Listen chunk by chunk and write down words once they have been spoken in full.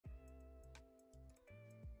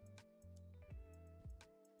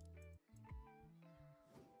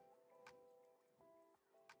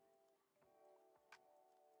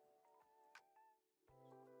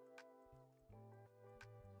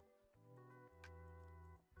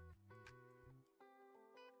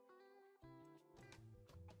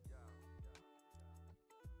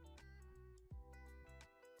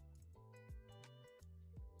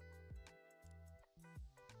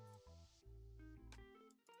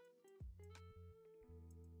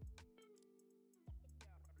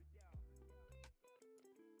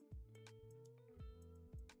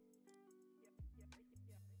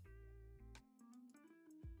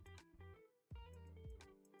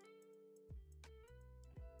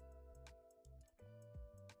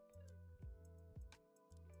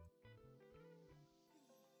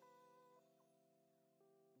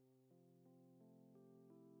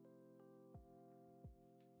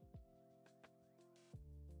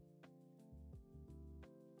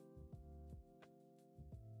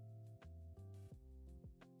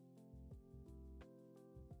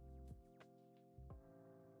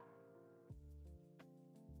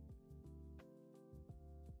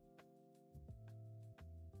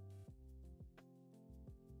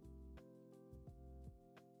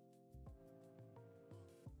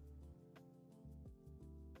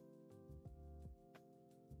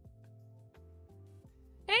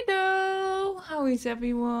How is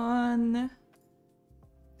everyone?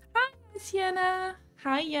 Hi, Sienna.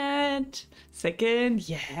 Hi, yet. Second,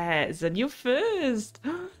 yes, and you first.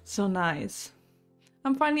 So nice.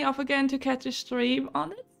 I'm finally off again to catch a stream. Oh,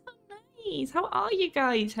 that's so nice. How are you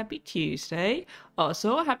guys? Happy Tuesday.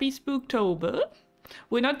 Also, happy Spooktober.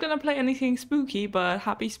 We're not gonna play anything spooky, but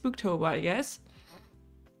happy Spooktober, I guess.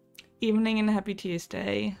 Evening and happy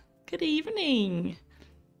Tuesday. Good evening.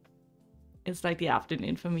 It's like the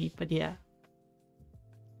afternoon for me, but yeah.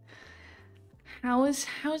 How's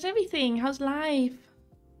everything? How's life?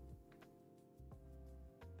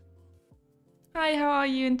 Hi, how are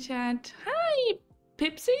you in chat? Hi,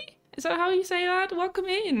 Pipsy? Is that how you say that? Welcome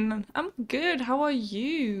in. I'm good. How are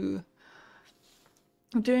you?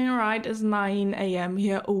 I'm doing alright. It's 9 a.m.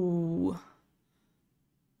 here. Ooh.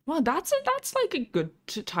 Well, that's like a good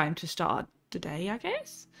time to start the day, I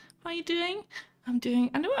guess. How are you doing? I'm doing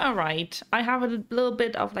alright. I have a little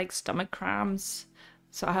bit of like stomach cramps.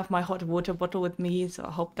 So I have my hot water bottle with me, so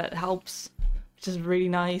I hope that helps. Which is really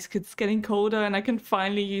nice because it's getting colder and I can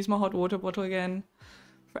finally use my hot water bottle again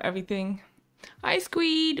for everything. Hi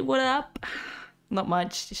Squeed, what up? Not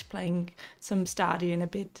much, just playing some Stardew in a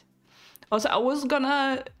bit. Also, I was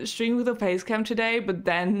gonna stream with a face cam today, but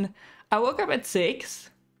then I woke up at 6,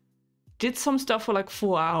 did some stuff for like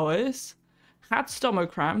 4 hours, had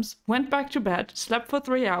stomach cramps, went back to bed, slept for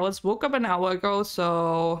 3 hours, woke up an hour ago,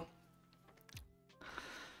 so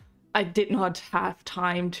I did not have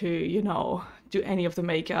time to, you know, do any of the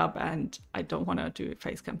makeup, and I don't want to do a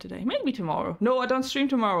face cam today. Maybe tomorrow. No, I don't stream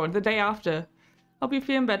tomorrow, the day after. I'll be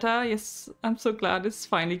feeling better. Yes, I'm so glad it's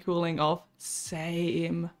finally cooling off.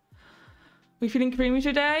 Same. We feeling creamy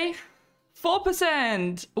today?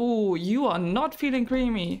 4%! Ooh, you are not feeling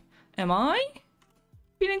creamy. Am I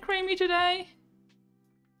feeling creamy today?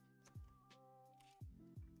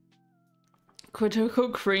 Critical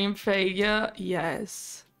cream failure,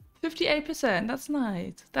 yes. 58%, that's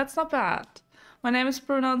nice. That's not bad. My name is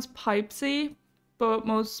pronounced Pipesy, but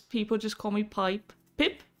most people just call me Pipe.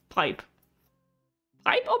 Pip? Pipe.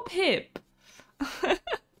 Pipe or Pip?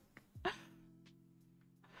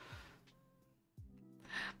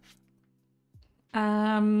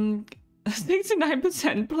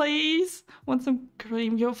 69% please. Want some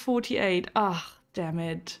cream? You're 48. Ah, damn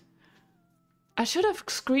it. I should have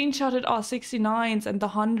screenshotted our 69s and the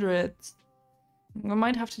 100s. I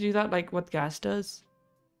might have to do that like what gas does.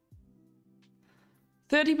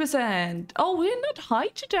 30%. Oh, we're not high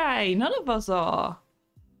today. None of us are.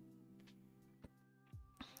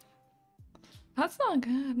 That's not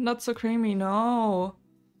good. Not so creamy, no.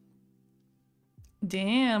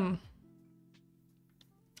 Damn.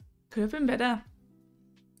 Could have been better.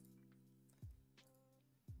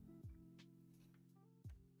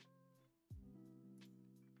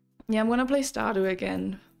 Yeah, I'm gonna play Stardew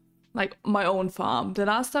again. Like my own farm. The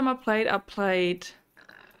last time I played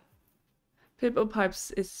Pipple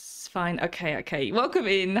Pipes is fine. Okay, okay. Welcome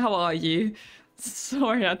in. How are you?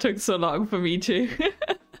 Sorry it took so long for me to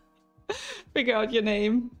figure out your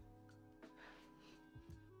name.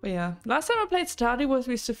 But yeah, last time I played Stardew was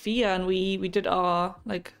with Sophia, and we did our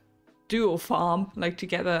like duo farm like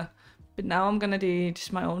together. But now I'm gonna do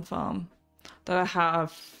just my own farm that I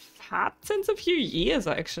have had since a few years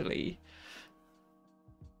actually.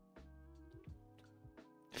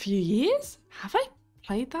 A few years? Have I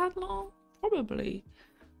played that long? Probably.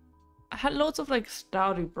 I had loads of like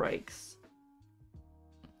Stardew breaks.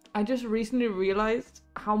 I just recently realized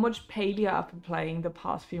how much Palia I've been playing the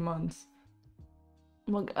past few months.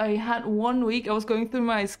 Like I had 1 week, I was going through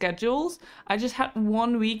my schedules. I just had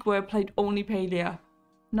 1 week where I played only Palia.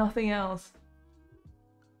 Nothing else.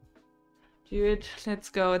 Dude, let's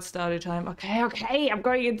go, it's Stardew time. Okay, okay, I'm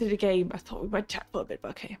going into the game. I thought we might chat for a bit,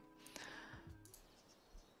 but okay.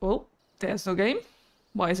 Oh, there's no game.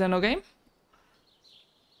 Why is there no game?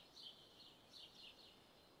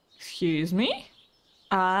 Excuse me?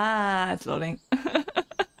 Ah, it's loading.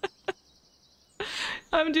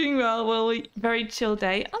 I'm doing well. Well, very chill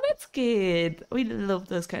day. Oh, that's good. We love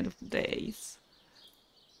those kind of days.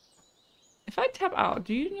 If I tap out,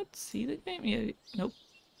 do you not see the game? Yeah, nope.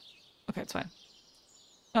 Okay, it's fine.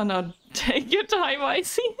 Oh no, take your time,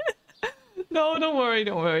 Icy. No, don't worry,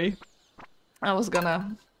 don't worry. I was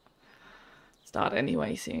gonna start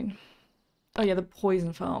anyway soon. Oh yeah, the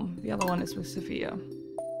poison farm. The other one is with Sophia.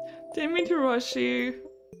 Didn't mean to rush you.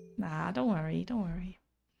 Nah, don't worry, don't worry.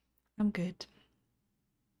 I'm good.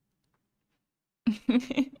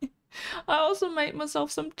 I also made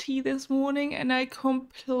myself some tea this morning and I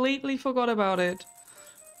completely forgot about it.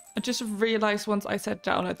 I just realized once I sat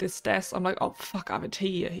down at this desk, I'm like, oh fuck, I have a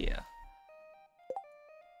tea here.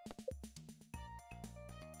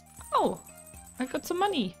 Oh, I got some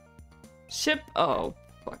money. Ship. Oh,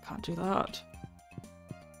 I can't do that.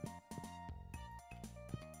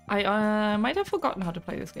 I might have forgotten how to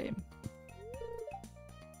play this game.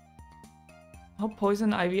 How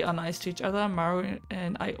poison and ivy are nice to each other. Mario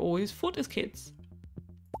and I always fought as kids.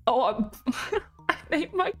 Oh, I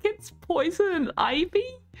named my kids Poison and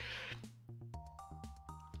Ivy?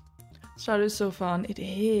 Stardew is so fun. It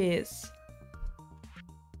is.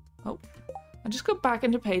 Oh, I just got back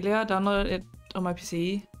into Palia, downloaded it on my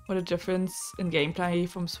PC. What a difference in gameplay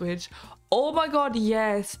from Switch. Oh my god,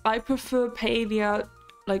 yes! I prefer Palia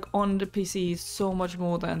like on the PC so much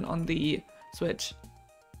more than on the Switch.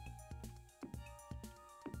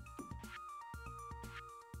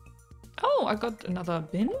 Oh, I got another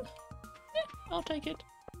bin? Yeah, I'll take it.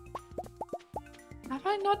 Have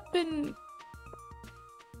I not been...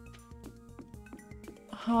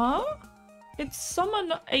 Huh? It's summer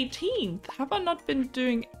 18th. Have I not been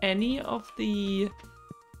doing any of the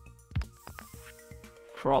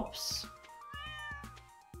crops?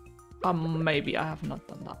 Maybe I have not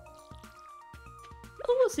done that.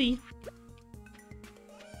 Oh, we'll see.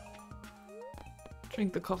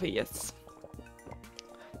 Drink the coffee, yes.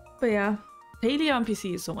 But yeah, Palia on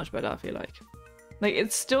PC is so much better, I feel like. Like,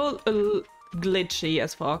 it's still glitchy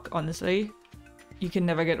as fuck, honestly. You can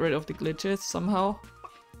never get rid of the glitches somehow.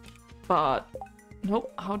 But,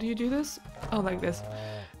 nope, how do you do this? Oh, like this.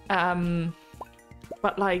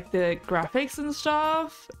 But like the graphics and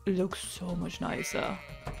stuff look so much nicer.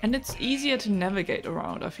 And it's easier to navigate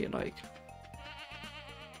around, I feel like.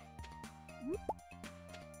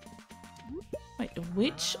 Wait,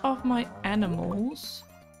 which of my animals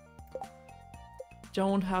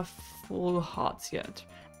don't have full hearts yet?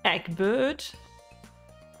 Eggbird?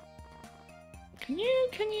 Can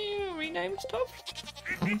you rename stuff?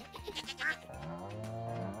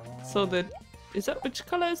 So which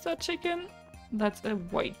color is that chicken? That's a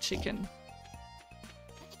white chicken.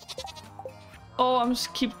 Oh, I'm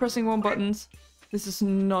just keep pressing wrong buttons. This is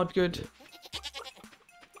not good.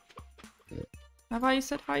 Have I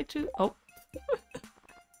said hi to... Oh.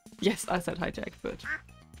 Yes, I said hi to Eggbird.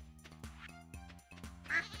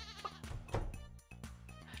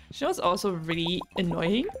 You know what's also really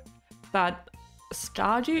annoying? That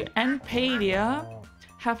Stardew and Palia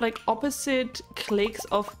have like opposite clicks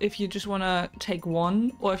of if you just want to take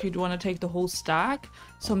one or if you want to take the whole stack.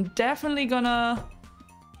 So I'm definitely gonna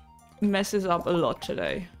mess this up a lot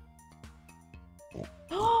today.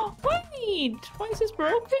 Oh, wait! Why is this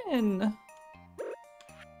broken?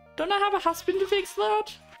 Don't I have a husband to fix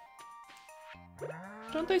that?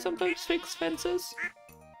 Don't they sometimes fix fences?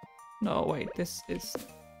 No, wait, this is...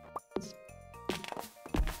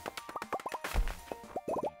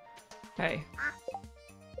 Okay.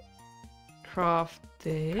 Craft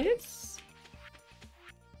this.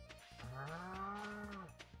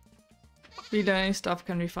 Relearning stuff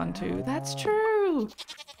can be fun too. That's true!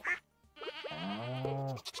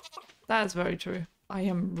 That is very true. I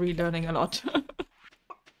am relearning a lot.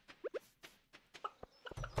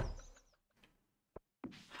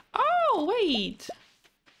 Oh, wait!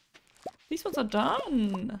 These ones are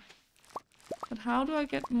done! But how do I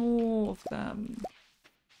get more of them?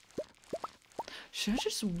 Should I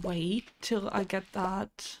just wait till I get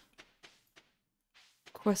that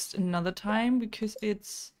quest another time? Because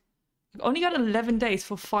it's... I only got 11 days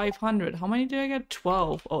for 500. How many did I get?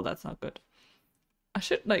 12. Oh, that's not good. I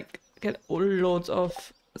should, like, get loads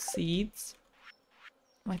of seeds.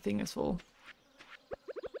 My thing is full.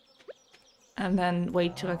 And then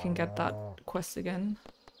wait till I can get that quest again.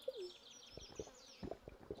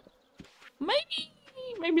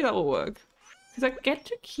 Maybe that will work. Because I get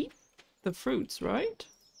to keep the fruits, right?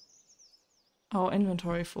 Oh,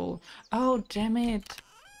 inventory full. Oh, damn it.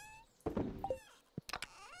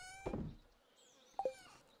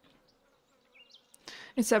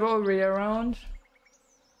 Is Seba already around?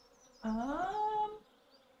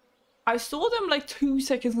 I saw them like 2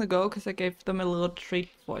 seconds ago because I gave them a little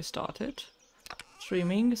treat before I started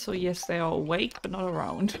streaming. So yes, they are awake, but not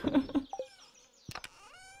around.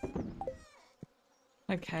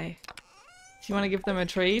 Okay. Do you want to give them a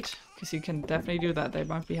treat? Because you can definitely do that. They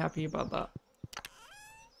might be happy about that.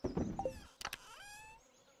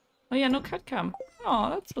 Oh yeah, no cat cam. Oh,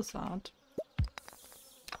 that's so sad.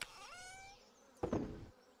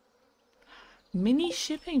 Mini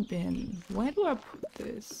shipping bin. Where do I put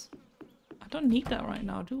this? I don't need that right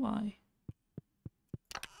now, do I?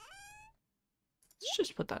 Let's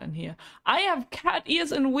just put that in here. I have cat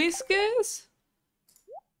ears and whiskers?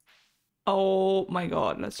 Oh my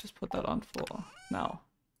god, let's just put that on for now.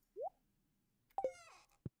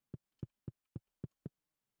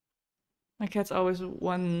 My cats always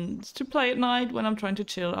wants to play at night when I'm trying to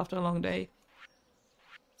chill after a long day.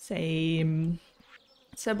 Same.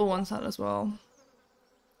 Sebo wants that as well.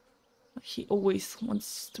 He always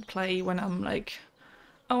wants to play when I'm like,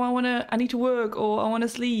 oh, I need to work or I wanna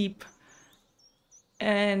sleep.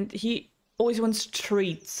 And he always wants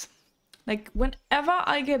treats. Like whenever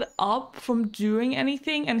I get up from doing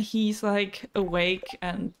anything and he's like awake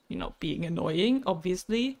and, you know, being annoying,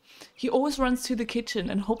 obviously, he always runs to the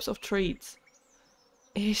kitchen in hopes of treats.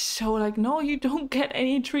 He's so like, no, you don't get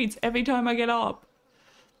any treats every time I get up.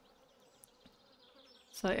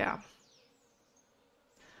 So yeah.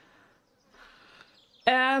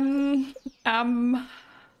 I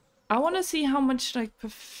want to see how much like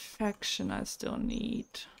perfection I still need.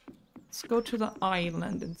 Let's go to the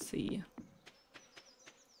island and see.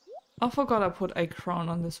 I forgot I put a crown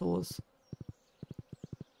on this horse.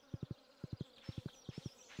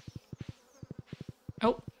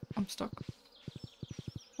 Oh, I'm stuck.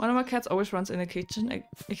 One of my cats always runs in the kitchen,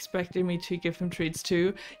 expecting me to give him treats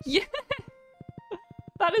too. Yeah!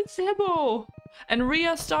 That is Sebo! And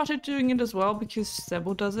Ria started doing it as well because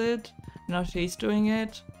Sebo does it. Now she's doing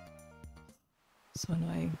it. So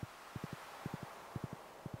annoying.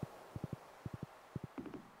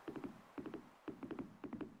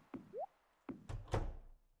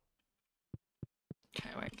 Okay,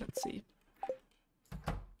 wait, let's see.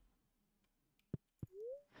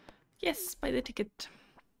 Yes, buy the ticket.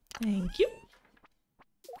 Thank you.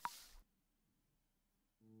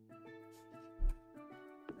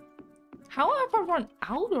 How have I run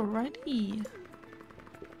out already?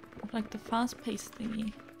 Like the fast-paced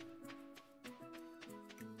thingy.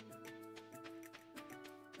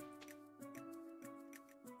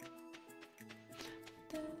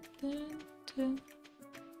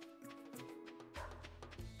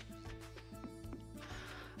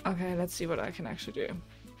 Okay, let's see what I can actually do.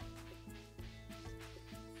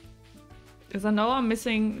 Because I know I'm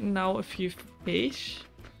missing now a few fish.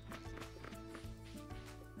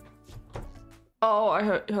 Oh, I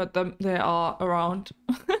heard them. They are around.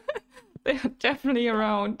 They are definitely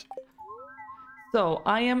around. So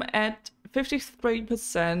I am at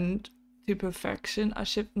 53% to perfection. I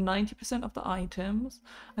shipped 90% of the items.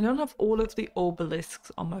 I don't have all of the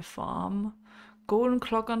obelisks on my farm. Golden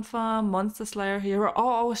Clock on farm, Monster Slayer hero.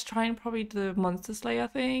 Oh, I was trying probably the Monster Slayer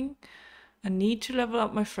thing. I need to level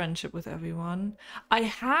up my friendship with everyone. I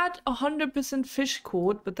had 100% fish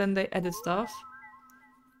caught, but then they added stuff.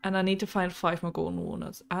 And I need to find 5 more golden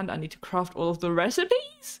walnuts. And I need to craft all of the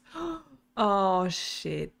recipes? Oh,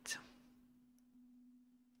 shit.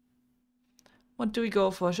 What do we go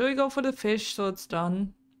for? Should we go for the fish so it's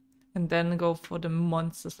done? And then go for the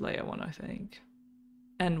Monster Slayer one, I think.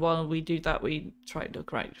 And while we do that, we try to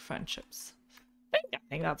create friendships. I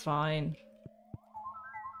think that's fine.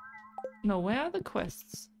 No, where are the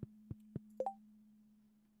quests?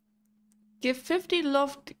 Give 50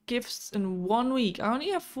 loved gifts in 1 week. I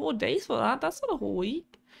only have 4 days for that. That's not a whole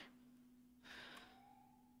week.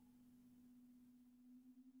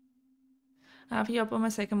 I have you up on my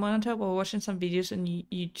second monitor while watching some videos on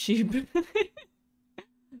YouTube.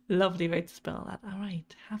 Lovely way to spell that.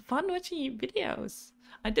 Alright. Have fun watching your videos.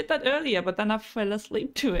 I did that earlier, but then I fell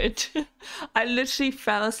asleep to it. I literally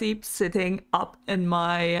fell asleep sitting up in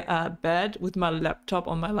my bed with my laptop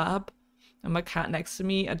on my lap. And my cat next to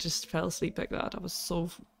me, I just fell asleep like that. I was so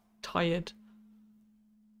tired.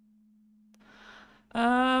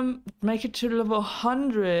 Make it to level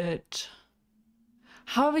 100.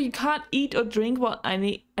 However, you can't eat or drink while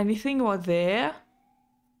anything while there.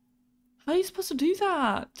 How are you supposed to do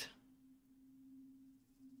that?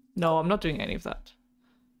 No, I'm not doing any of that.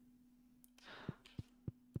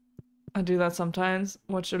 I do that sometimes.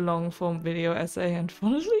 Watch a long form video essay and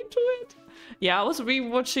fall asleep to it. Yeah, I was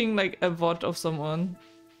rewatching like a VOD of someone.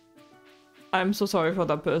 I'm so sorry for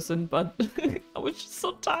that person, but I was just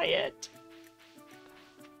so tired.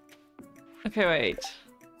 Okay, wait.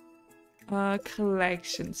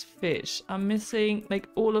 Collections, fish. I'm missing like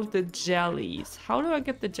all of the jellies. How do I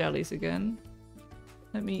get the jellies again?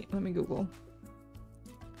 Let me Google.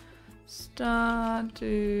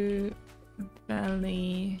 Stardew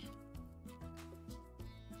Valley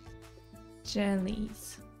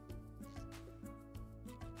jellies.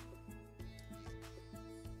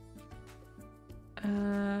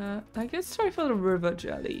 I guess try for the river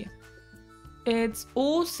jelly. It's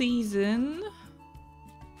all season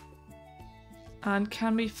and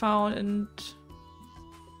can be found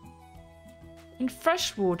in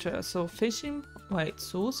freshwater. So fishing, wait,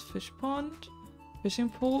 source, fish pond, fishing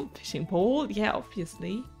pool, yeah,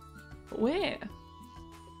 obviously. But where?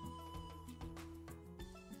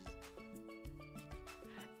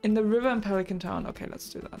 In the river in Pelican Town. Okay, let's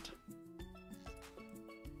do that.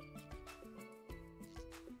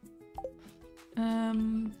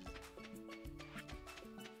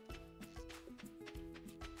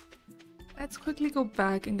 Let's quickly go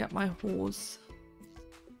back and get my horse.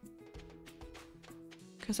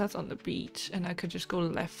 Because that's on the beach and I could just go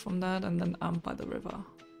left from that and then I'm by the river.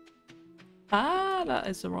 Ah, that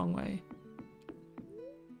is the wrong way.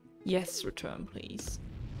 Yes, return please.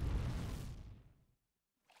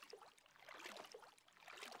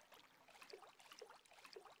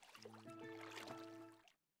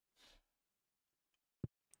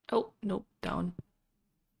 Oh, nope, down.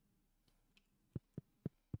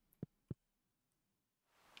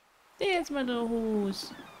 There's my little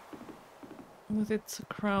horse. With its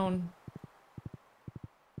crown.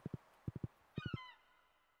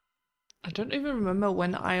 I don't even remember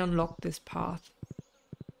when I unlocked this path.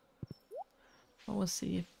 I will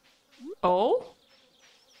see. Oh?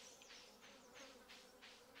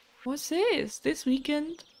 What's this? This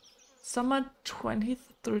weekend? Summer 20th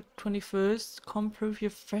through 21st. Come prove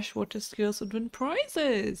your freshwater skills and win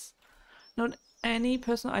prizes. Not any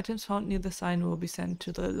personal items found near the sign will be sent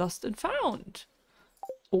to the lost and found.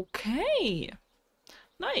 Okay.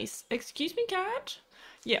 Nice. Excuse me, cat?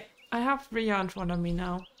 Yeah, I have Ria in front of me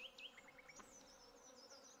now.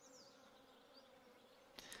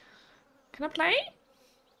 Can I play?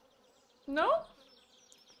 No?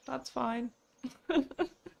 That's fine.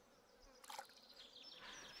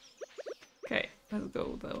 Okay, let's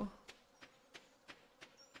go though.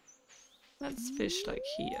 Let's fish like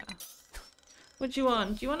here. What do you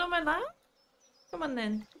want? Do you want on my lap? Come on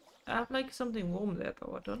then. I have like something warm there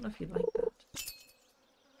though. I don't know if you like that.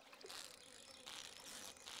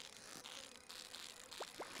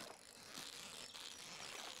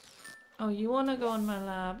 Oh, you want to go on my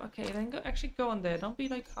lap? Okay, then go. Actually, go on there. Don't be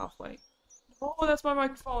like halfway. Oh, that's my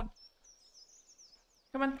microphone.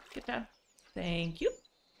 Come on, get down. Thank you.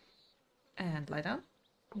 And lie down.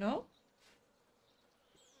 No?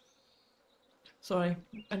 Sorry,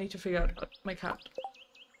 I need to figure out what my cat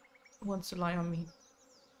wants to lie on me.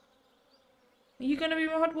 Are you gonna be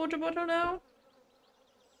my hot water bottle now?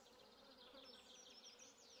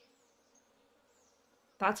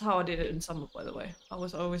 That's how I did it in summer, by the way. I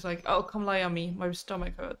was always like, oh, come lie on me. My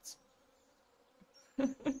stomach hurts.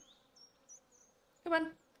 Come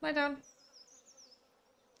on, lie down.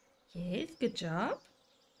 Yes, good job.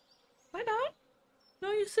 Lie down.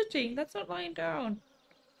 No, you're sitting. That's not lying down.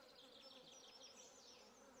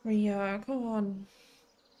 Ria, come on.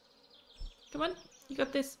 Come on, you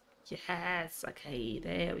got this. Yes, okay,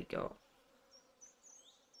 there we go.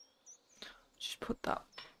 Just put that.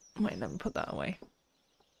 Wait, let me put that away.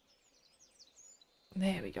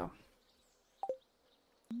 There we go.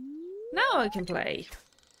 Now I can play.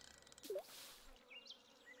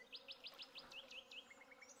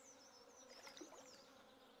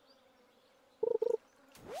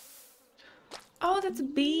 Oh, that's a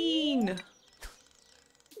bean.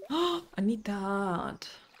 Oh, I need that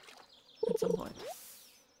at some point.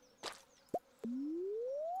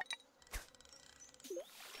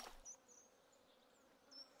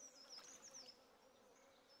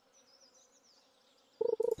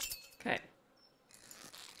 Okay.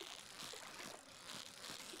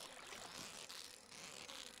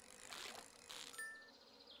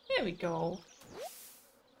 There we go.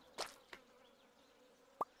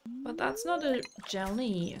 But that's not a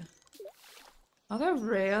jelly. Are they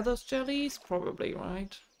rare, those jellies? Probably,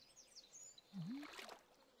 right?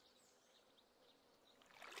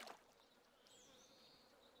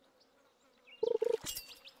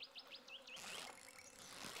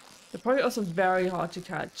 They're probably also very hard to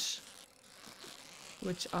catch.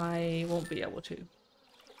 Which I won't be able to.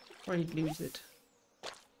 Or you'd lose it.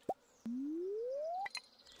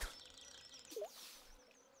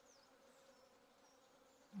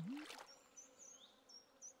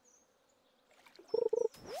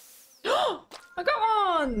 I got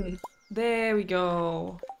one! There we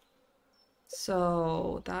go.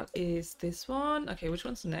 So that is this one. Okay, which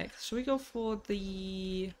one's next? Should we go for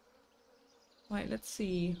the... Wait, let's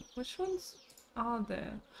see. Which ones are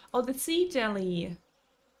there? Oh, the sea jelly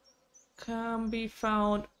can be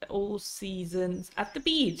found all seasons at the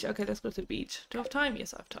beach. Okay, let's go to the beach. Do I have time?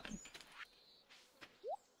 Yes, I have time.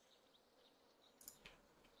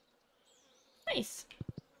 Nice.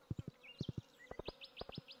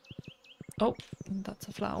 Oh, that's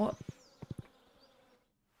a flower.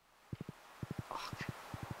 Okay.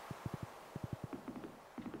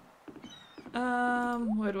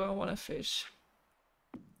 Where do I want to fish?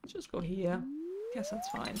 Just go here. Guess that's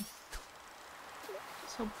fine.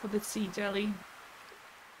 Let's hope for the sea jelly.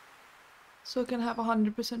 So I can have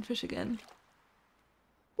 100% fish again.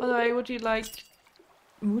 By the way, would you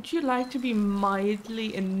like to be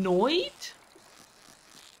mildly annoyed?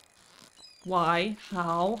 Why?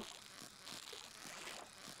 How?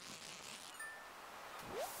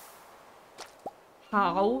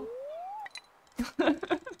 How?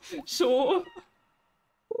 Sure.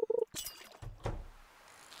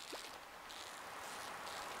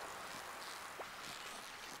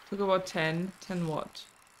 Took about 10. 10 what?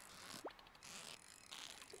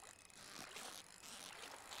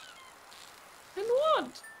 And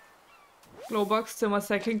what? Glowbug, still my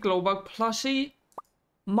second Glowbug plushie.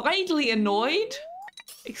 Mildly annoyed?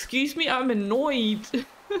 Excuse me, I'm annoyed.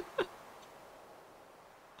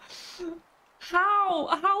 How?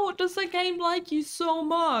 How does the game like you so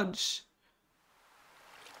much?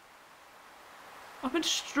 I've been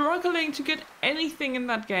struggling to get anything in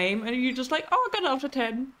that game, and you're just like, oh, I got it after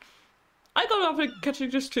 10. I got it after catching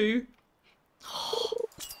just 2.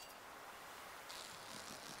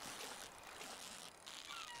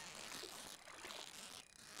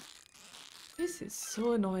 This is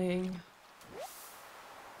so annoying.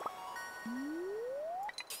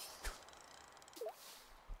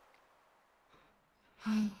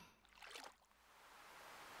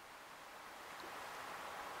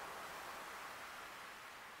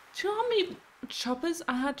 Do you know how many choppers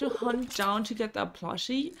I had to hunt down to get that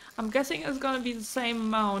plushie? I'm guessing it's gonna be the same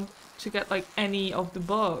amount to get like any of the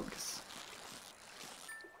bugs.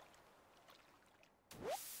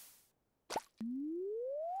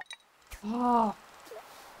 Oh,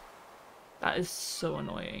 that is so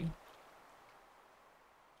annoying.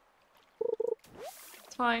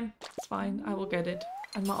 It's fine. It's fine. I will get it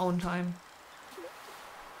at my own time.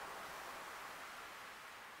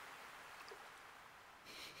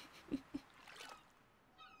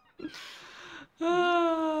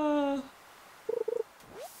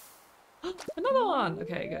 Another one!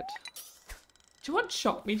 Okay, good. Do you want to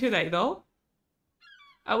shock me today, though?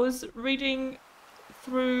 I was reading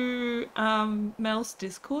through Mel's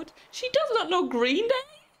Discord. She does not know Green Day?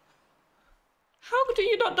 How do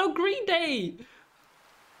you not know Green Day?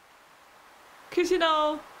 Because, you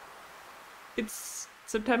know, it's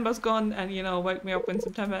September's gone and, you know, wake me up when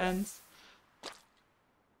September ends.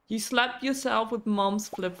 You slapped yourself with mom's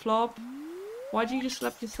flip-flop? Why do you just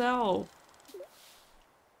slap yourself?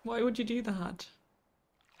 Why would you do that?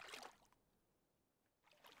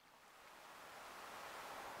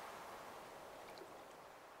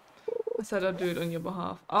 I said I'd do it on your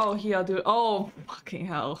behalf. Oh, here, I'll do it. Oh, fucking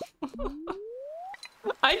hell.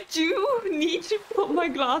 I do need to put my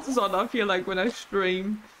glasses on, I feel like, when I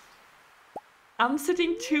stream. I'm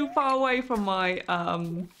sitting too far away from my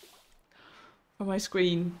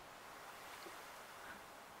screen.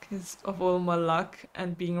 Because of all my luck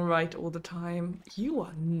and being right all the time. You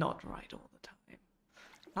are not right all the time.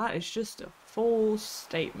 That is just a false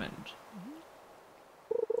statement.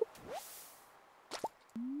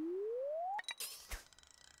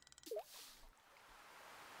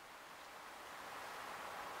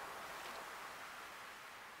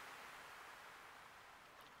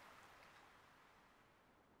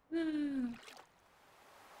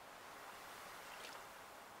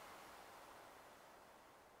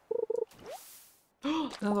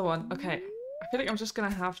 Another one. Okay. I feel like I'm just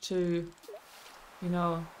gonna have to, you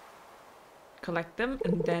know, collect them,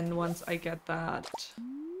 and then once I get that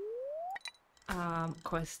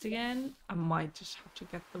quest again, I might just have to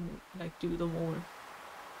get them, like, do them all.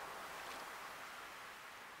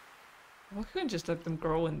 Why can't I just let them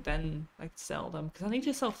grow and then, like, sell them? Because I need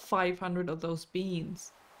to sell 500 of those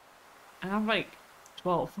beans. And I have, like,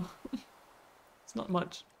 12. It's not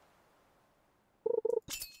much.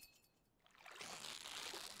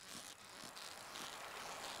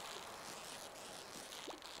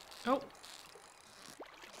 Oh.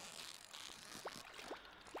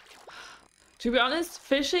 To be honest,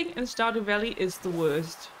 fishing in Stardew Valley is the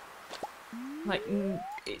worst. Like,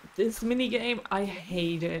 this minigame, I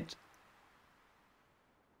hate it.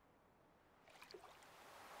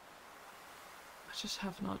 I just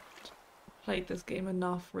have not played this game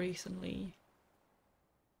enough recently.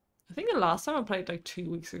 I think the last time I played, like,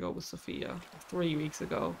 2 weeks ago with Sophia. 3 weeks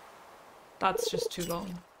ago. That's just too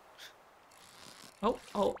long.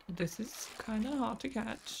 Oh, this is kind of hard to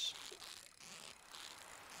catch.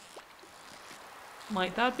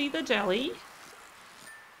 Might that be the jelly?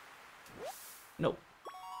 Nope.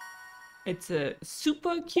 It's a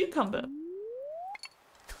super cucumber.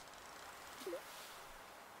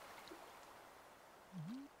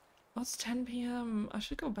 Oh, it's 10 p.m. I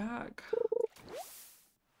should go back.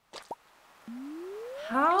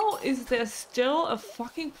 How is there still a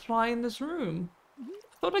fucking fly in this room?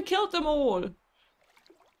 Thought I killed them all.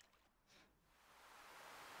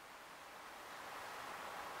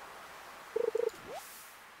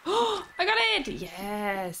 Oh, I got it!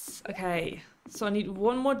 Yes! Okay, so I need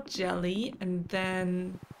one more jelly and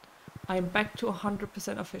then I'm back to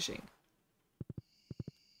 100% of fishing.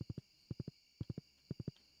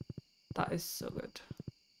 That is so good.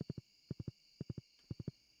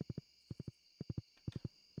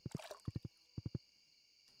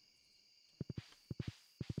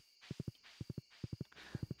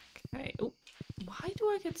 Okay, oh, why do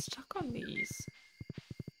I get stuck on these?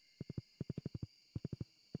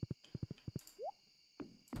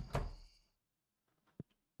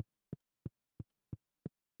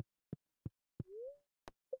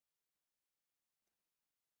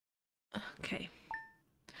 Okay.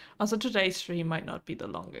 Also, today's stream might not be the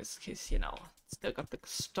longest because, you know, still got the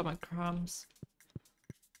stomach cramps.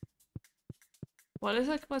 What is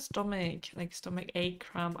like my stomach? Like stomach ache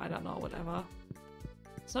cramp? I don't know, whatever.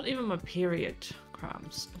 It's not even my period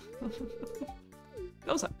cramps.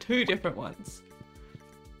 Those are two different ones.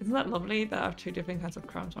 Isn't that lovely that I have two different kinds of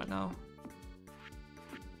cramps right now?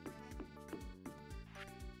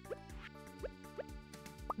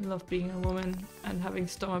 I love being a woman and having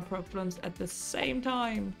stomach problems at the same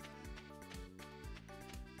time.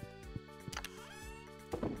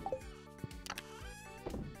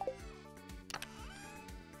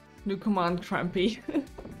 New command, Crampy.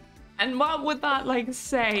 And what would that like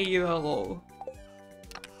say though?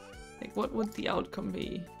 Like what would the outcome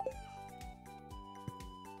be?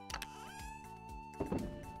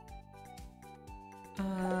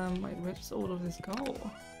 Wait, where does all of this go?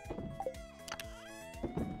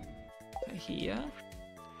 Here.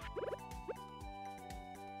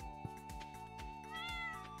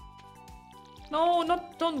 No,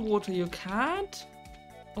 don't water your cat.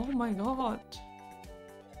 Oh my god.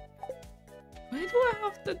 Where do I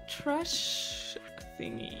have the trash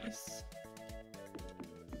thingies?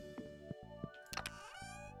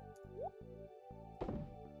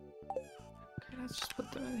 Okay, let's just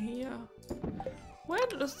put them in here. Where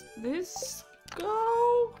does this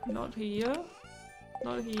go? Not here.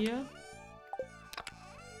 Not here.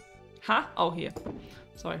 Huh? Oh, here.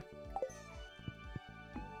 Sorry.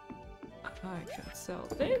 I can sell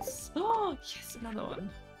this. Oh, yes, another one.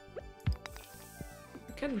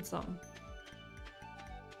 I'm getting some.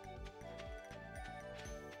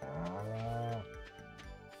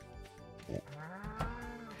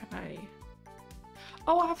 Okay.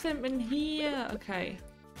 Oh, I have them in here. Okay.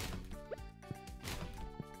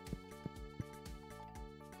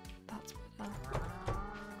 That's better.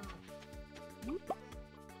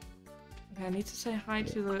 Okay, I need to say hi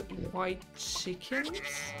to the white chickens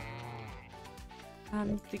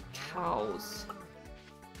and the cows.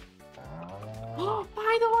 Oh,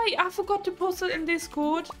 by the way, I forgot to post it in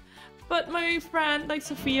Discord, but my friend, like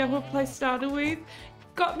Sophia, who plays Stardew with,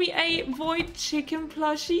 got me a void chicken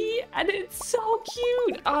plushie, and it's so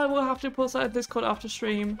cute. I will have to post that in Discord after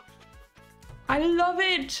stream. I love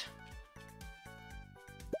it.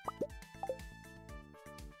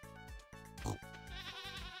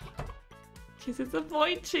 Because it's a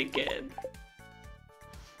void chicken.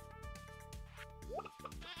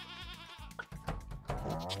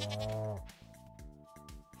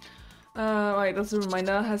 Right, that's a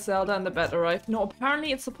reminder. Has Zelda and the bed arrived? No,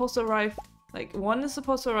 apparently it's supposed to arrive, like, one is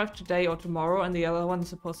supposed to arrive today or tomorrow, and the other one is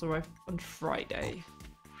supposed to arrive on Friday.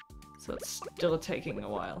 So it's still taking a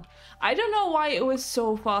while. I don't know why it was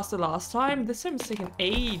so fast the last time. This time it's taking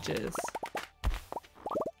ages.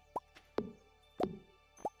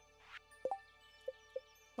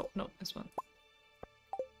 Oh, no, this one.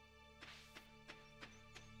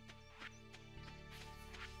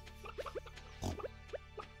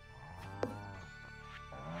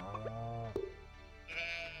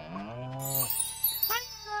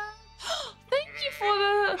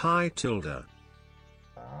 Hi, Tilda.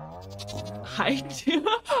 Hi,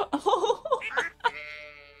 Tilda. Oh.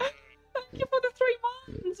 Thank you for the 3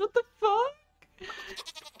 months. What the fuck?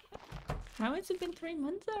 How has it been 3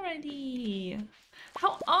 months already?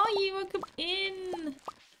 How are you? Welcome in.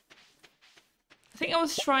 I think I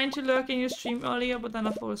was trying to lurk in your stream earlier, but then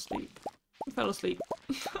I fell asleep.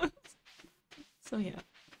 So yeah.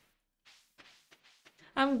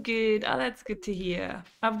 I'm good. Oh, that's good to hear.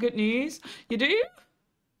 I have good news. You do?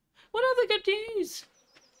 What other good news?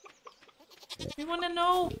 We want to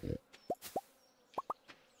know.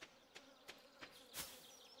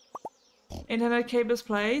 Internet cables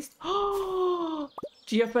placed. Oh,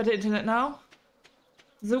 do you have better internet now?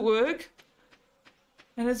 Does it work?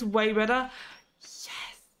 And it's way better. Yes.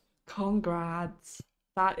 Congrats.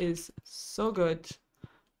 That is so good.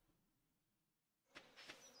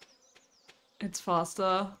 It's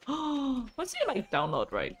faster. What's your like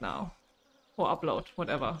download rate now? Or upload,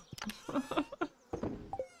 whatever.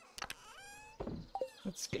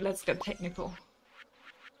 Let's get technical.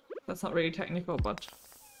 That's not really technical, but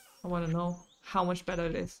I want to know how much better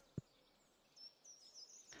it is.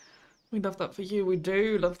 We love that for you. We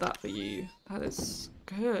do love that for you. That is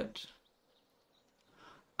good.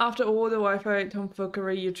 After all the Wi-Fi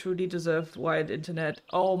tomfoolery, you truly deserve wired internet.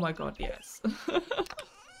 Oh my god, yes.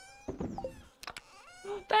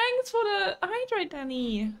 Thanks for the hydrate,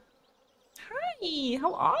 Danny. Hi,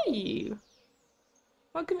 how are you?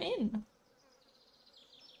 Welcome in.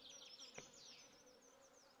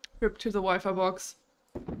 Rip to the Wi-Fi box.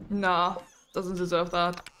 Nah, doesn't deserve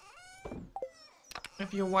that.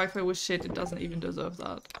 If your Wi-Fi was shit, it doesn't even deserve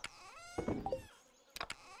that.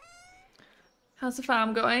 How's the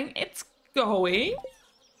farm going? It's going.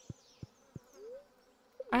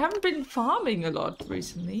 I haven't been farming a lot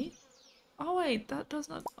recently. Oh wait, that does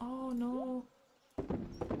not... Oh no.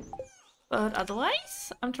 But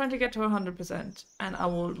otherwise, I'm trying to get to 100% and I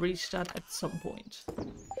will reach that at some point.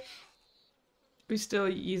 We're still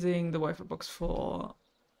using the Wi-Fi box for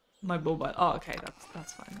my mobile. Oh, okay,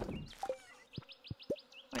 that's fine.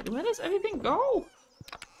 Wait, where does everything go?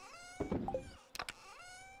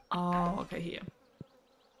 Oh, okay, here.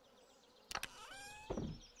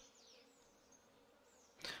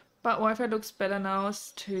 But Wi-Fi looks better now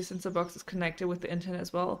too, since the box is connected with the internet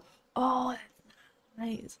as well. Oh, that's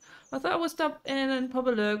nice. I thought I would stop in and pop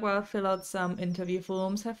a look while I fill out some interview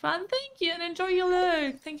forms. Have fun, thank you, and enjoy your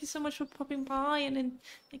look. Thank you so much for popping by and then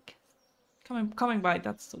like coming by.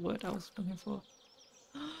 That's the word I was looking for.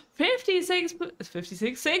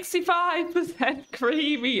 65%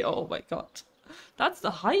 creamy. Oh my god, that's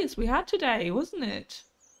the highest we had today, wasn't it?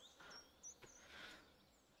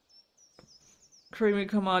 Creamy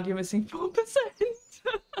command, you're missing 4%.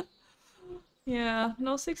 Yeah,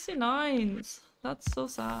 no 69s. That's so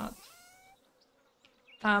sad.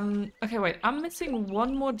 Okay, wait, I'm missing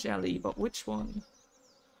one more jelly, but which one?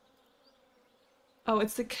 Oh,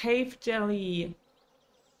 it's the cave jelly.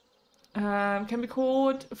 Can be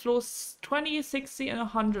called floors 20, 60, and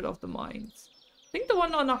 100 of the mines. I think the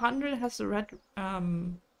one on 100 has the red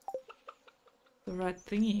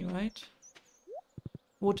thingy, right?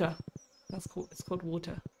 Water. That's cool. It's called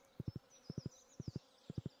water.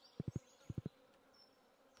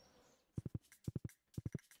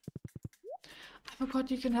 I forgot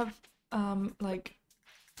you can have like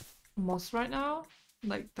moss right now.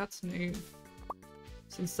 Like that's new.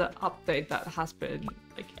 Since the update that has been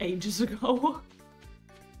like ages ago.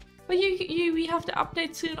 But we have to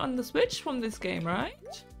update soon on the Switch from this game,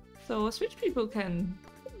 right? So Switch people can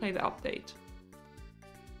play the update.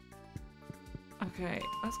 Okay,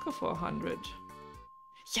 let's go for 100.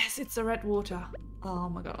 Yes, it's the red water. Oh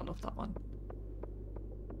my god, I love that one.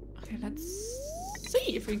 Okay, let's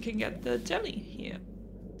see if we can get the jelly here.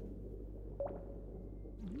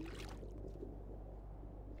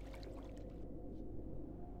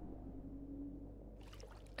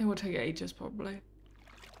 It will take ages, probably.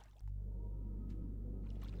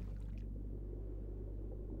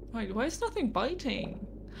 Wait, why is nothing biting?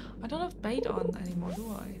 I don't have bait on anymore, do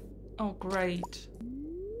I? Oh, great.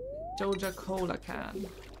 Georgia Cola can.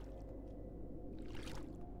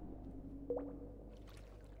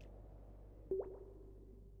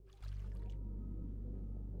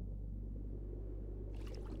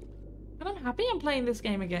 And I'm happy I'm playing this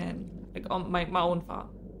game again. Like, on my own farm.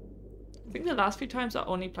 I think the last few times I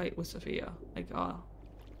only played with Sophia. Like,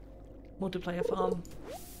 multiplayer farm.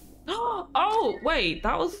 Oh, wait,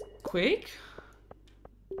 that was quick.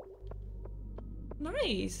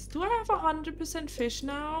 Nice. Do I have 100% fish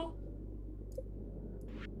now?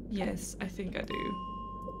 Yes, I think I do.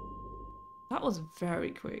 That was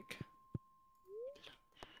very quick.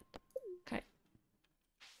 Okay.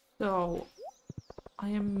 So, I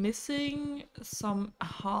am missing some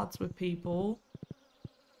hearts with people,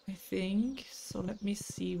 I think. So let me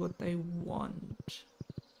see what they want.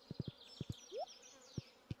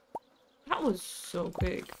 That was so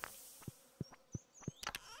quick.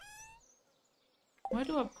 Where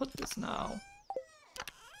do I put this now?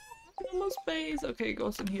 Normal space. Okay, it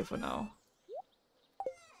goes in here for now.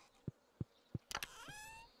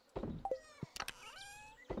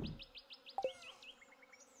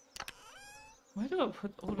 Where do I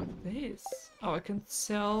put all of this? Oh, I can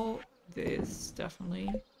sell this, definitely.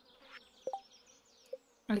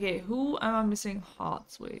 Okay, who am I missing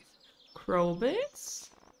hearts with? Crowbits?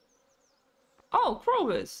 Oh,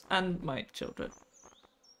 Crowbits! And my children.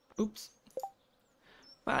 Oops.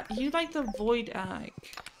 But you like the void egg,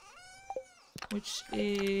 which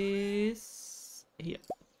is here.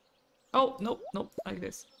 Oh, nope, nope, like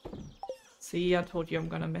this. See, I told you I'm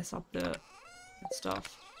gonna mess up the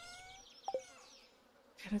stuff.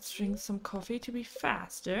 Okay, let's drink some coffee to be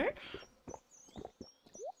faster.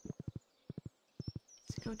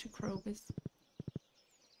 Let's go to Krobus.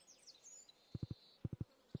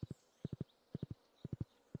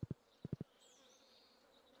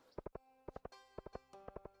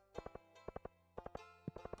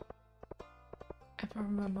 If I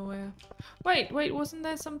remember where. Wait, wasn't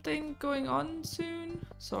there something going on soon?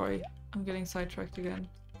 Sorry, I'm getting sidetracked again.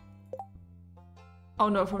 Oh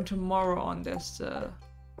no, from tomorrow on there's a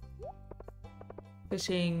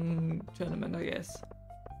fishing tournament, I guess.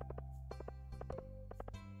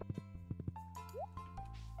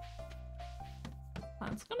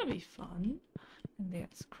 That's gonna be fun. And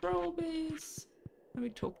there's Krobus. Let me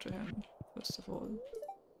talk to him, first of all.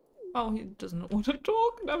 Oh, he doesn't want to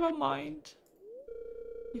talk? Never mind.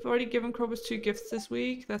 You've already given Krobus 2 gifts this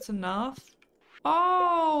week. That's enough.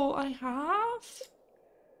 Oh, I have?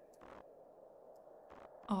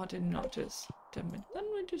 Oh, I didn't notice. Damn it. Then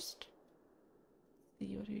we just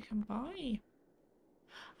see what you can buy.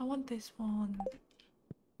 I want this one.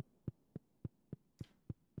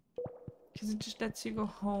 Because it just lets you go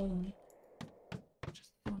home. Which is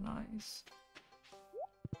so nice.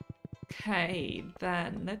 Okay,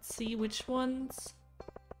 then let's see which ones.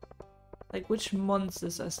 Like which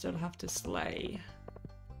monsters I still have to slay.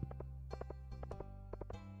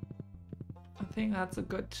 I think that's a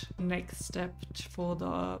good next step for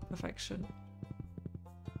the perfection.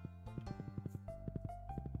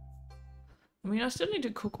 I mean, I still need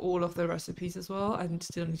to cook all of the recipes as well. I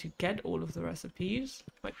still need to get all of the recipes.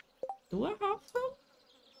 Wait, do I have them?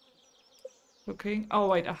 Cooking? Oh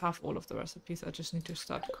wait, I have all of the recipes. I just need to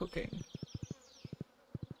start cooking.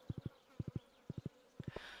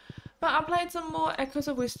 But I played some more Echoes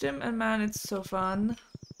of Wisdom and man, it's so fun.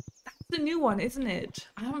 That's the new one, isn't it?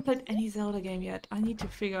 I haven't played any Zelda game yet. I need to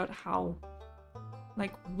figure out how.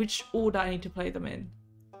 Like, which order I need to play them in.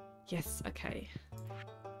 Yes, okay.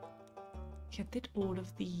 Okay, I did all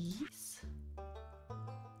of these.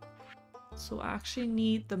 So I actually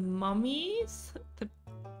need the mummies, the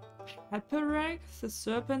pepper eggs, the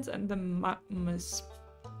serpents, and the magma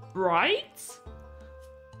sprites?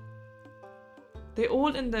 They're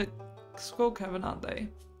all in the Skull Cavern, aren't they?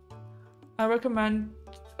 I recommend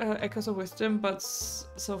Echoes of Wisdom, but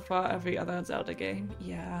so far every other Zelda game.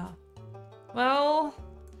 Yeah. Well,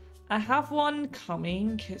 I have one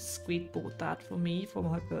coming, because Squeak bought that for me for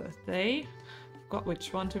my birthday. Forgot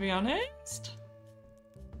which one, to be honest.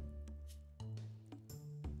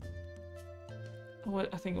 Oh,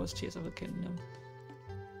 I think it was Tears of the Kingdom.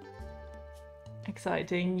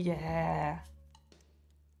 Exciting, yeah.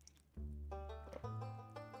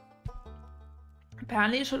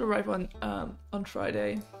 Apparently it should arrive on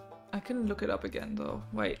Friday. I can look it up again though.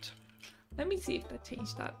 Wait. Let me see if they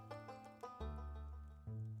changed that.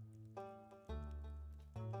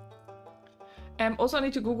 Also I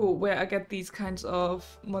need to Google where I get these kinds of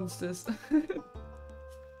monsters.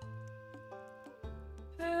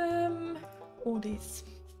 All these.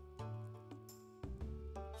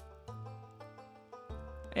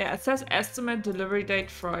 Yeah, it says estimate delivery date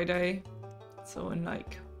Friday. So in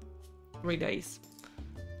like 3 days.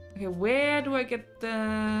 Okay, where do I get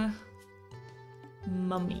the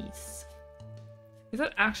mummies? Is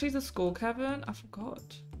that actually the Skull Cavern? I forgot.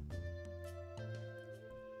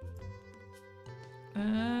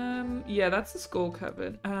 Yeah, that's the Skull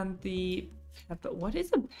Cavern. And the pepper. What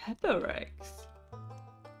is a pepper eggs?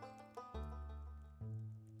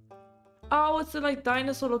 Oh, it's the like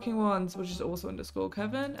dinosaur looking ones, which is also in the Skull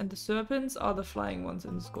Cavern. And the serpents are the flying ones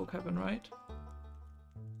in the Skull Cavern, right?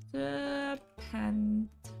 Serpent.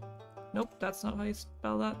 Nope, that's not how you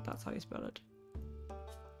spell that. That's how you spell it.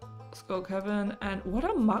 Skull Cavern. And what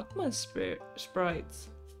are magma sprites?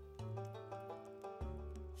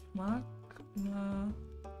 Magma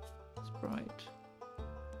sprite.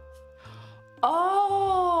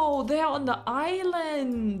 Oh, they're on the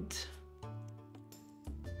island.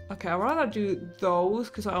 Okay, I'd rather do those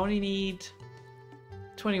because I only need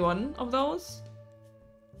 21 of those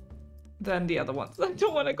than the other ones. I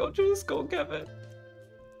don't want to go to the Skull Cavern.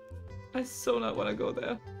 I so not want to go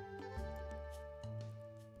there.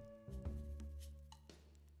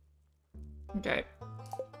 Okay.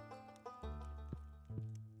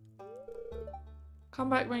 Come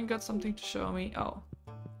back when you got something to show me. Oh.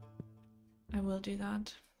 I will do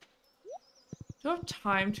that. Do I have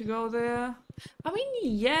time to go there? I mean,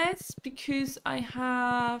 yes, because I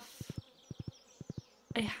have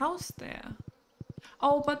a house there.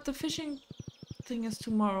 Oh, but the fishing thing is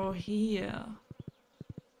tomorrow here.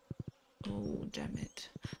 Oh damn it.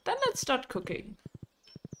 Then let's start cooking.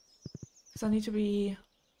 Because I need to be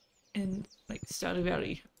in, like, Stardew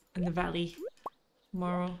Valley. In the valley.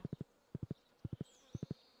 Tomorrow.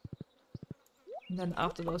 And then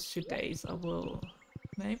after those 2 days, I will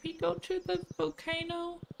maybe go to the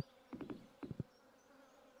volcano.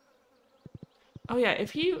 Oh yeah,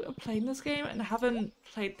 if you are playing this game and haven't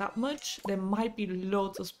played that much, there might be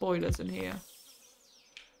loads of spoilers in here.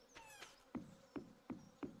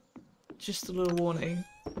 Just a little warning.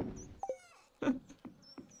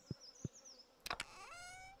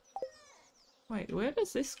 Wait, where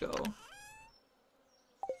does this go?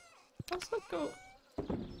 Does that go?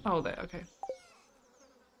 Oh, there, okay.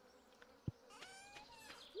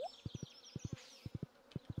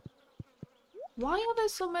 Why are there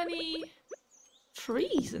so many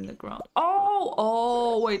trees in the ground?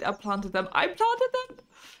 Oh, wait, I planted them. I planted them!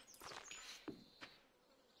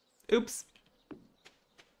 Oops.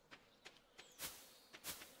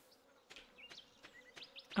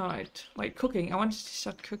 Alright, wait, cooking. I wanted to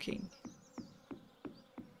start cooking.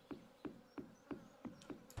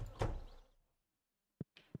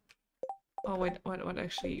 Oh, wait, what can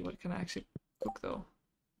I actually cook though?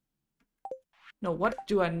 No, what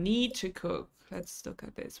do I need to cook? Let's look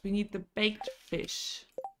at this. We need the baked fish.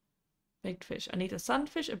 Baked fish. I need a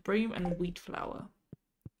sunfish, a bream, and wheat flour.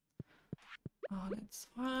 Oh, that's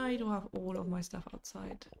why do I have all of my stuff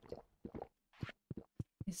outside?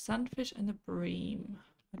 A sunfish and a bream.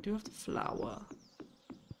 I do have the flour.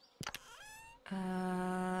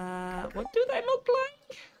 What do they look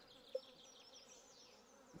like?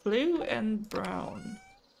 Blue and brown.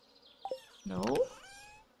 No?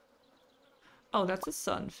 Oh, that's a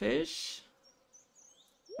sunfish.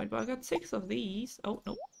 Wait, but I got 6 of these. Oh,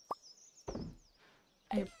 no.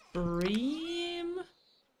 A bream.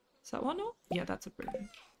 Is that one? No? Yeah, that's a bream.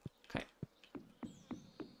 Okay.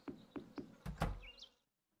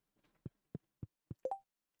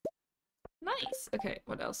 Nice. Okay,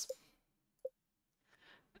 what else?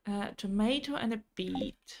 Tomato and a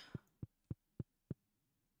beet.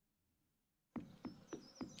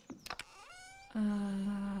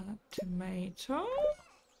 Tomato?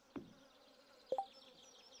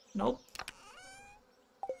 Nope.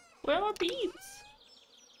 Where are my beets?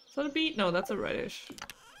 Is that a beet? No, that's a radish.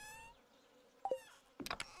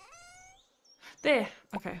 There.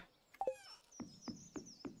 Okay.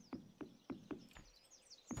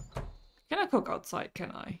 Can I cook outside?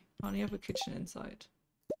 Can I? I only have a kitchen inside.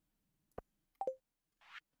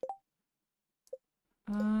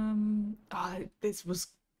 This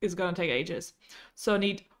is gonna take ages. So I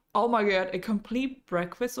need, oh my god, a complete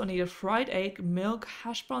breakfast. So I need a fried egg, milk,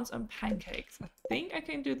 hash browns, and pancakes. I think I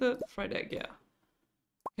can do the fried egg, yeah.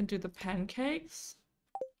 I can do the pancakes.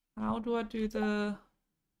 How do I do the...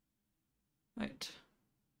 Wait.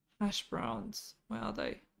 Hash browns. Where are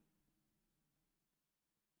they?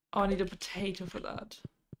 Oh, I need a potato for that.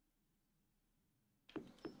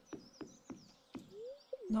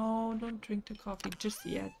 No, don't drink the coffee just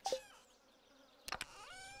yet.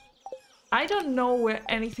 I don't know where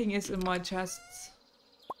anything is in my chests.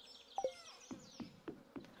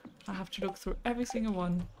 I have to look through every single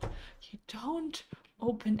one. You don't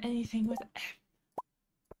open anything with F.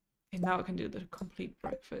 Okay, now I can do the complete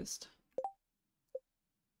breakfast.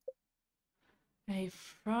 A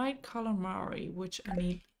fried calamari, which I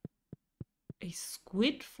need a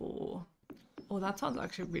squid for. Oh, that sounds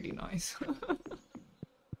actually really nice.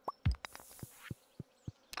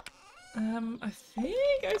 I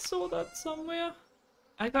think I saw that somewhere.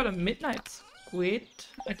 I got a midnight squid.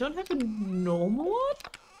 I don't have a normal one.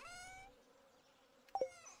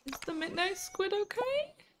 Is the midnight squid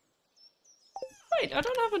okay? Wait, I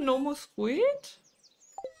don't have a normal squid?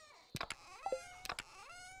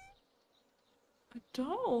 I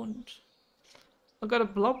don't. I got a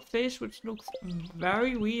blobfish, which looks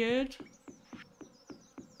very weird.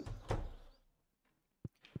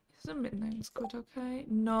 Is a midnight squid okay?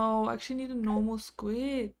 No, I actually need a normal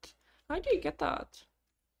squid. How do you get that?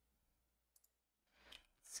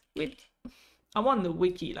 Squid. I'm on the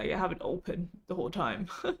wiki, like I have it open the whole time.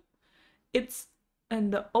 It's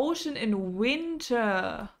in the ocean in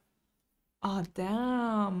winter. Oh,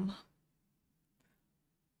 damn.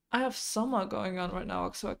 I have summer going on right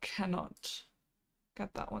now, so I cannot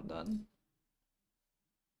get that one done.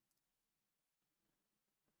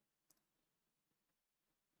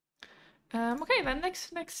 Okay, then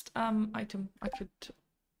next item I could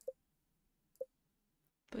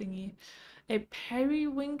thingy. A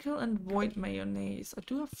periwinkle and void mayonnaise. I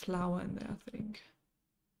do have flour in there, I think.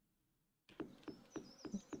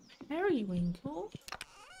 Periwinkle?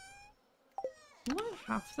 Do I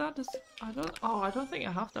have that? I don't think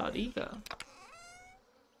I have that either.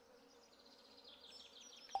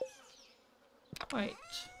 Wait.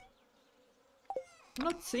 I'm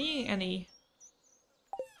not seeing any.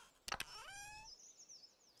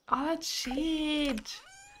 Oh, that's shit.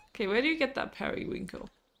 Okay, where do you get that periwinkle?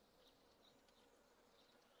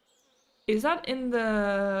 Is that in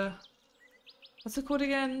the... What's it called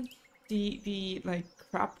again? The like,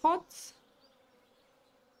 crab pots?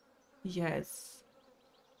 Yes.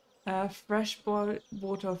 Fresh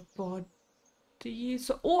water body.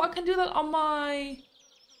 So, oh, I can do that on my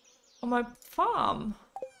farm.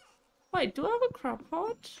 Wait, do I have a crab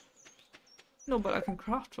pot? No, but I can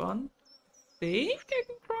craft one. Think I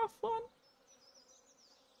can craft one?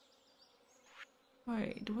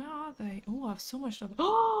 Wait, where are they? Oh, I have so much stuff.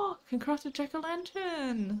 Oh, I can craft a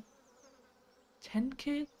jack-o'-lantern. 10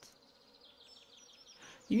 kits.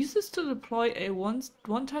 Use this to deploy a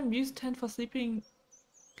one-time use tent for sleeping.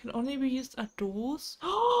 Can only be used outdoors.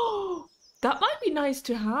 Oh, that might be nice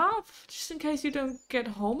to have, just in case you don't get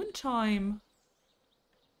home in time.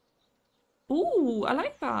 Ooh, I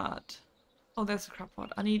like that. Oh, there's a crab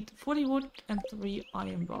pot. I need 40 wood and 3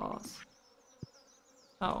 iron bars.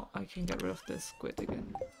 Oh, I can get rid of this squid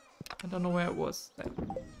again. I don't know where it was. There.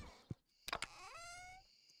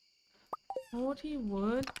 40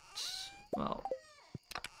 wood. Well,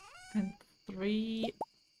 and 3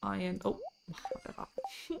 iron. Oh, whatever.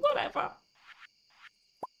 Whatever.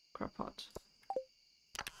 Crab pot.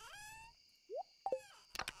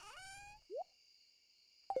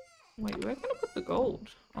 Wait, where can I put the gold?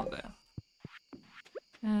 Oh, there.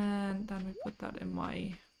 And then we put that in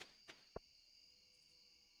my...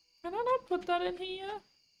 Can I not put that in here?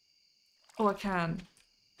 Oh, I can.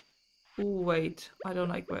 Oh, wait. I don't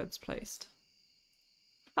like where it's placed.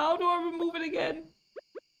 How do I remove it again?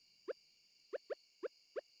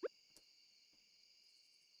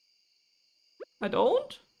 I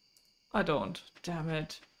don't? I don't. Damn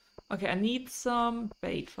it. Okay, I need some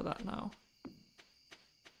bait for that now.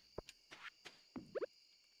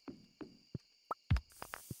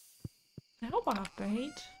 I hope I have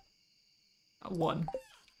bait. 1.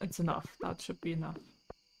 It's enough. That should be enough.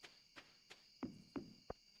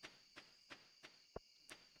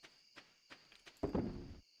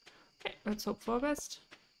 Okay, let's hope for the best.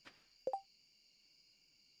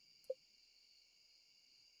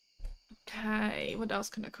 Okay, what else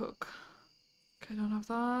can I cook? Okay, I don't have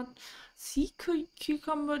that. Sea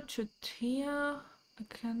cucumber tortilla. I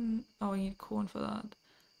can... Oh, I need corn for that.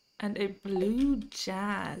 And a blue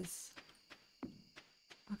jazz.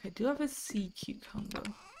 Okay, do I have a sea cucumber?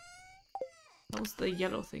 That was the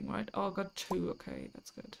yellow thing, right? Oh, I got 2. Okay,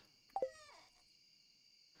 that's good.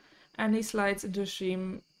 And he slides into a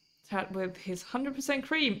stream chat with his 100%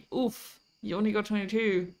 cream. Oof, you only got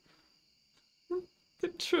 22. The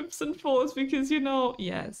trips and falls because, you know...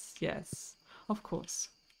 Yes, yes. Of course.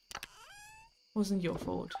 Wasn't your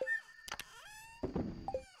fault.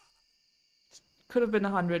 Could have been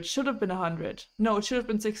 100. Should have been 100. No, it should have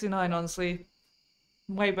been 69, honestly.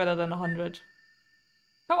 Way better than 100.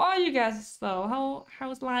 How are you guys, though?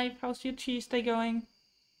 How's life? How's your Tuesday going?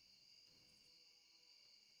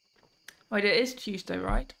 Wait, it is Tuesday,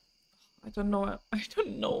 right? I don't know. I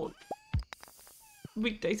don't know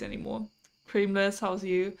weekdays anymore. Creamless, how's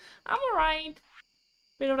you? I'm alright.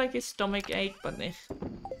 Bit of like a stomach ache, but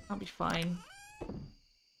I'll be fine.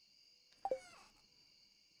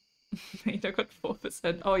 Mate, I got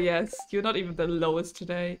 4%. Oh yes, you're not even the lowest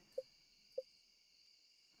today.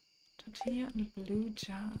 Tortilla and blue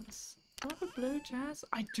jazz. Do I have a blue jazz?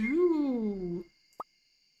 I do!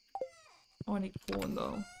 Oh, I need corn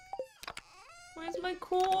though. Where's my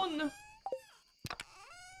corn?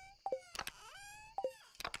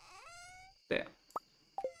 There.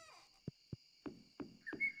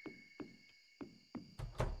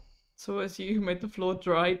 So as you made the floor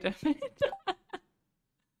dry, damn it.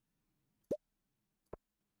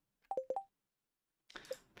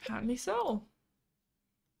 Apparently so.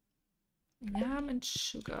 Yam and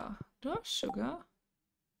sugar. Do I have sugar?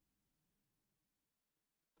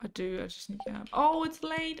 I do, I just need yam. Oh, it's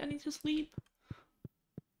late, I need to sleep.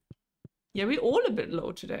 Yeah, we're all a bit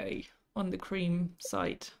low today on the cream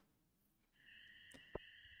side.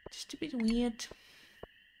 Just a bit weird.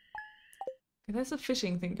 Okay, there's a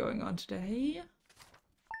fishing thing going on today.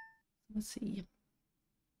 Let's see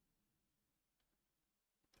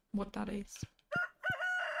what that is.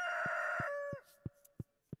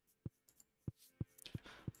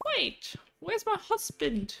 Wait, where's my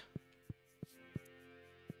husband?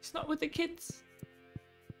 He's not with the kids.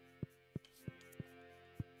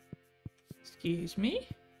 Excuse me?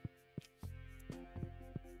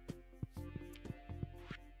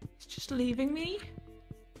 He's just leaving me?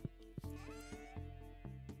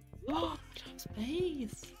 Oh, I don't have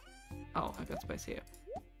space. Oh, I got space here.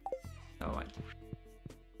 Alright.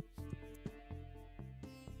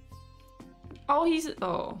 Oh, he's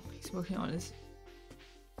working on his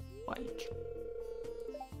bike.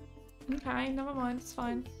 Okay, never mind, it's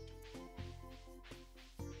fine.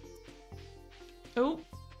 Oh.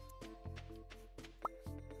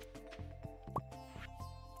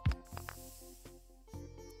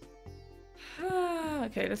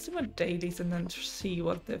 Okay, let's do my dailies and then see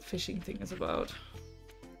what the fishing thing is about.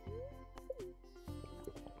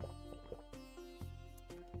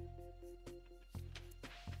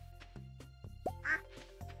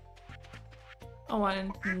 Oh, I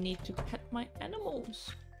need to pet my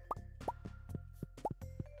animals.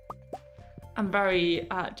 I'm very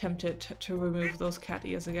tempted to remove those cat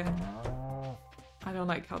ears again. I don't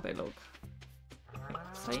like how they look.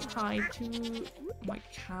 Say hi to my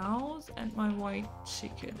cows and my white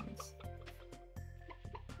chickens.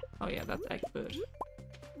 Oh yeah, that's Egbert.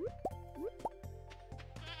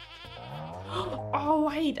 Oh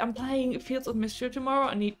wait, I'm playing Fields of Mystery tomorrow.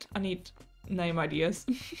 I need name ideas.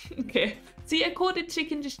 Okay. See, I called it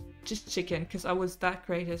chicken, just chicken, because I was that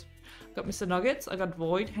creative. Got Mr. Nuggets, I got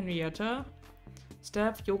Void, Henrietta,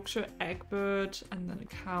 Steph, Yorkshire, Egbert, and then the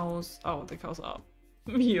cows. Oh, the cows are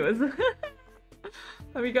viewers.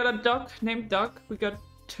 And we got a duck named Duck. We got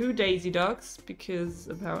 2 Daisy ducks because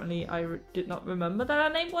apparently I did not remember that I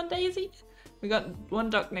named one Daisy. We got 1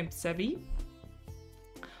 duck named Sebi.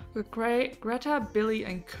 We got Greta, Billy,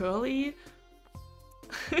 and Curly.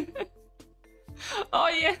 Oh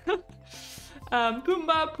yeah.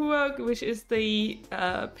 Pumbaa Puak, which is the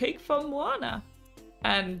pig from Moana,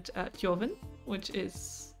 and Joven, which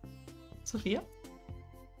is Sophia.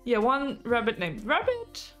 Yeah, 1 rabbit named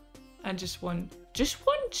Rabbit, and just one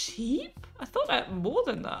sheep? I thought I had more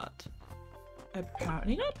than that.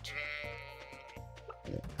 Apparently not.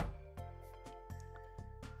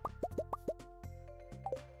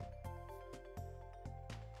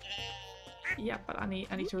 Yeah, but I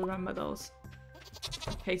need to remember those.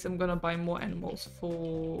 In case I'm gonna buy more animals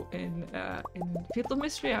for in Field of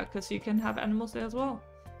Mystery, because you can have animals there as well.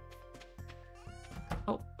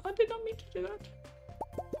 Oh, I did not mean to do that.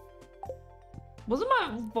 Wasn't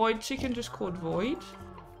my Void chicken just called Void?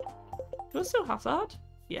 Do I still have that?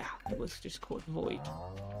 Yeah, it was just called Void.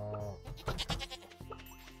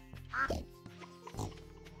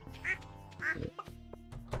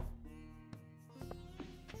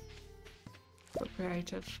 So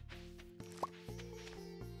creative.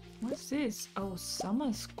 What's this? Oh,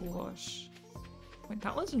 summer squash. Wait,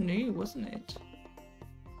 that was new, wasn't it?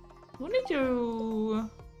 Wanted to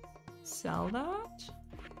sell that?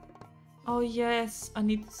 Oh yes, I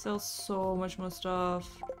need to sell so much more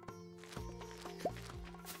stuff.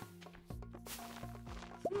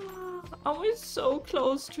 I was so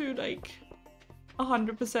close to like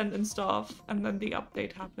 100% in stuff, and then the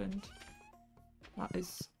update happened. That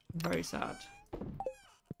is very sad.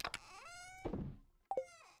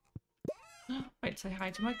 Wait, say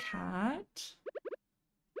hi to my cat.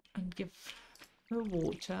 And give her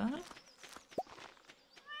water.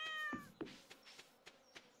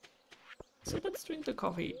 So let's drink the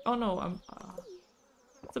coffee. Oh no, I'm...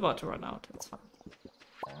 it's about to run out, that's fine.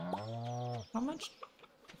 How much?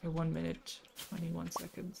 Okay, 1 minute, 21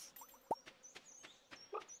 seconds.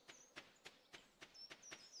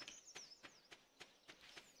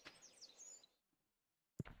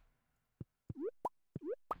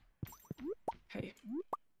 Okay.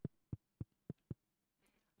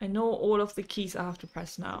 I know all of the keys I have to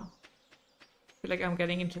press now. I feel like I'm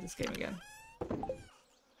getting into this game again.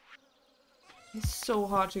 It's so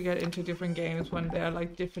hard to get into different games when there are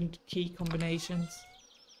like different key combinations.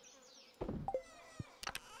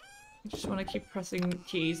 I just want to keep pressing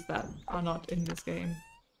keys that are not in this game.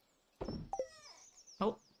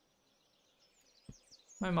 Oh.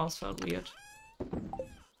 My mouse felt weird.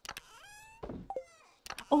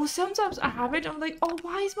 Oh, sometimes I have it, I'm like, oh,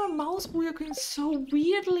 why is my mouse working so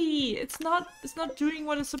weirdly? It's not doing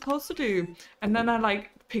what it's supposed to do. And then I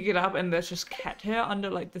like pick it up and there's just cat hair under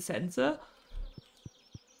like the sensor.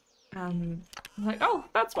 I'm like, oh,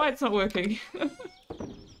 that's why it's not working.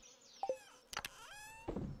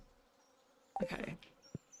 Okay.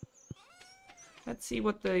 Let's see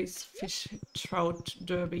what this fish trout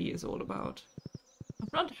derby is all about.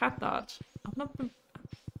 I've not had that.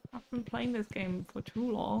 I've been playing this game for too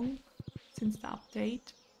long, since the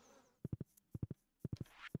update.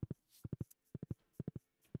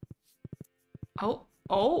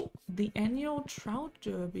 Oh, the annual trout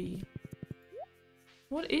derby.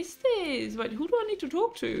 What is this? Wait, who do I need to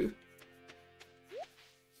talk to?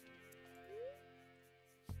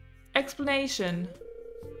 Explanation.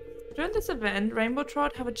 During this event, rainbow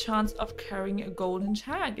trout have a chance of carrying a golden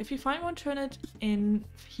tag. If you find one, turn it in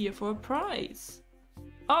here for a prize.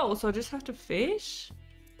 Oh, so I just have to fish?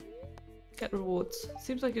 Get rewards.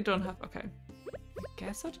 Seems like you don't have... Okay. I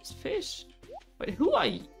guess I'll just fish. Wait, who are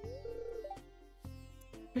you?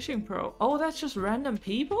 Fishing pro. Oh, that's just random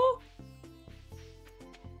people?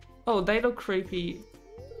 Oh, they look creepy.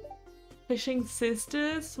 Fishing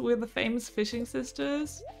sisters? We're the famous fishing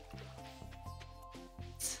sisters?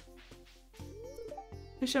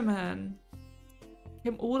 Fisherman.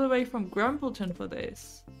 Came all the way from Grumpleton for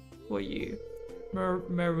this. Who are you?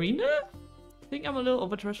 Marina? I think I'm a little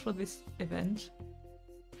overdressed for this event.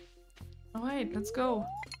 Alright, let's go.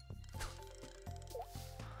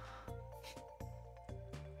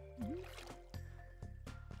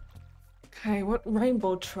 Okay, what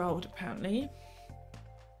rainbow trout apparently?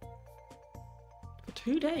 For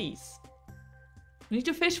 2 days. I need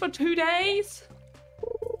to fish for 2 days?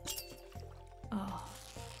 Oh.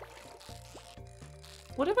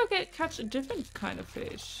 What if I catch a different kind of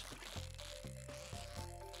fish?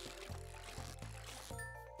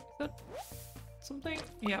 Is that something?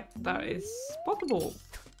 Yeah, that is possible.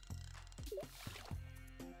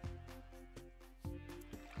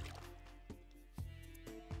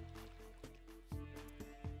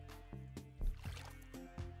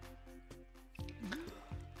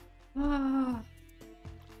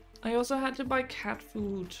 I also had to buy cat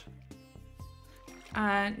food.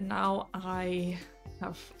 And now I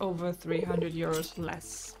have over 300 euros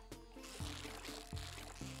less.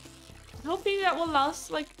 Hopefully that will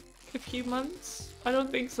last like a few months. I don't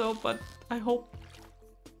think so, but I hope.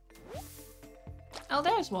 Oh,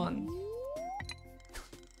 there's one.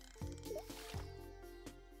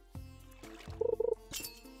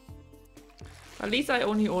 At least I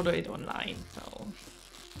only order it online, so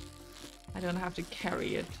I don't have to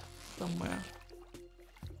carry it somewhere.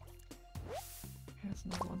 Here's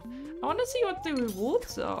another one. I want to see what the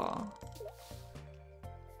rewards are.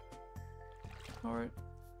 Or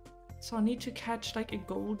so I need to catch like a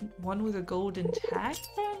gold one with a golden tag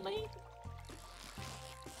apparently.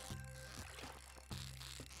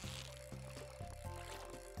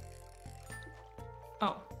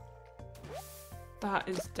 Oh. That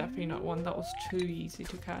is definitely not one. That was too easy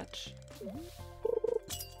to catch.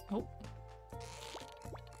 Oh.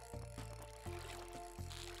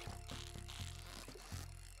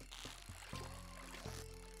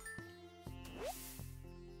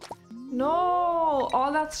 No!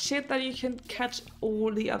 All that shit that you can catch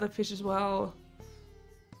all the other fish as well.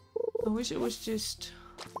 I wish it was just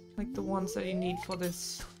like the ones that you need for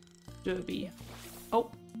this derby.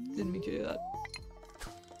 Oh, didn't mean to do that.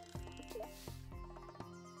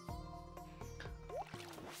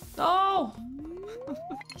 No!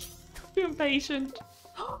 Too impatient.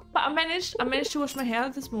 But I managed to wash my hair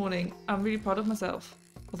this morning. I'm really proud of myself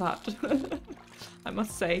for that. I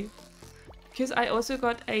must say. Because I also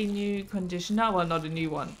got a new conditioner. Well, not a new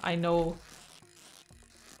one. I know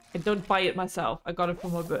I don't buy it myself. I got it for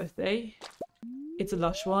my birthday. It's a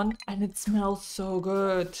Lush one and it smells so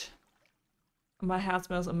good. My hair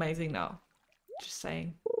smells amazing now. Just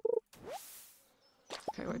saying.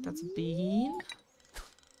 Okay, wait, that's a bean.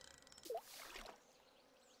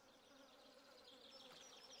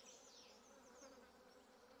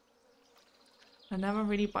 I never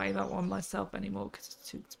really buy that one myself anymore because it's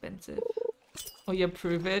too expensive. Oh, you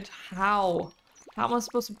prove it? How? How am I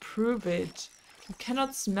supposed to prove it? You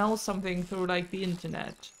cannot smell something through like the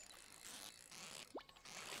internet.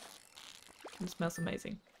 It smells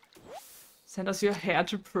amazing. Send us your hair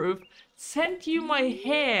to prove. Send you my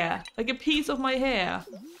hair! Like a piece of my hair.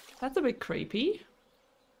 That's a bit creepy.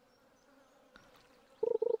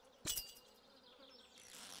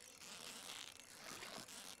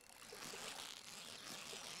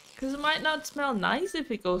 Because it might not smell nice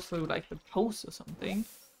if it goes through like the post or something.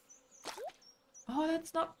 Oh,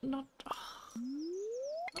 that's not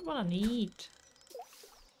what I need.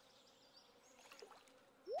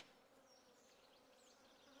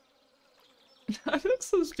 I look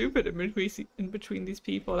so stupid in between these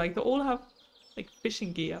people. Like they all have like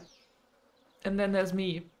fishing gear. And then there's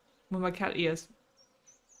me with my cat ears.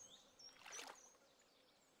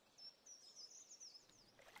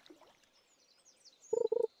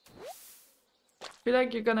 I feel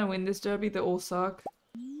like you're gonna win this derby, they all suck.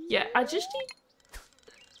 Yeah, I just need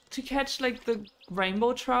to catch like the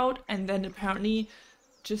rainbow trout and then apparently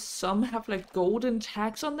just some have like golden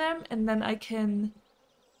tags on them and then I can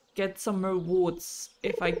get some rewards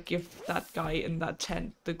if I give that guy in that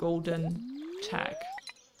tent the golden tag.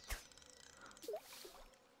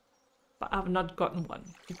 But I've not gotten one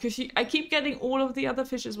because I keep getting all of the other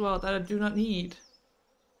fish as well that I do not need.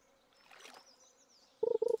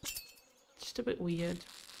 Just a bit weird.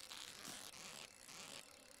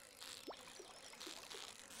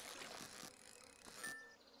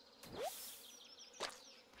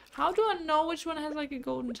 How do I know which one has like a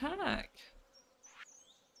golden tag?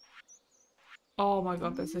 Oh my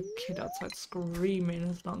god, there's a kid outside screaming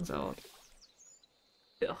his lungs out.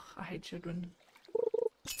 Ugh, I hate children.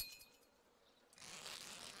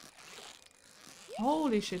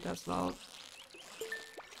 Holy shit, that's loud.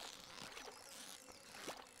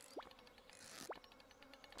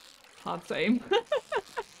 Hard same.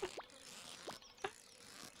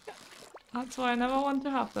 That's why I never want to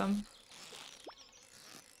have them.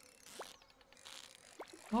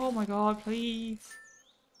 Oh my god, please.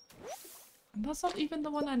 And that's not even the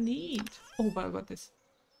one I need. Oh, but I got this.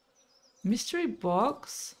 Mystery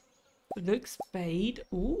box. Look spade.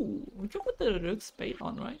 Ooh, we can put the look spade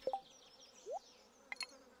on, right?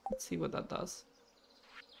 Let's see what that does.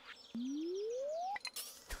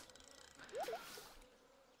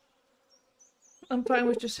 I'm fine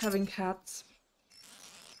with just having cats.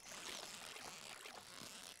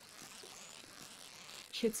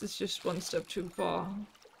 Kids is just one step too far.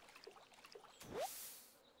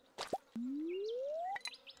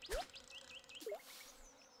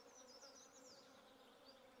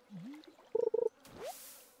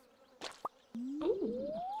 Ooh.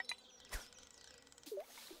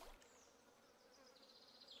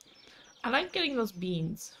 I like getting those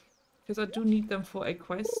beans because I do need them for a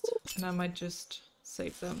quest, and I might just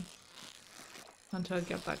save them until I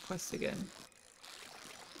get that quest again.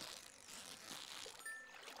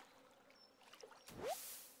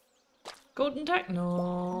 Golden tag?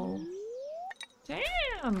 No.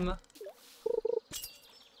 Damn!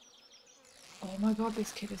 Oh my god,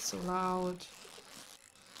 this kid is so loud.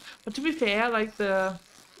 But to be fair, like the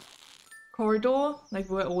corridor, like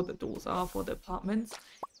where all the doors are for the apartments,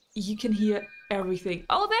 you can hear everything.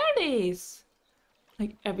 Oh, there it is!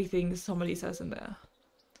 Like everything somebody says in there.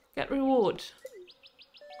 Get reward.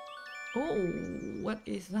 Oh, what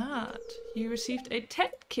is that? You received a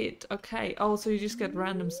tech kit. Okay. Oh, so you just get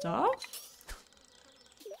random stuff?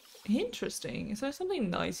 Interesting. Is there something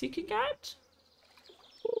nice you can get?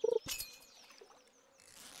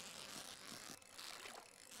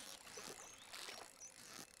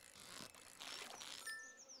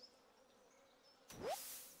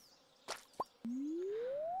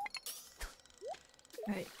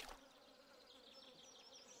 Okay.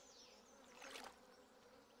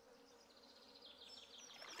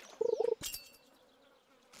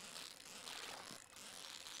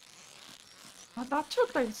 Oh, that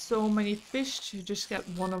took like so many fish to just get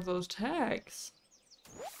one of those tags.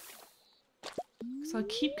 So I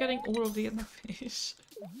keep getting all of the other fish.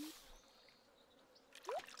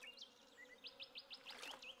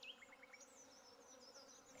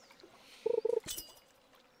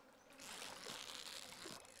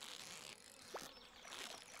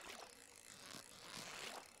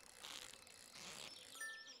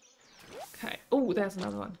 Okay. Oh, there's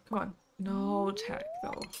another one. Come on. No tag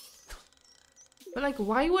though. But like,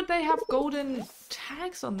 why would they have golden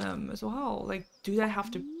tags on them as well? Like, do they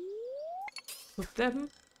have to put them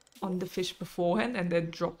on the fish beforehand and then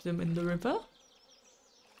drop them in the river?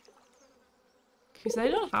 Because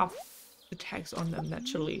they don't have the tags on them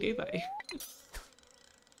naturally, do they?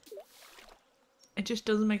 It just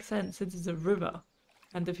doesn't make sense since it's a river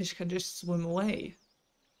and the fish can just swim away.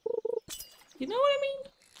 You know what I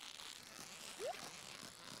mean?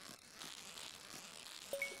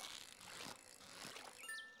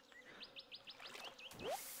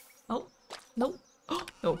 Oh, no. Oh,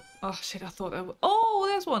 no. Oh, shit, I thought I would. Oh,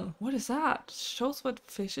 there's one. What is that? Shows what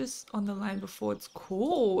fish is on the line before it's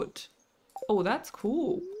caught. Oh, that's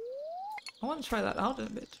cool. I want to try that out in a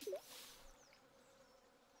bit.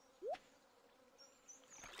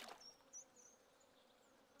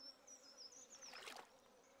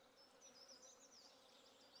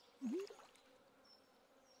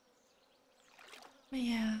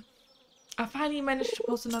 Yeah. I finally managed to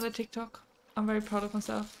post another TikTok. I'm very proud of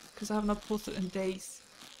myself because I have not posted in days.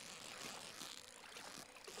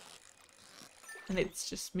 And it's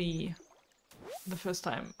just me the first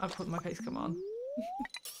time I put my face cam on.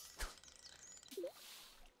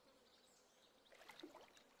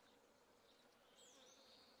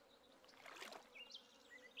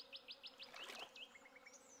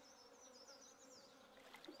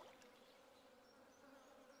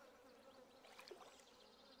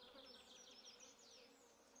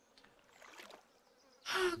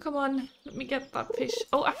 Come on, let me get that fish.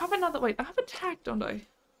 Oh, I have another. Wait, I have a tag, don't I?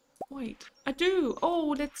 Wait, I do.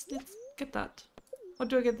 Oh, let's get that. What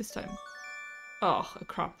do I get this time? Oh, a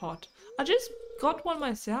crab pot. I just got one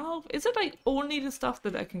myself. Is it like only the stuff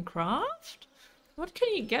that I can craft? What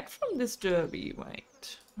can you get from this derby?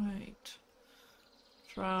 Wait.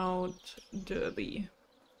 Trout derby.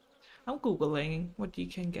 I'm googling what you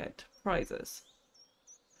can get. Prizes.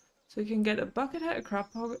 So you can get a bucket hat, a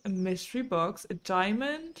crab pot, a mystery box, a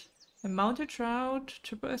diamond, a mounted trout,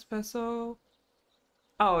 triple espresso.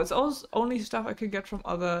 Oh, it's also only stuff I can get from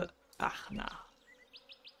other... Ah, nah.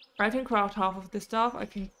 I can craft half of this stuff. I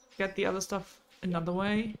can get the other stuff another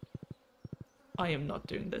way. I am not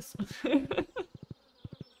doing this.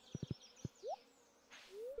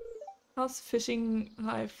 How's fishing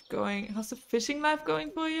life going? How's the fishing life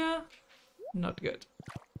going for you? Not good.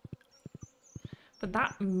 But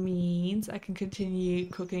that means I can continue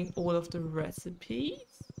cooking all of the recipes.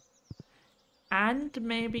 And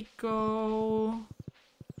maybe go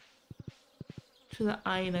to the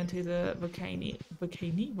island, to the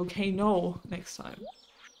volcano next time.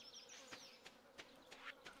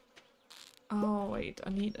 Oh wait, I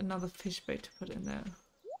need another fish bait to put in there.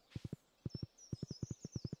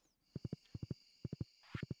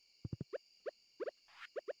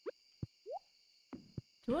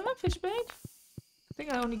 Do I have fish bait? I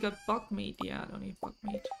think I only got bug meat. Yeah, I don't need bug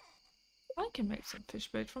meat. I can make some fish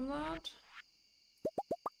bait from that.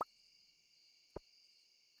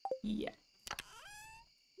 Yeah.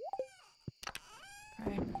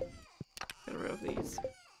 Okay. Get rid of these.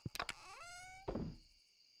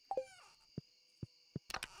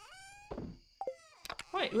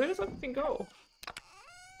 Wait, where does everything go?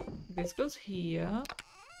 This goes here.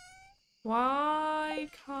 Why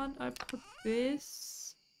can't I put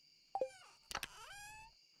this?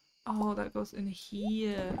 Oh, that goes in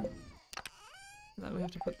here. Then we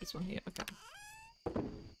have to put this one here. Okay.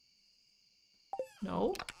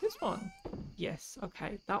 No, this one. Yes,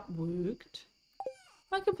 okay, that worked.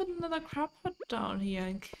 I can put another crab pot down here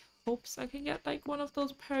in hopes I can get like one of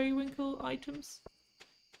those periwinkle items.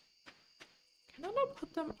 Can I not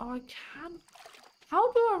put them? Oh, I can.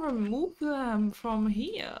 How do I remove them from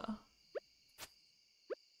here?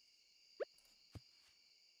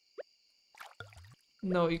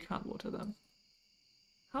 No, you can't water them.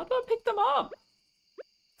 How do I pick them up?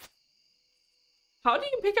 How do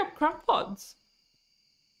you pick up crab pots?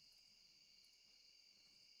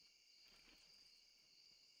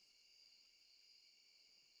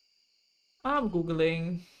 I'm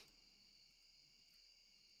googling.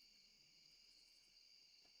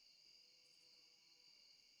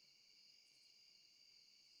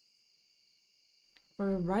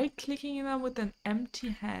 We're right-clicking them with an empty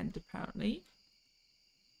hand, apparently.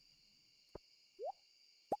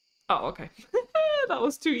 Oh, okay. That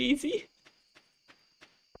was too easy.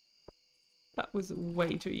 That was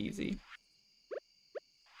way too easy.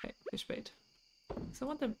 Okay, fish bait. So I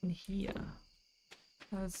want them in here.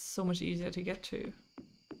 That's so much easier to get to.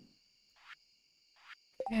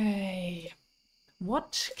 Okay.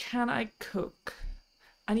 What can I cook?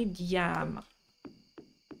 I need yam.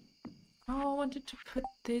 Oh, I wanted to put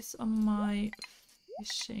this on my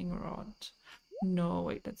fishing rod. No,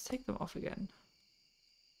 wait, let's take them off again.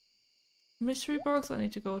 Mystery box, I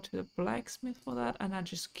need to go to the blacksmith for that, and I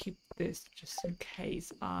just keep this just in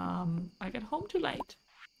case I get home too late.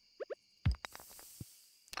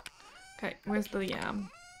 Okay, where's the yam?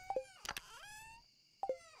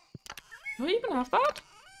 Do I even have that?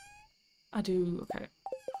 I do, okay.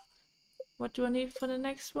 What do I need for the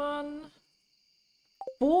next one?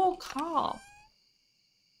 4 carp.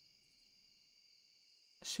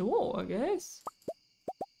 Sure, I guess.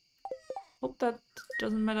 Hope that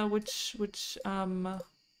doesn't matter which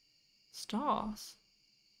stars.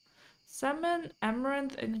 Salmon,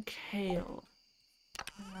 amaranth, and kale.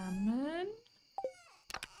 Salmon.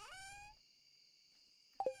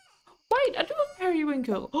 Wait, I do have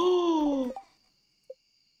periwinkle. Oh.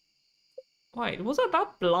 Wait, was I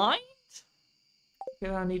that blind?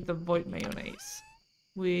 Okay, I need the void mayonnaise,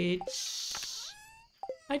 which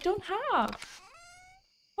I don't have.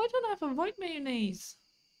 Why don't I have a void mayonnaise?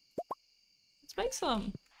 Let's make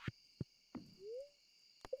some.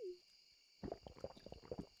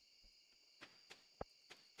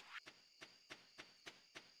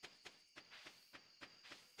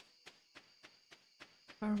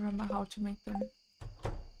 I remember how to make them.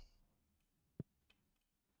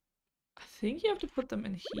 I think you have to put them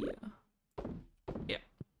in here. Yeah.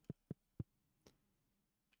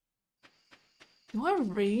 Do I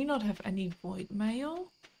really not have any void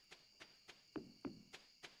mayo?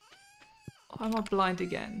 Or am I blind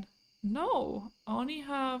again? No, I only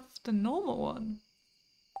have the normal one.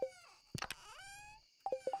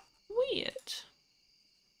 Weird.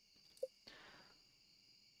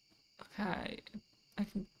 Okay, I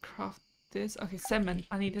can craft this. Okay, salmon.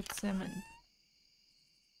 I needed salmon.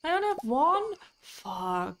 I only have one?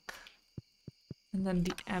 Fuck. And then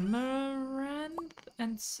the amaranth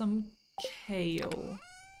and some kale.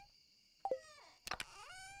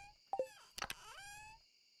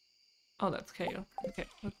 Oh, that's kale. Okay,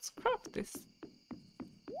 let's craft this.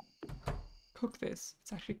 Cook this.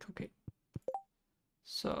 It's actually cooking.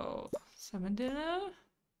 So, salmon dinner.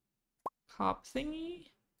 Carb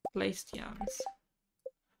thingy. Glazed yams.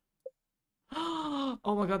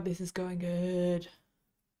 Oh my god, this is going good.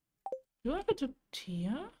 Do I have a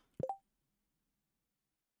tortilla?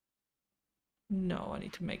 No, I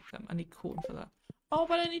need to make them. I need corn for that. Oh,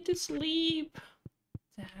 but I need to sleep.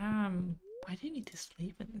 Damn. Why do you need to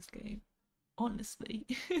sleep in this game? Honestly.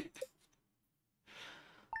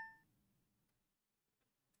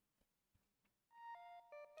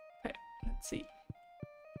 Okay, let's see.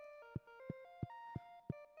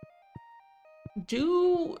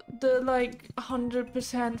 Do the like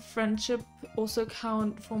 100% friendship also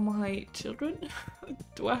count for my children?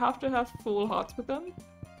 Do I have to have full hearts with them?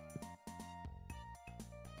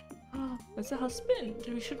 As a husband,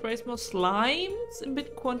 we should raise more slimes in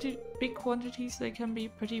big quantities. They can be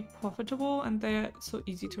pretty profitable and they're so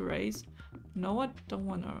easy to raise. No, I don't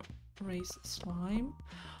want to raise slime.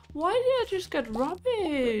 Why did I just get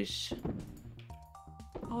rubbish?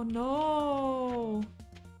 Oh no.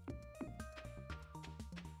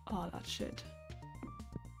 Oh, that shit.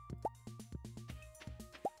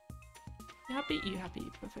 You happy? You happy?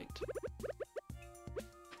 Perfect.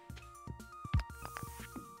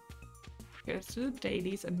 Okay, let's do the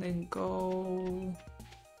dailies and then go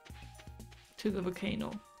to the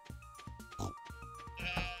volcano.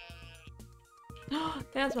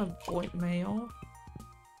 There's my voicemail.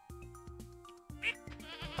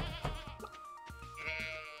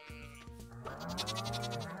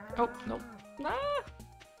 Oh, no. Ah!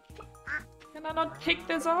 Can I not pick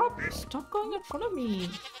this up? Stop going in front of me.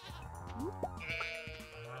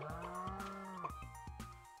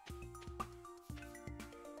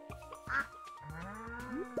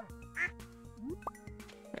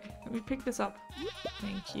 Okay, let me pick this up.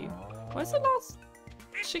 Thank you. Where's the last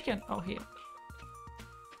chicken? Oh, here.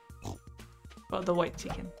 Oh, the white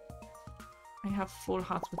chicken. I have full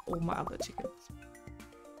hearts with all my other chickens.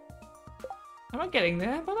 Am I getting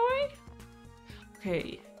there, by the way?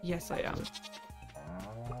 Okay, yes I am.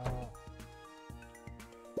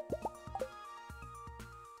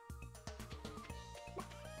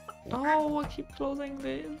 Oh, I keep closing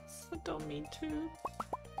this. I don't mean to.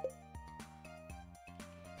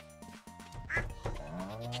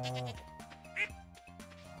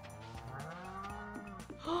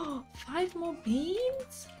 Oh, 5 more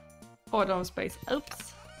beans? Oh, I don't have space.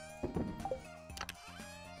 Oops.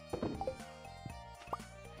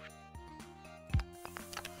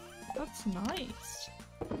 That's nice.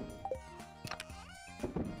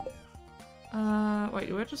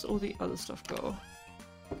 Wait, where does all the other stuff go?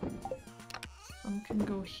 Some can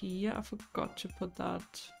go here. I forgot to put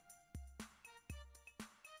that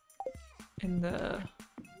in the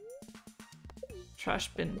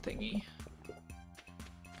trash bin thingy.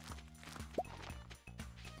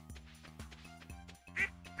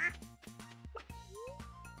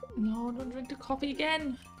 No, don't drink the coffee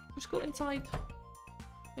again. Just go inside.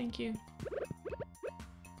 Thank you.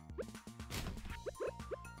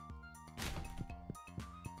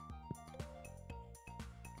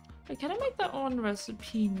 Wait, can I make that on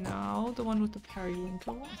recipe now? The one with the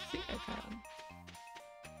periwinkle? I think I can.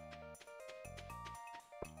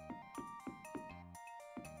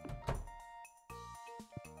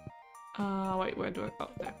 Wait, where do I go?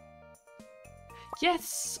 There.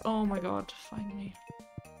 Yes! Oh my god, finally.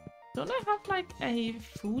 Don't I have like a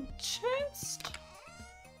food chest?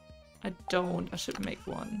 I don't. I should make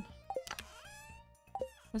one.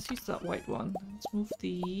 Let's use that white one. Let's move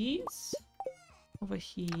these over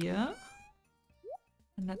here.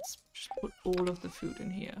 And let's just put all of the food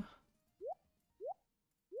in here.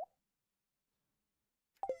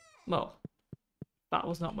 Well, that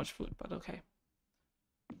was not much food, but okay.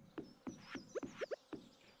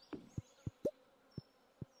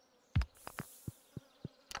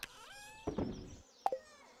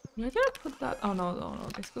 Where did I put that? Oh no, no, no.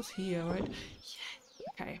 This goes here, right? Yeah.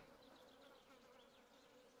 Okay.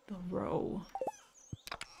 The row.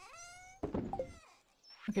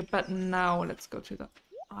 Okay, but now let's go to the...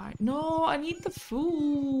 No, I need the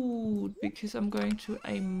food because I'm going to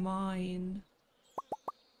a mine.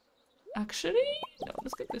 Actually, no,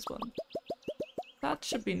 let's get this one. That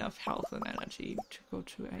should be enough health and energy to go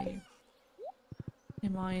to a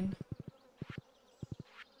mine.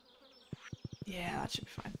 Yeah, that should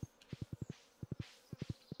be fine.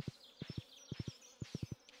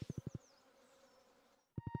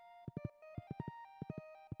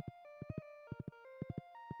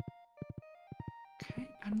 Okay,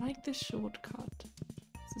 I like this shortcut.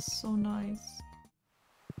 This is so nice.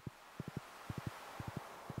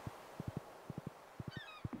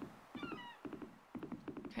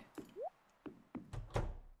 Okay.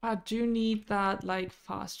 I do need that like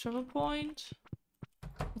fast travel point.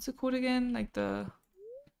 What's it called again? Like the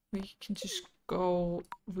where you can just go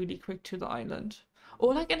really quick to the island.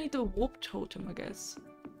 Or like I need the warp totem, I guess.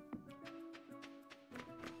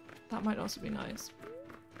 That might also be nice.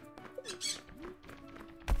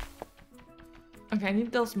 Okay, I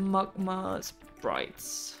need those magma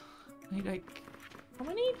sprites. I need like, how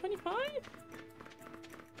many? 25?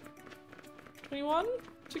 21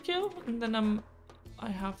 to kill? And then I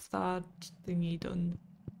have that thingy done.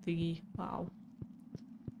 Thingy. Wow.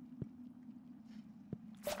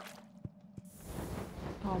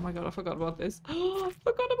 Oh my god, I forgot about this. I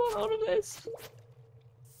forgot about all of this.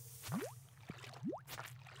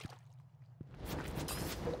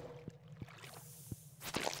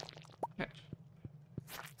 Okay.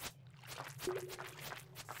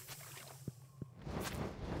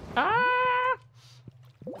 Ah!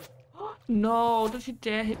 No, don't you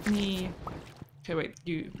dare hit me. Okay, wait,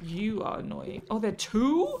 you are annoying. Oh, there are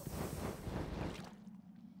two?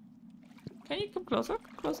 Can you come closer?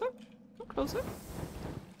 Come closer? Come closer?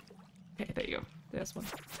 Okay, there you go. There's one.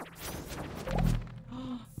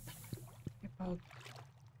 Oh.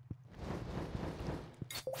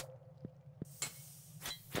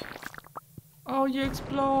 Oh, you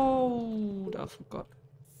explode! I forgot.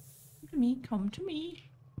 Come to me, come to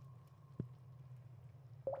me.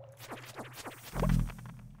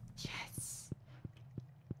 Yes.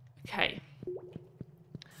 Okay.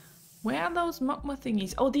 Where are those magma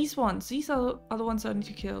thingies? Oh, these ones. These are the ones I need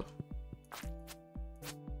to kill.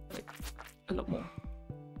 Like, a lot more.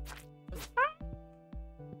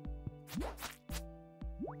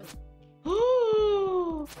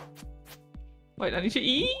 Oh! Wait, I need to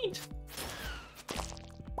eat!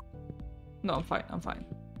 No, I'm fine, I'm fine.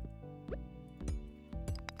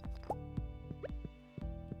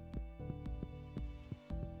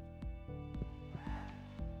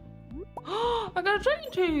 I got a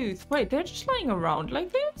dragon tooth! Wait, they're just lying around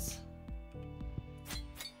like this?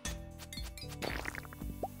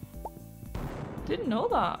 Didn't know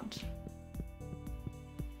that.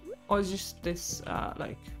 Or is just this,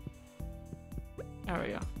 like,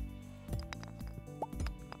 area?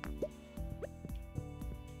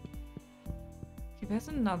 Okay, there's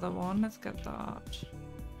another one. Let's get that.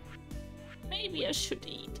 Maybe I should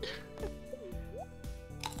eat.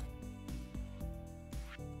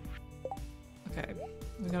 Okay,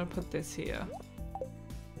 we're gonna put this here.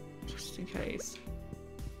 Just in case.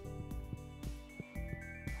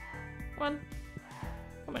 Come on.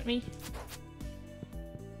 Come at me.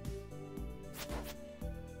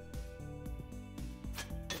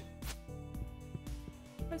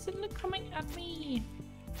 Why is it coming at me?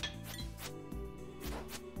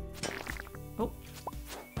 Oh.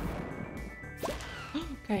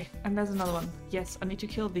 Okay, and there's another one. Yes, I need to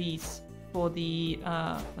kill these for the,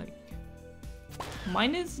 like,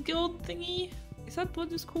 minus guild thingy? Is that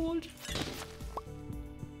what it's called?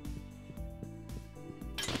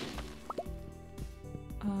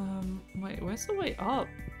 Wait, where's the way up?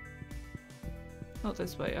 Not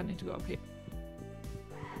this way, I need to go up here.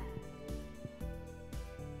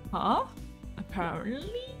 Huh?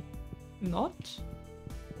 Apparently not.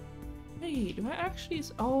 Wait, do I actually...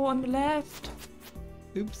 Oh, on the left!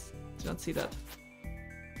 Oops, did not see that.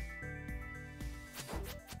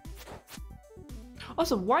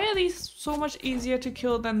 Also, why are these so much easier to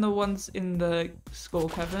kill than the ones in the Skull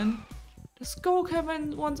Cavern? The Skull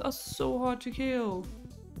Cavern ones are so hard to kill.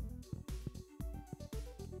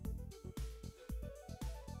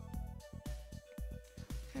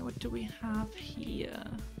 Okay, what do we have here?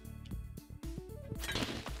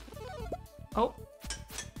 Oh.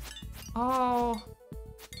 Oh.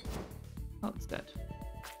 Oh, it's dead.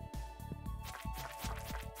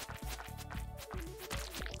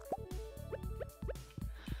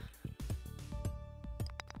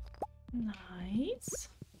 Nice.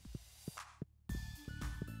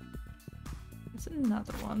 There's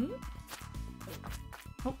another one.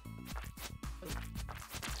 Oh.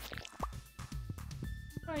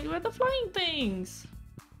 Right, where are the flying things?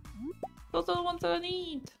 Those are the ones that I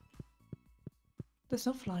need. There's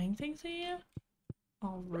no flying things here?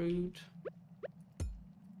 Oh, rude.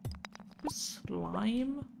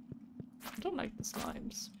 Slime? I don't like the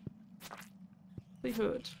slimes. They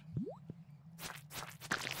hurt.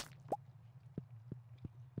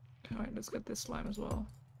 Alright, let's get this slime as well.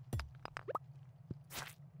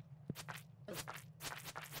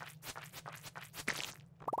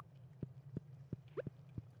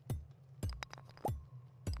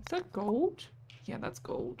 that gold? Yeah, that's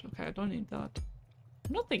gold. Okay, I don't need that.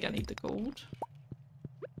 I don't think I need the gold.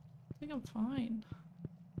 I think I'm fine.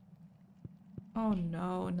 Oh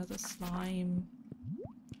no, another slime.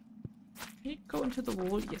 Can you go into the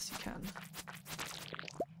wall? Yes, you can.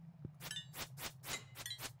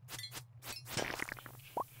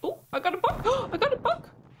 Oh, I got a bug! I got a bug!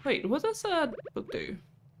 Wait, what does a bug do?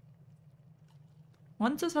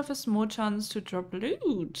 Monsters have a small chance to drop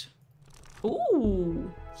loot.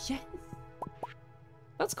 Ooh, yes!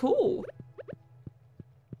 That's cool.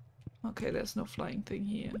 Okay, there's no flying thing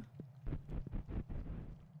here.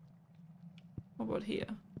 What about here?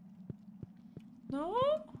 No?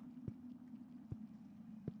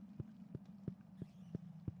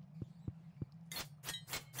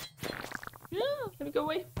 Yeah, let me go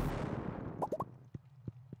away.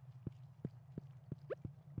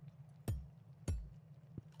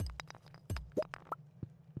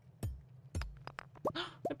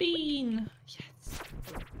 A bean! Yes!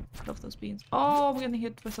 Love those beans. Oh, I'm getting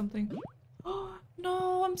hit by something. Oh,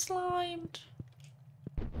 no, I'm slimed!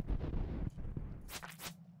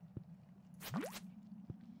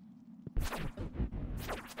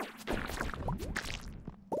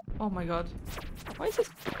 Oh my god. Why is this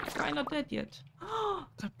guy not dead yet?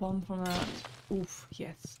 Got bombed from that. Oof,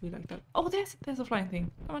 yes, we like that. Oh, there's a flying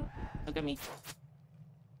thing. Come on, look at me.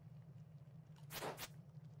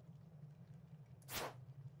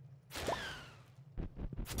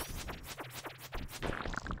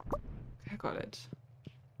 I got it.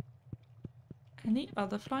 Any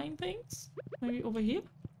other flying things? Maybe over here?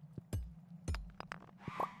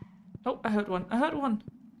 Oh, I heard one. I heard one.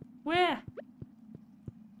 Where?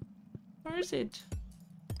 Where is it?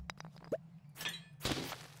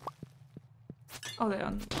 Oh, they're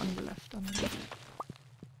on the left. On the left.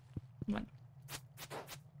 Come on.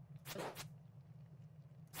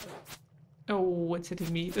 Oh, it's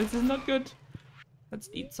hitting me. This is not good. Let's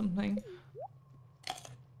eat something.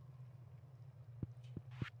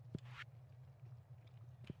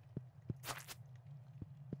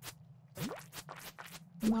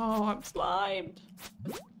 No, I'm slimed.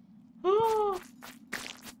 Oh.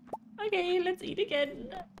 Okay, let's eat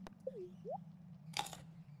again.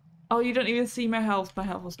 Oh, you don't even see my health. My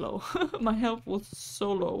health was low. My health was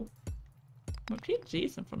so low. My PNG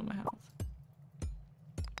is in front of my health.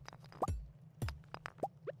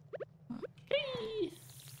 Okay.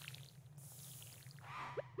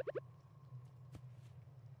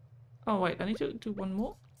 Oh wait, I need to do one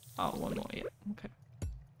more. Oh, one more, yeah. Okay.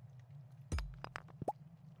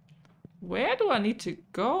 Where do I need to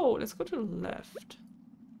go? Let's go to the left.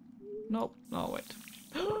 Nope. No, wait.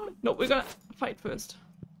 Nope, we're gonna fight first.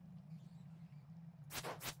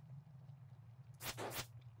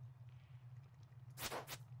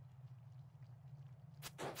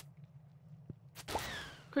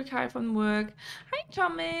 Quick hi from work. Hi,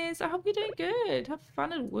 Thomas. I hope you're doing good. Have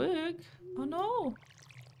fun at work. Oh no.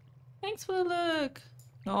 Thanks for the look.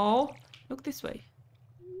 No. Look this way.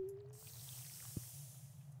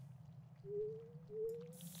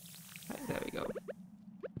 Right, there we go.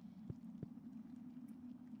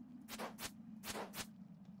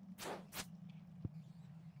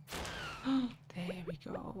 There we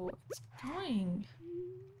go. It's going.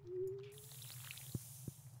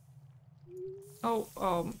 Oh,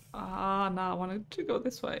 no, I wanted to go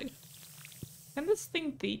this way. Can this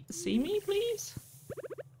thing see me, please?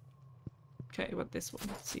 Okay, but this one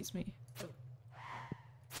sees me.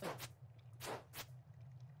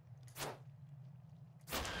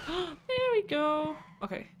 There we go.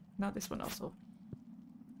 Okay, now this one also.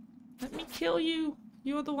 Let me kill you.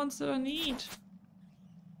 You're the ones that I need.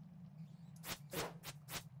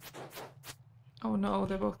 Oh no,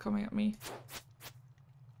 they're both coming at me.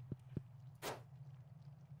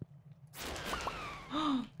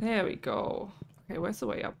 There we go. Okay, where's the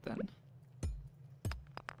way up then?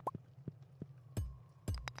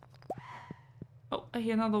 Oh, I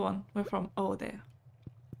hear another one. Where from? Oh, there.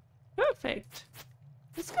 Perfect.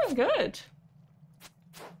 It's going good.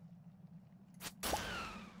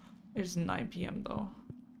 It's 9 p.m. though.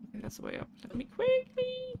 Okay, that's the way up. Let me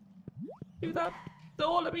quickly do that.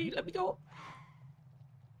 No, let me go.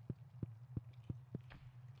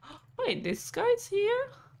 Wait, this guy's here?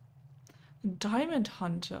 Diamond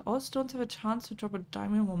Hunter. All stones have a chance to drop a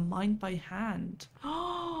diamond when mined by hand.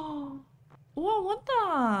 Oh, I want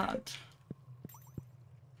that.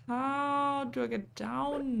 How do I get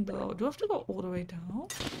down though? Do I have to go all the way down?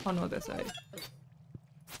 Oh no, there's a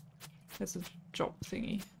drop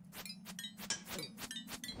thingy.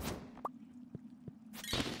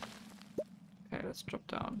 Okay, let's drop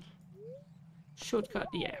down. Shortcut,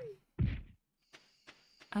 yeah.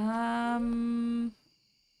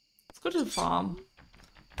 go to the farm.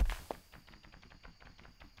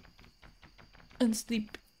 And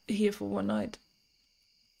sleep here for one night.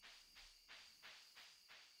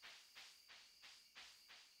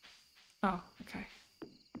 Oh, okay.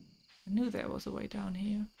 I knew there was a way down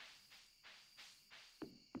here.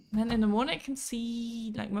 And then in the morning I can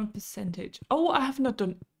see like my percentage. Oh, I have not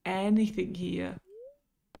done anything here.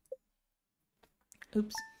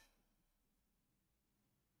 Oops.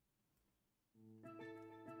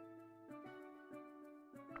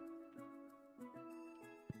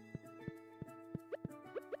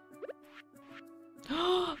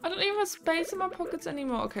 I don't even have space in my pockets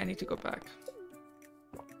anymore. Okay, I need to go back.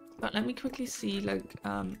 But let me quickly see like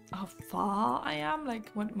how far I am, like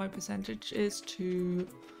what my percentage is to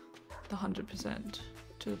the 100%,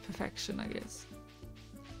 to perfection, I guess.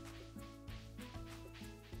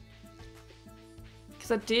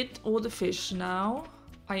 Because I did all the fish now.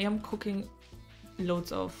 I am cooking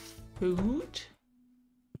loads of food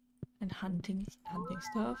and hunting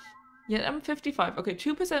stuff. Yeah, I'm 55. Okay,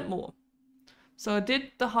 2% more. So I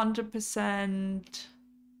did the 100%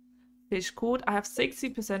 fish caught. I have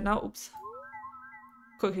 60% now. Oops.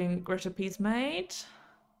 Cooking recipes made.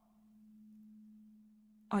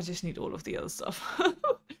 I just need all of the other stuff.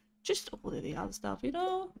 Just all of the other stuff, you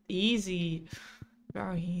know? Easy.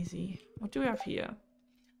 Very easy. What do we have here?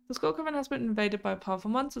 The skull cavern has been invaded by powerful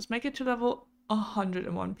monsters. Make it to level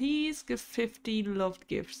 101 piece. Give 50 loved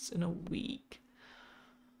gifts in a week.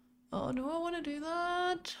 Oh, do I want to do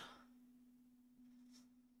that?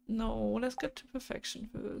 No, let's get to perfection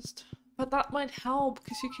first. But that might help,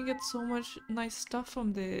 because you can get so much nice stuff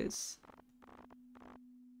from this.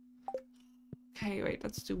 Okay, wait,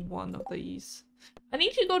 let's do one of these. I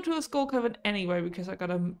need to go to a skull cavern anyway, because I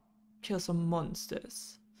gotta kill some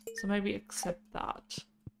monsters. So maybe accept that.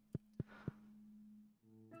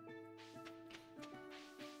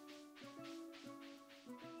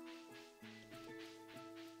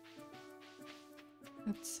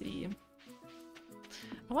 Let's see.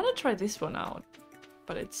 I want to try this one out,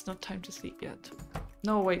 but it's not time to sleep yet.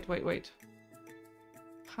 No, wait.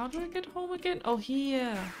 How do I get home again? Oh,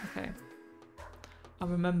 here. Okay. I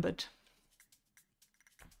remembered.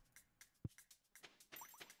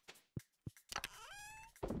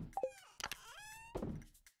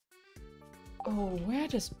 Oh, where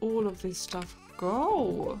does all of this stuff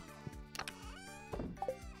go?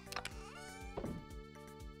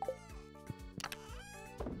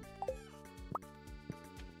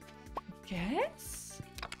 Guess?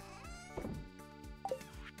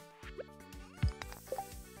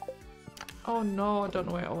 Oh no, I don't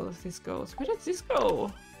know where all of this goes. Where does this go?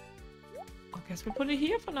 I guess we put it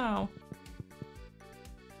here for now.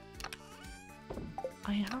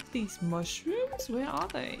 I have these mushrooms? Where are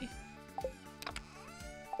they?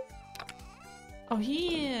 Oh,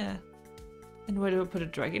 here! And where do I put a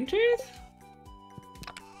dragon tooth?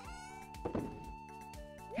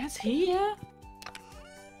 It's here!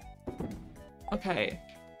 Okay.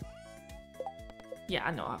 Yeah,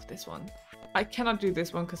 I know I have this one. I cannot do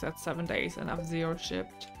this one because that's 7 days and I have 0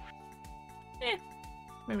 shipped. Eh,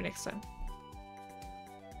 maybe next time.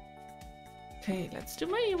 Okay, let's do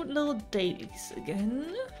my little dailies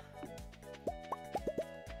again.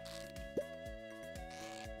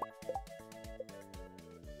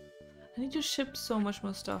 I need to ship so much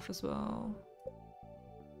more stuff as well.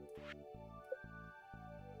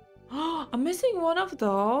 Oh, I'm missing one of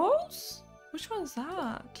those? Which one is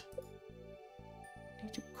that? I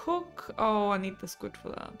need to cook. Oh, I need the squid for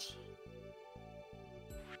that.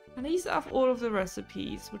 And these have all of the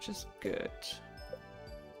recipes, which is good.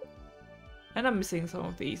 And I'm missing some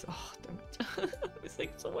of these. Oh, damn it. I'm missing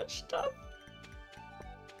so much stuff.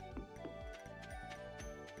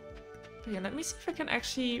 But yeah, let me see if I can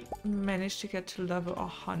actually manage to get to level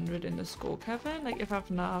 100 in the skull cavern. Like, if I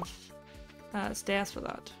have enough stairs for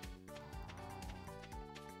that.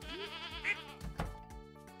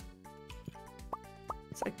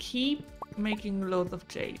 So I keep making loads of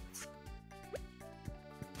jades.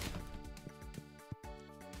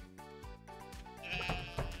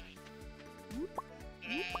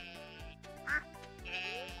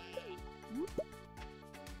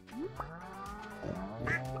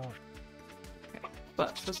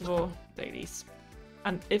 But first of all, dailies.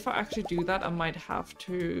 And if I actually do that, I might have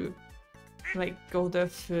to like go there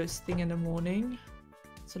first thing in the morning.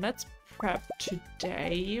 So let's prep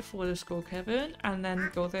today for the skull cavern and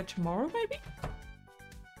then go there tomorrow maybe? I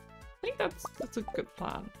think that's a good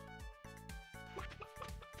plan.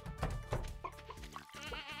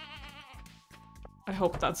 I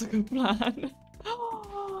hope that's a good plan.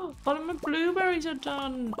 All of my blueberries are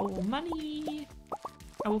done. Oh, money.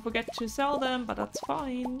 I will forget to sell them, but that's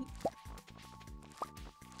fine.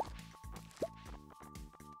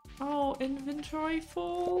 inventory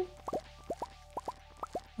full.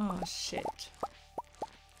 Oh shit.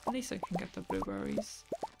 At least I can get the blueberries.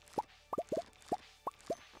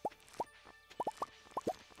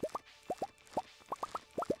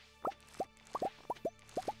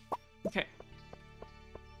 Okay.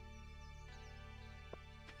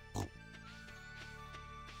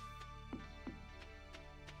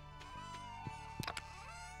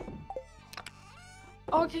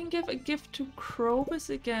 Oh, I can give a gift to Krobus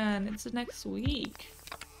again. It's the next week.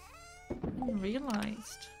 I didn't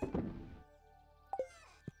realized.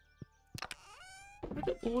 Where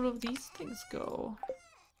do all of these things go?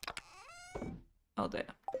 Oh, there.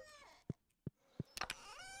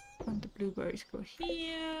 And the blueberries go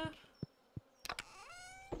here.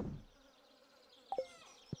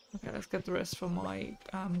 Okay, let's get the rest from my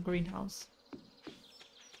greenhouse.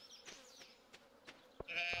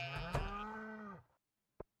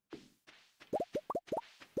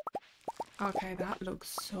 Okay, that looks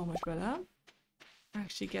so much better.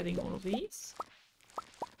 Actually getting all of these.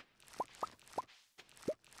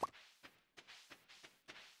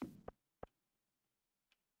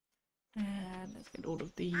 And let's get all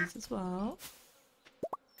of these as well.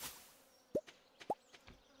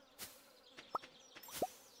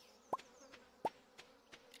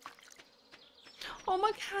 Oh,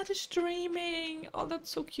 my cat is streaming! Oh, that's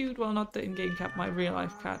so cute. Well, not the in-game cat, my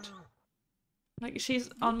real-life cat. Like, she's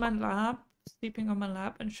on my lap, sleeping on my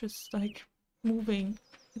lap, and she's, like, moving.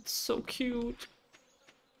 It's so cute.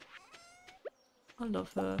 I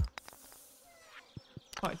love her.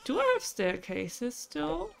 Alright, do I have staircases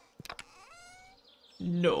still?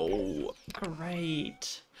 No.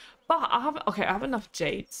 Great. But I have, okay, I have enough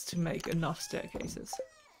jades to make enough staircases.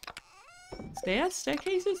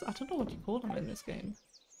 Staircases? I don't know what you call them in this game.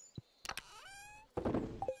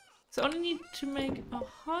 So I only need to make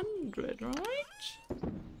 100, right? Let's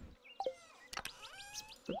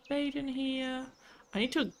put the bait in here. I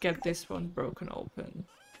need to get this one broken open.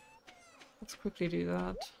 Let's quickly do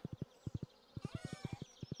that.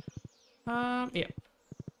 Yeah.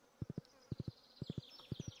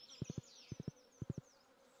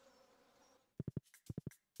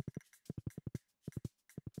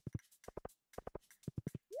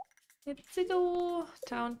 Let's go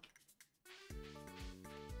down.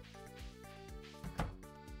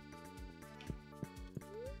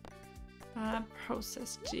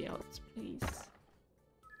 Processed geodes, please.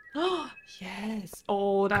 Oh, yes.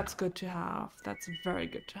 Oh, that's good to have. That's very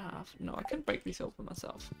good to have. No, I can break these open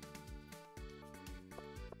myself.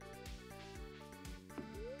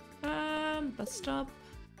 Bus stop.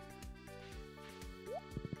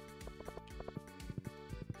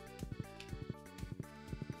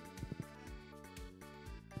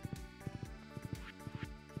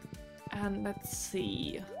 And let's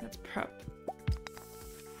see. Let's prep.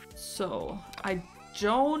 So, I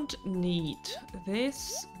don't need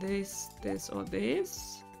this, or this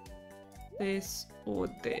or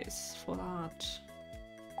this for that.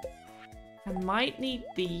 I might need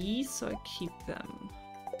these, so I keep them.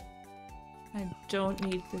 I don't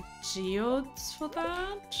need the geodes for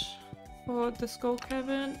that, for the skull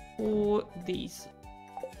cabin, or these.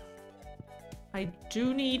 I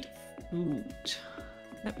do need food.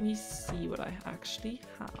 Let me see what I actually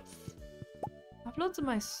have. I have lots of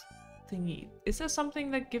my thingy. Is there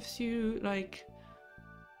something that gives you like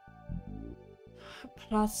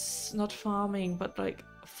plus, not farming, but like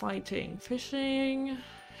fighting, fishing,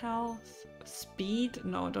 health, speed?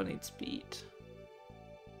 No, I don't need speed.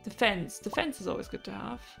 Defense. Defense is always good to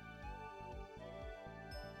have.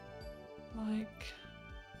 Like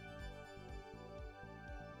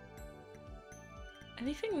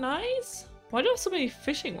anything nice? Why do I have so many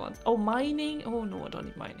fishing ones? Oh, mining. Oh no, I don't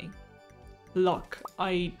need mining. Luck.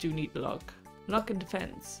 I do need luck. Luck and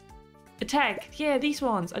defense. Attack. Yeah, these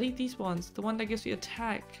ones. I need these ones. The one that gives me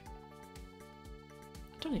attack.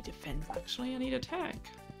 I don't need defense, actually. I need attack.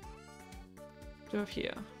 What do I have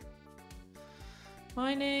here?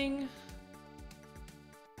 Mining.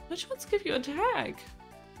 Which ones give you attack?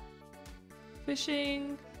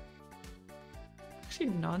 Fishing. Actually,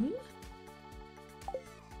 none.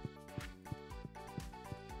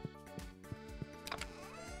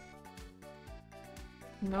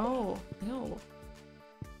 No, no.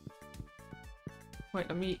 Wait,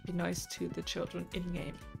 let me be nice to the children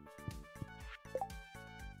in-game.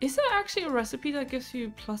 Is there actually a recipe that gives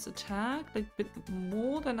you plus attack? Like a bit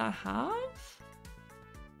more than I have?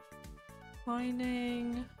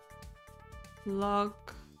 Mining.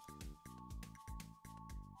 Luck.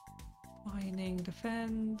 Mining,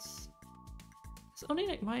 defense. It's only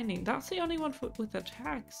like mining. That's the only one with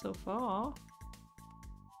attack so far.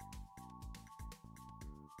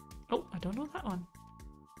 Oh, I don't know that one.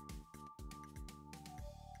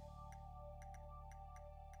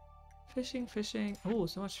 Fishing, fishing. Oh,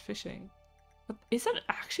 so much fishing. But is that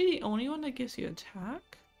actually the only one that gives you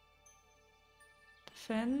attack?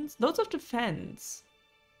 Defense? Loads of defense.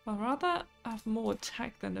 I'd rather have more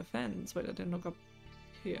attack than defense. Wait, I didn't look up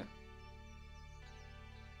here.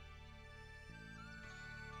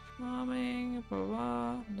 Farming, blah,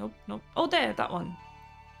 blah. Nope, nope. Oh, there, that one.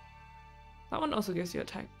 That one also gives you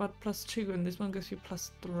attack, but +2, and this one gives you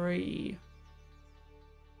 +3.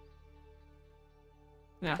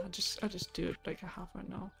 Yeah, I just do it like a half right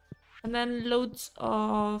now. And then loads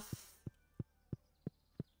of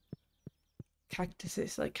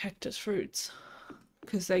cactuses, like cactus fruits,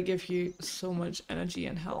 because they give you so much energy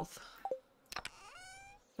and health.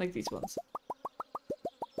 Like these ones.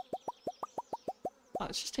 Oh,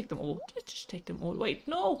 let's just take them all. Just take them all. Wait,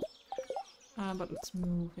 no! But let's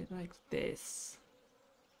move it like this.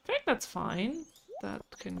 I think that's fine. That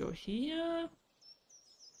can go here.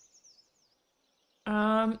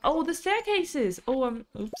 Oh, the staircases! Oh,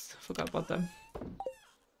 oops, forgot about them.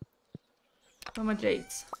 Where are my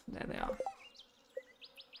jades? There they are.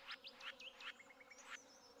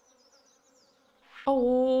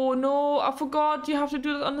 Oh, no, I forgot you have to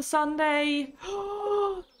do it on a Sunday.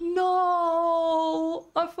 No!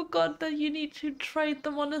 I forgot that you need to trade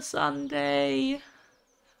them on a Sunday.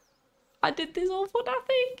 I did this all for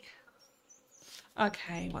nothing.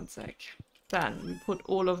 Okay, one sec. Then we put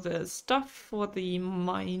all of the stuff for the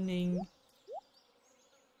mining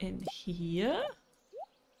in here.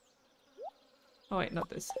 Oh wait, not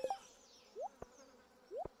this.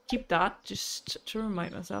 Keep that, just to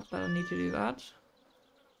remind myself that I need to do that.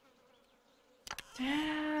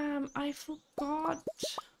 Damn, I forgot.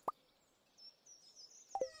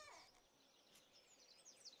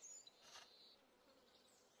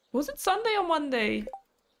 Was it Sunday or Monday?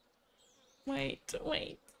 Wait.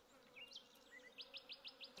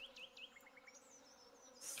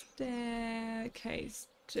 Staircase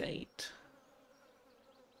date.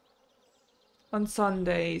 On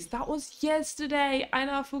Sundays. That was yesterday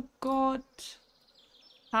and I forgot.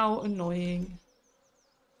 How annoying.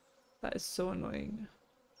 That is so annoying.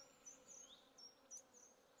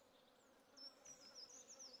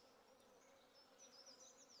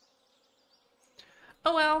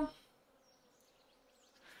 Oh well.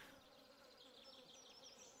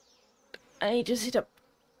 I just hit up.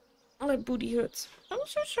 My booty hurts. I'm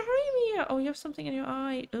so sorry, Mia. Oh, you have something in your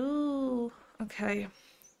eye. Oh, okay.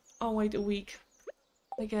 I'll wait a week,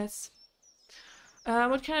 I guess.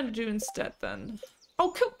 What can I do instead then? Oh,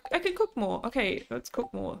 cook! I can cook more. Okay, let's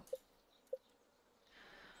cook more.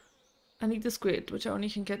 I need the squid, which I only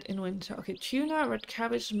can get in winter. Okay, tuna, red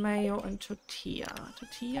cabbage, mayo, and tortilla.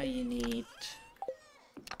 Tortilla you need.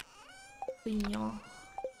 Yeah.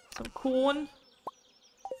 Some corn.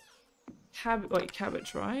 Wait,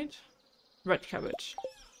 cabbage, right? Red cabbage.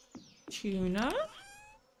 Tuna.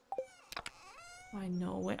 I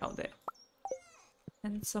know, we're out there.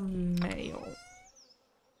 And some mayo.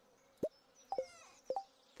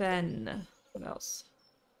 Then, what else?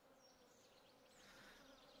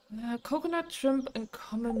 Coconut, shrimp, and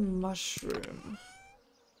common mushroom.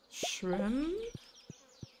 Shrimp.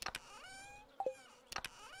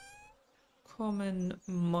 Common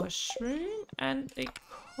mushroom. And a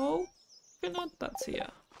coconut that's here.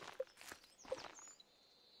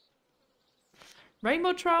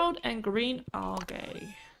 Rainbow trout and green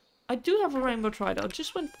algae. I do have a rainbow trout. I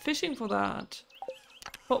just went fishing for that.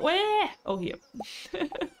 But where? Oh, here.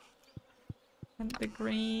 And the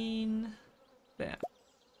green... there.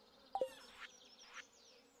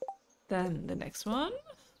 Then the next one.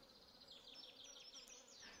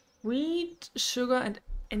 Wheat, sugar, and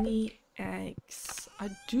any eggs.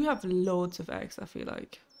 I do have loads of eggs, I feel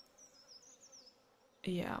like.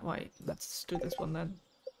 Yeah, wait. Let's do this one then.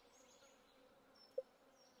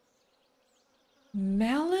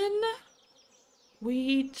 Melon?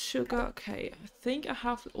 Wheat, sugar. Okay, I think I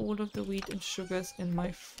have all of the wheat and sugars in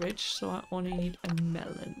my fridge, so I only need a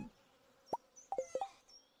melon.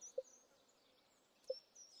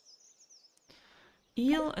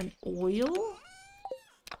 Eel and oil?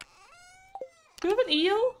 Do you have an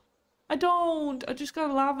eel? I don't. I just got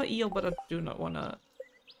a lava eel, but I do not want to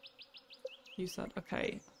use that.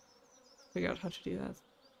 Okay. Figure out how to do that.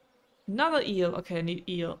 Another eel. Okay, I need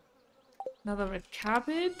eel. Another red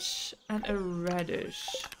cabbage and a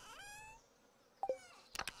radish.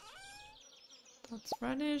 That's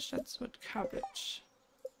radish, that's red cabbage.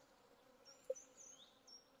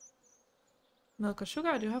 Milk or sugar,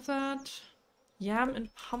 I do have that. Yam and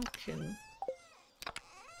pumpkin.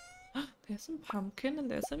 There's some pumpkin and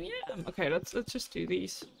there's some yam. Okay, let's just do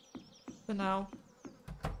these for now.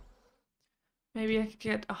 Maybe I could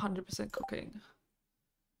get 100% cooking.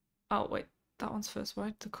 Oh wait, that one's first,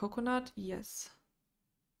 right? The coconut, yes.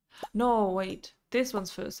 No, wait, this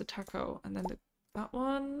one's first, the taco, and then that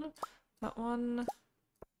one, that one,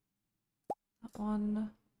 that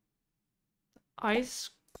one. Ice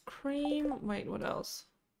cream. Wait, what else?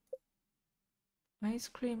 Ice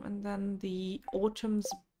cream, and then the Autumn's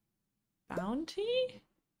Bounty?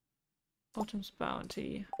 Autumn's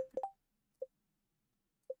Bounty.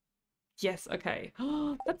 Yes, okay.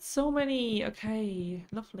 Oh, that's so many. Okay,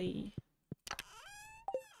 lovely.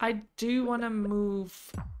 I do want to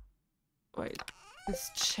move... Wait, this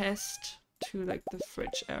chest to like the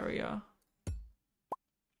fridge area.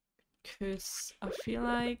 Because I feel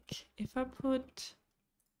like if I put...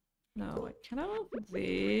 No, wait, can I move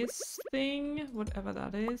this thing? Whatever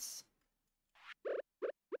that is.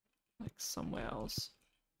 Like somewhere else.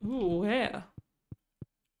 Ooh, where?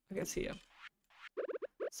 I guess here.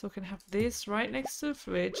 So I can have this right next to the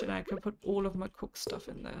fridge and I can put all of my cooked stuff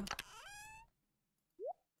in there.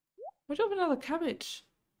 I do have another cabbage.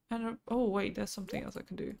 And oh wait, there's something else I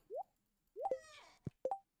can do.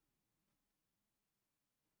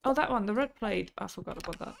 Oh, that one, the red plate. I forgot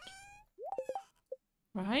about that.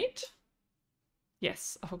 Right?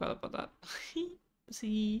 Yes, I forgot about that.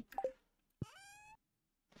 See?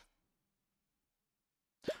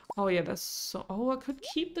 Oh yeah, there's so... Oh, I could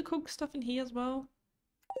keep the cooked stuff in here as well.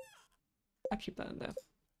 I'll keep that in there.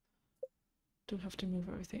 Don't have to move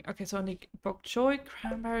everything. Okay, so I need bok choy,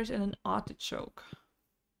 cranberries, and an artichoke.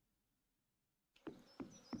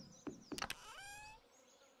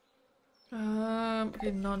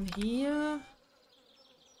 Okay, none here.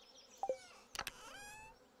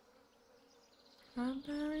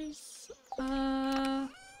 Cranberries.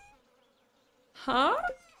 Huh?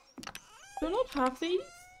 Do not have these?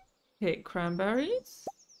 Okay, cranberries.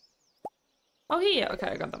 Oh, here. Okay,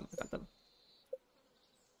 I got them. I got them.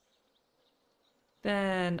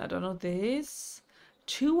 Then, I don't know this.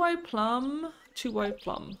 2 white plum. 2 white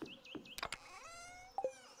plum.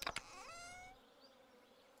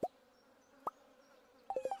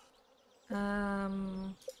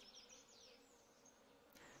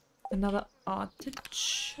 Another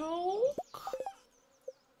artichoke.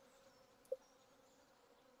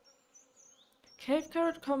 Cave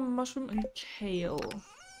carrot, common mushroom, and kale.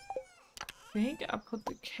 I think I put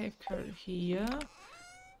the cave carrot here.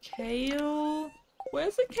 Kale.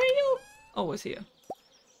 Where's the kale? Oh, it's here.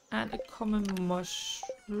 And a common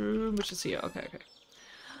mushroom, which is here. Okay, okay.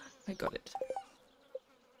 I got it.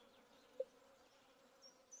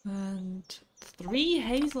 And 3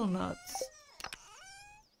 hazelnuts.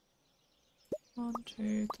 1,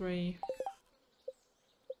 2, 3.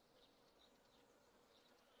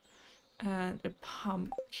 And a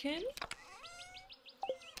pumpkin.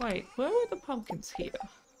 Wait, where were the pumpkins here?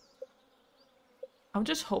 I'm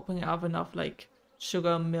just hoping I have enough, like,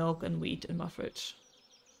 sugar, milk, and wheat in my fridge.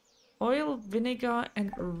 Oil, vinegar,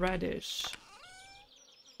 and radish.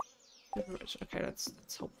 Okay,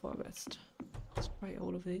 let's hope for the best. Let's try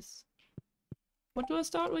all of this. What do I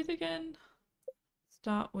start with again?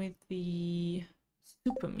 Start with the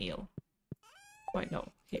super meal. Wait,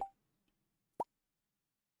 no. Here.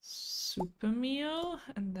 Super meal,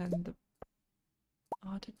 and then the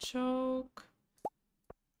artichoke,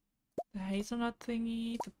 the hazelnut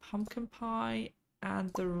thingy, the pumpkin pie,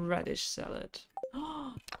 and the radish salad.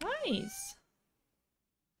 Oh, nice!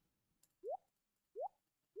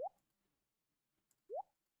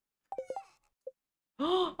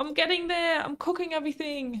 Oh, I'm getting there! I'm cooking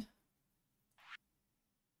everything!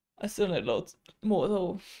 I still need loads more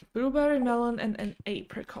though. Blueberry, melon, and an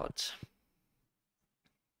apricot.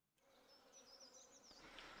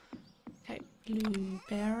 Okay,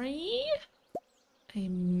 blueberry, a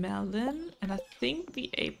melon, and I think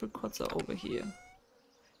the apricots are over here.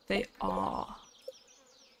 They are.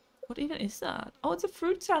 What even is that? Oh, it's a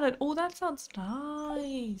fruit salad. Oh, that sounds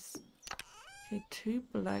nice. Okay, 2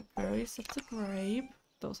 blackberries. That's a grape.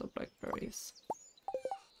 Those are blackberries.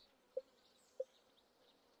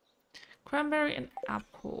 Cranberry and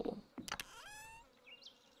apple.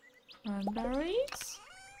 Cranberries?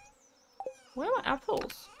 Where are my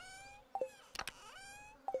apples?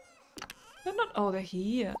 They're not... Oh, they're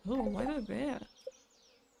here. Oh, why are they there?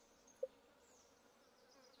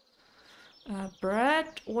 Bread,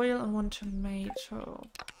 oil, and 1 tomato.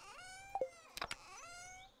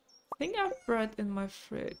 I think I have bread in my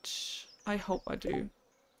fridge. I hope I do.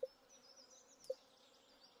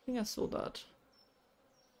 I think I saw that.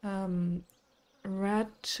 Red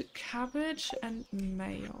cabbage and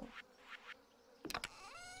mayo.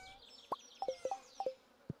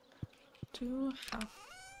 do have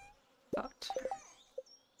that.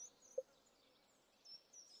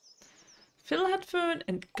 Fiddlehead fern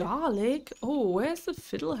and garlic. Oh, where's the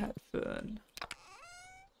fiddlehead fern?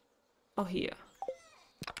 Oh, here.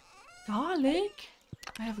 Garlic?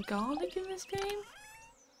 I have garlic in this game?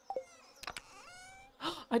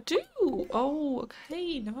 I do! Oh,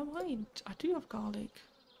 okay, never mind. I do have garlic.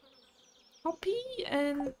 Poppy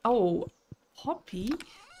and... Oh, poppy?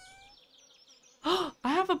 I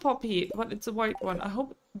have a poppy, but it's a white one. I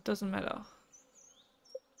hope it doesn't matter.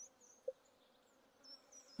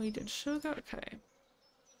 Wheat and sugar, okay.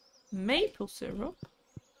 Maple syrup.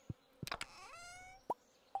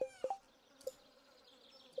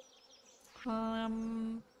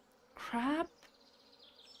 Crab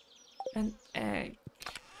and egg.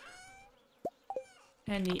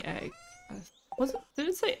 Any egg. Was it? Did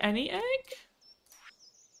it say any egg?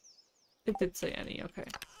 It did say any. Okay.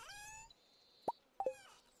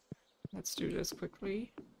 Let's do this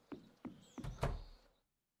quickly.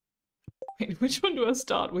 Wait, which one do I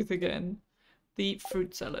start with again? The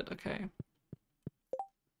fruit salad. Okay.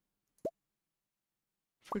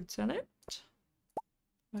 Fruit salad.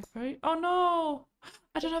 Blackberry. Oh no!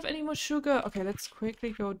 I don't have any more sugar. Okay, let's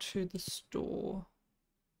quickly go to the store.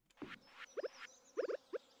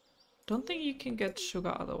 Don't think you can get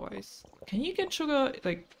sugar otherwise. Can you get sugar,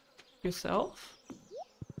 like, yourself?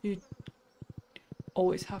 You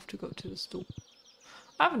always have to go to the store.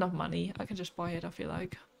 I have enough money. I can just buy it, I feel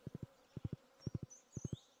like.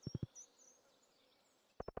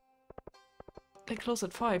 They close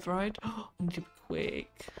at 5, right? Oh, I need to be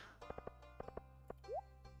quick.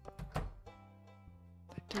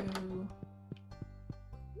 They do.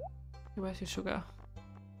 Where's your sugar?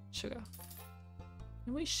 Sugar.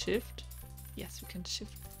 Can we shift? Yes, we can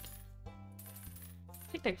shift.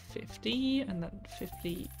 I think like 50 and then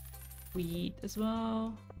 50 wheat as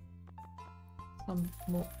well. Some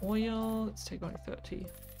more oil. Let's take only 30.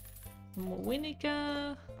 Some more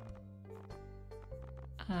vinegar.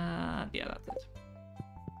 And yeah, that's it.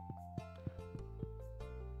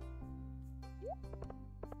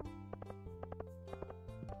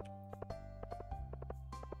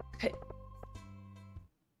 Okay.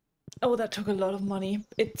 Oh, that took a lot of money.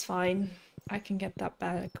 It's fine. I can get that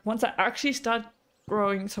back. Once I actually start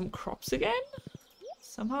growing some crops again.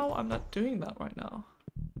 Somehow I'm not doing that right now.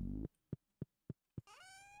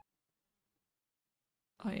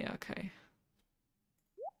 Oh yeah, okay.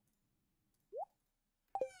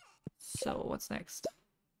 So what's next?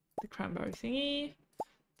 The cranberry thingy.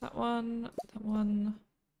 That one. That one.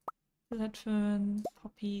 Lead fern.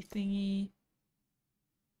 Poppy thingy.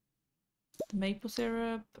 The maple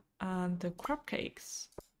syrup. And the crab cakes.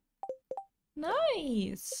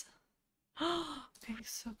 Nice! Okay,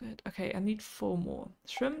 so good. Okay, I need 4 more.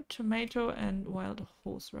 Shrimp, tomato, and wild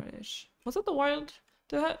horseradish. Was it the wild?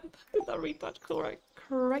 Did I read that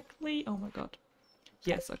correctly? Oh my god.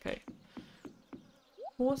 Yes, okay.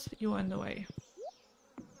 Horse, you're in the way.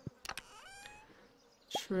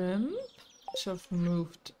 Shrimp. Should have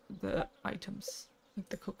moved the items, like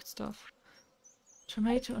the cooked stuff.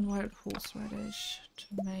 Tomato and wild horseradish.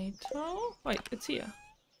 Tomato. Wait, it's here.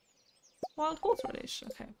 Wild horseradish,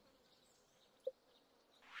 okay.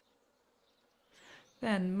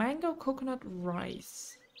 Then mango coconut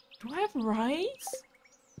rice. Do I have rice?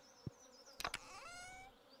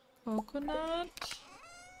 Coconut.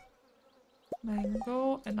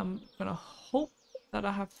 Mango. And I'm gonna hope that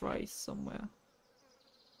I have rice somewhere.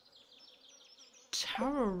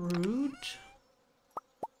 Taro root.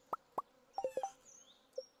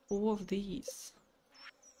 4 of these.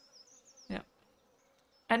 Yeah.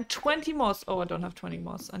 And 20 moss. Oh, I don't have 20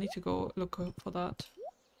 moss. I need to go look for that.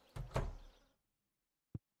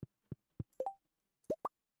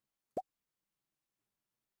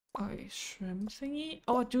 Oh, shrimp thingy.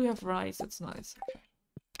 Oh, I do have rice. That's nice. Okay.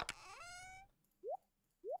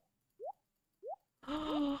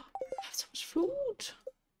 Oh, I have so much food.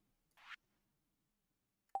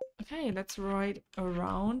 Okay, let's ride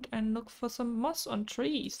around and look for some moss on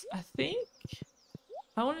trees. I think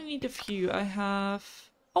I only need a few. I have...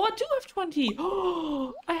 Oh, I do have 20.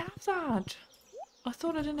 Oh, I have that. I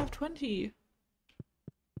thought I didn't have 20.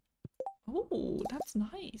 Oh, that's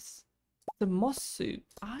nice. The moss soup.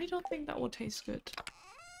 I don't think that will taste good.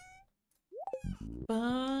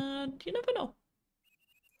 But you never know.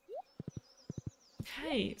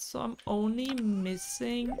 Okay, so I'm only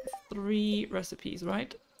missing 3 recipes,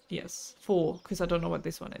 right? Yes, 4, because I don't know what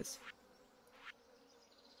this one is.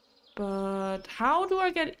 But how do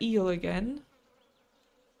I get eel again?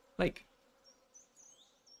 Like,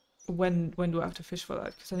 when do I have to fish for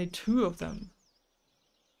that? Because I need 2 of them.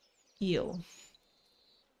 Eel.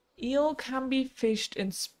 Eel can be fished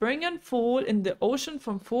in spring and fall in the ocean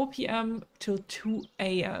from 4 p.m. till 2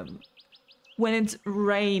 a.m. When it's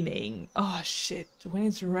raining. Oh shit, when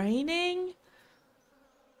it's raining?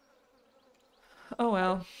 Oh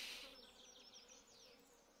well.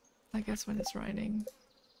 I guess when it's raining.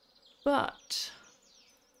 But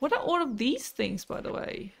what are all of these things, by the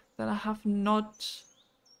way, that I have not...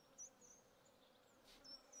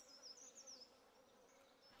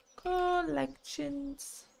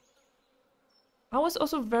 Collections. I was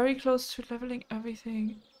also very close to leveling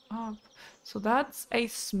everything up. So that's a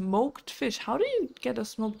smoked fish. How do you get a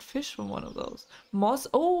smoked fish from one of those? Moss?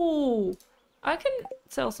 Oh! I can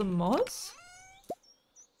sell some moss?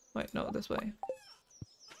 Wait, no, this way.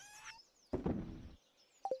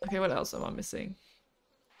 Okay, what else am I missing?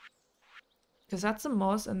 Because that's a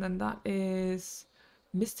moss, and then that is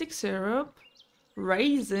mystic syrup,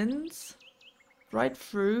 raisins, dried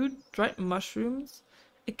fruit, dried mushrooms,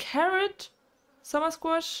 a carrot, summer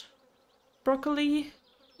squash, broccoli,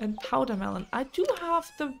 and powder melon. I do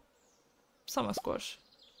have the summer squash.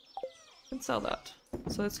 I can sell that.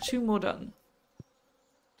 So that's 2 more done.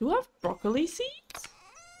 Do I have broccoli seeds?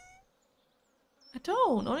 I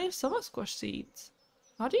don't. Only have summer squash seeds.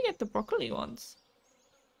 How do you get the broccoli ones?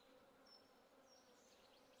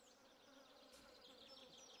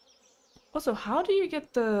 Also, how do you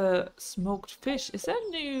get the smoked fish? Is that a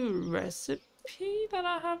new recipe that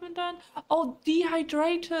I haven't done? Oh,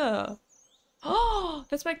 dehydrator! Oh,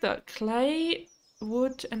 let's make that. Clay,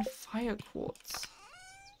 wood, and fire quartz.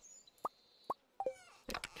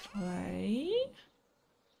 Clay.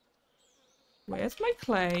 Where's my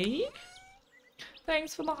clay?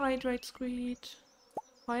 Thanks for the hydrate, Squid.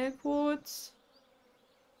 Fire quartz.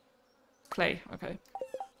 Clay, okay.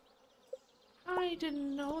 I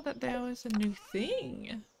didn't know that there was a new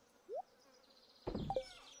thing.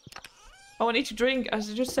 Oh, I need to drink. As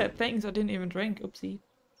I just said, thanks, I didn't even drink. Oopsie.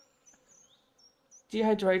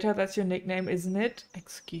 Dehydrator, that's your nickname, isn't it?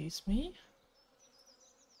 Excuse me?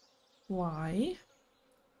 Why?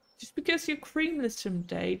 Just because you're creamless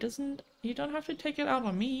someday doesn't... You don't have to take it out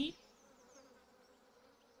on me.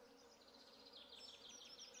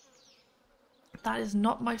 That is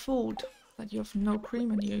not my fault that you have no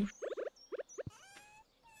cream in you.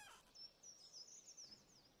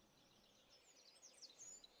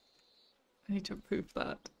 I need to approve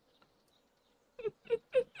that.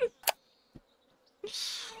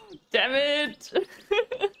 Damn it!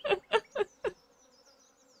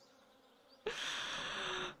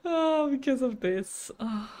 Oh, because of this.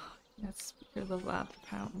 Oh, yes, because of that,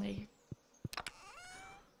 apparently.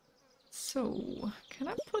 So, can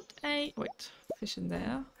I put a... Wait, fish in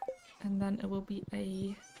there. And then it will be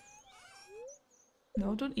a...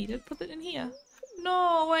 No, don't eat it. Put it in here.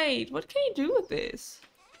 No, wait. What can you do with this?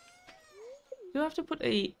 Do I have to put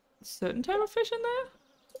a certain type of fish in there?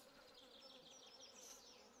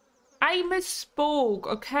 I misspoke,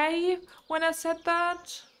 okay? When I said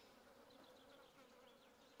that.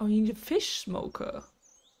 Oh, you need a fish smoker.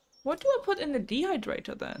 What do I put in the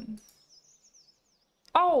dehydrator then?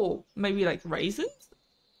 Oh, maybe like raisins?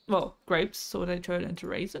 Well, grapes, so they turn into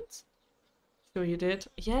raisins. Sure you did.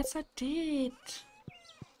 Yes, I did.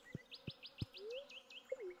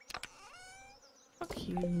 Fuck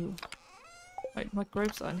you. Wait, my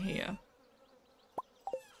grapes are in here.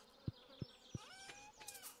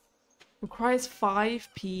 Requires 5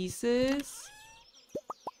 pieces.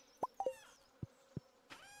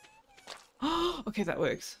 Oh, okay, that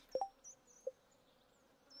works.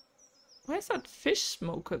 Where's that fish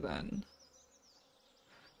smoker then?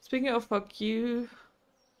 Speaking of fuck you,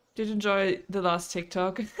 did enjoy the last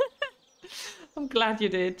TikTok. I'm glad you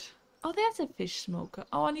did. Oh, there's a fish smoker.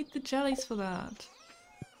 Oh, I need the jellies for that.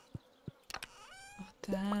 Oh,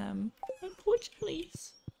 damn. My poor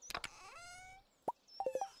jellies.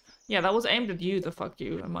 Yeah, that was aimed at you, the fuck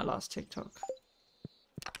you, in my last TikTok.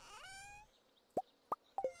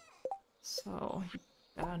 So, you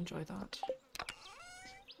better enjoy that.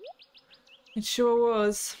 It sure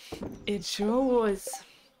was. It sure was.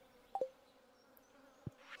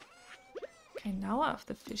 Okay, now I have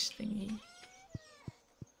the fish thingy.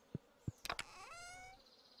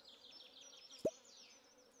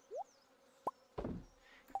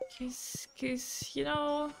 Cause, you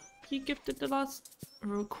know, you gifted the last...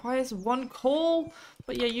 Requires 1 coal,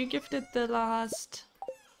 but yeah, you gifted the last...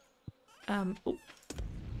 Oh.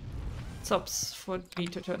 Subs for me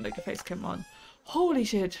to turn like a face cam on. Holy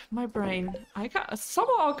shit, my brain. I can't...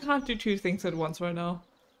 Somehow I can't do 2 things at once right now.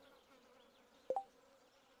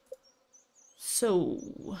 So...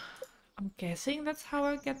 I'm guessing that's how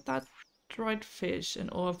I get that dried fish and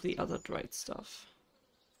all of the other dried stuff.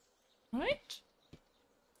 Right?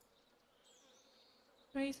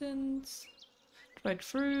 Raisins, dried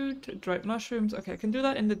fruit, dried mushrooms. Okay, I can do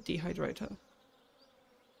that in the dehydrator.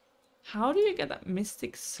 How do you get that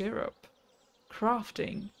mystic syrup?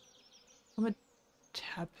 Crafting. From a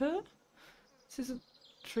tapper? This is a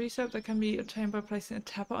tree syrup that can be obtained by placing a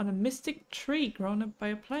tapper on a mystic tree grown up by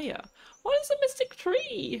a player. What is a mystic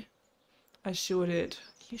tree? I sure did.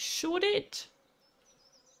 You sure did?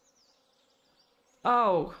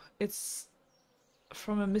 Oh, it's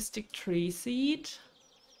from a mystic tree seed.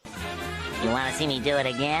 You want to see me do it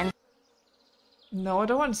again? No, I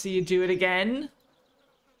don't want to see you do it again.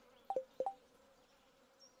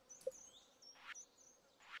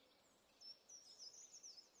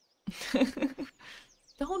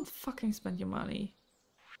 Don't fucking spend your money.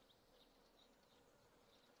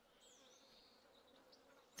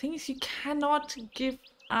 Thing is, you cannot give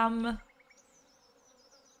the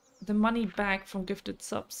money back from gifted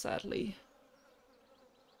subs, sadly.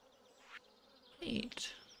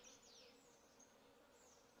 Wait.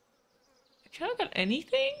 Can I get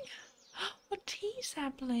anything? A tea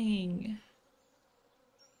sapling.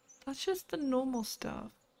 That's just the normal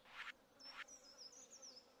stuff.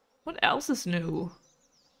 What else is new?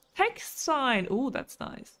 Text sign. Oh, that's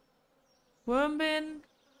nice. Worm bin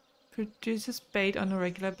produces bait on a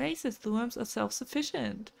regular basis. The worms are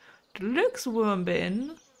self-sufficient. Deluxe worm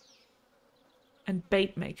bin and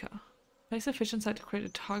bait maker. Place a fish inside to create a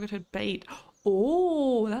targeted bait.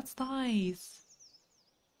 Oh, that's nice.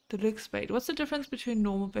 Deluxe bait. What's the difference between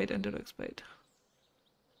normal bait and deluxe bait?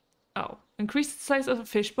 Oh, increase the size of a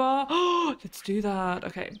fish bar. Oh, let's do that.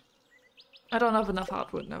 Okay. I don't have enough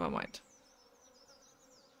hardwood, never mind.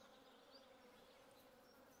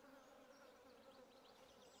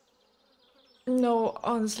 No,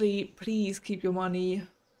 honestly, please keep your money.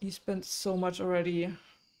 You spent so much already.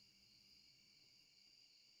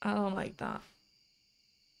 I don't like that.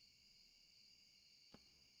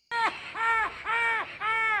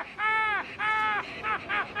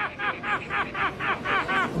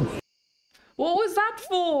 What was that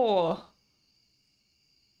for?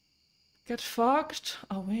 Get fucked?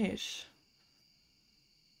 I wish.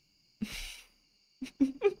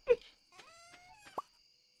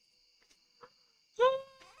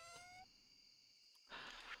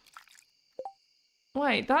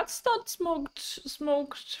 Wait, that's not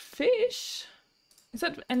smoked fish. Is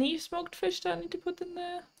that any smoked fish that I need to put in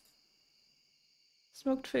there?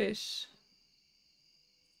 Smoked fish.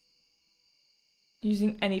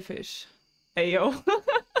 Using any fish. Ayo.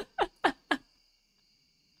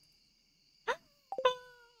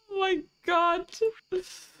 Oh my god.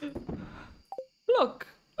 Look,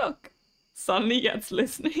 look. Suddenly gets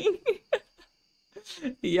listening.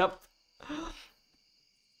 Yep.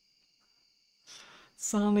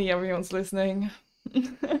 Suddenly everyone's listening.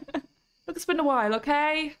 Look, it's been a while,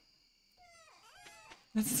 okay?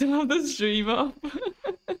 Let's still have the stream up.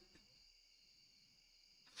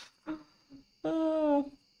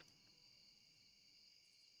 Oh.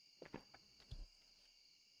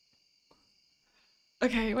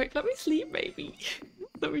 Okay, wait, let me sleep maybe.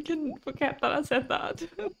 So we can forget that I said that.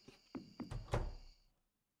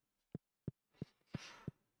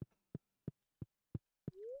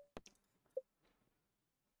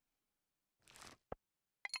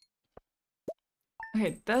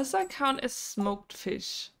 Okay, does that count as smoked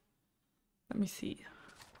fish? Let me see.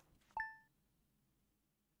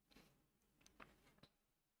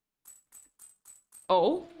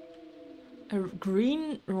 Oh, a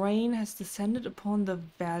green rain has descended upon the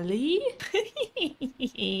valley.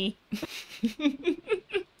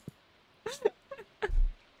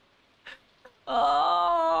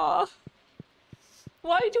 Oh,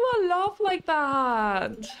 why do I laugh like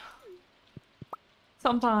that?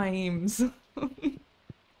 Sometimes.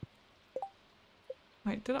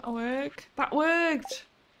 Wait, did that work? That worked!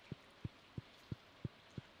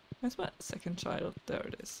 Where's my second child? There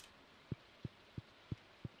it is.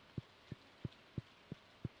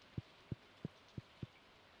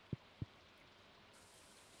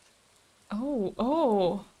 Oh,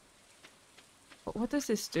 oh. What does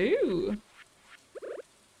this do?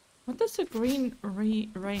 What does the green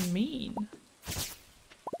rain mean?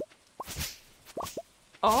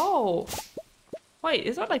 Oh! Wait,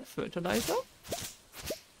 is that like fertilizer?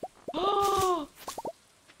 Oh!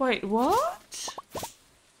 Wait, what?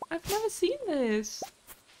 I've never seen this.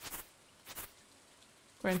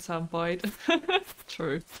 Brain soundbite.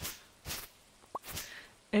 True.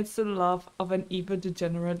 It's the love of an evil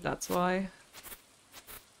degenerate, that's why.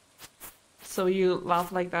 So you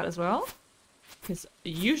laugh like that as well? Because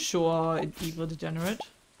you sure are an evil degenerate.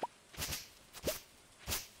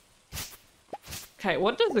 Okay,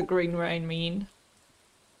 what does the green rain mean?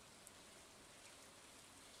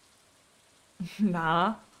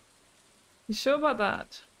 Nah. You sure about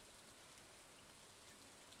that?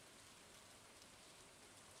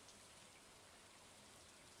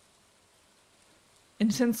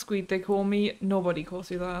 Innocent Squeak, they call me. Nobody calls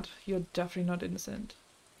you that. You're definitely not innocent.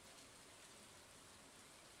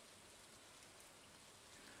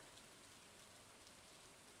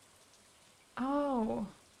 Oh.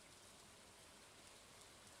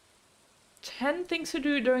 10 things to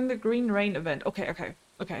do during the Green Rain event. Okay,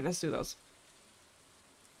 let's do those.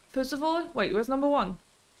 First of all, wait, where's number 1?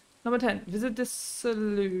 Number 10, visit the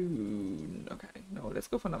saloon. Okay, no, let's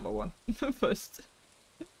go for number 1 first.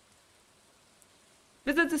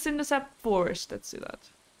 Visit the Cindersap Forest, let's do that.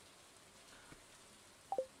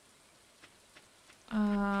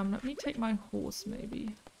 Let me take my horse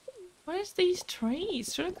maybe. Where's these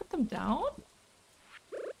trees? Should I cut them down?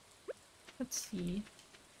 Let's see.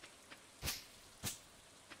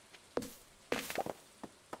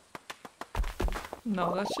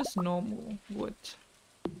 No, that's just normal wood.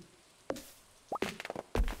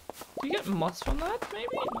 Do you get moss from that,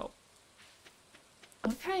 maybe? No.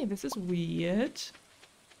 Okay, this is weird.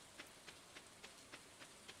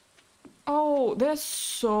 Oh, there's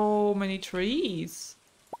so many trees.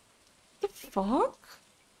 What the fuck?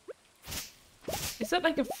 Is that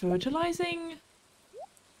like a fertilizing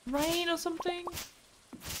rain or something?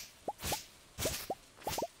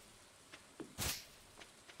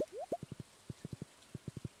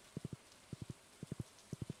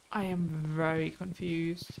 I am very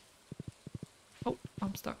confused. Oh,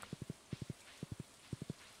 I'm stuck.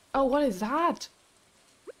 Oh, what is that?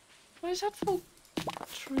 What is that for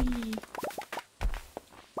tree?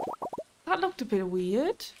 That looked a bit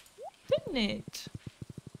weird, didn't it?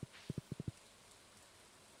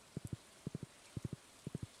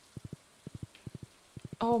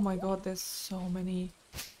 Oh my god, there's so many.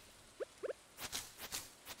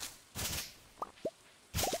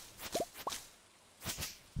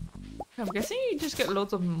 I'm guessing you just get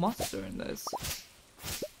loads of moss during this.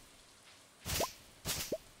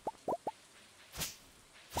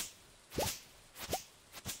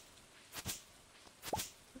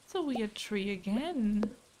 That's a weird tree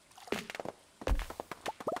again.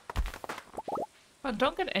 I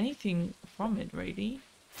don't get anything from it, really.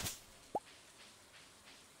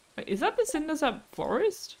 Wait, is that the Cindersap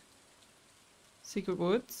Forest? Secret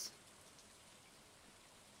Woods?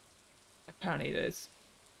 Apparently it is.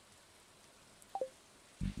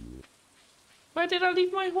 Where did I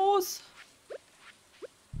leave my horse?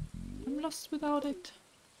 I'm lost without it.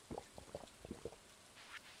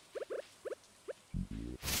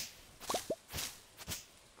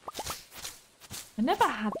 I never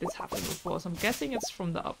had this happen before, so I'm guessing it's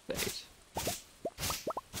from the update.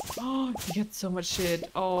 Oh, you get so much shit.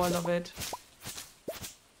 Oh, I love it.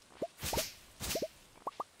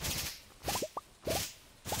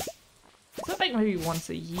 Is that like maybe once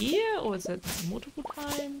a year, or is it multiple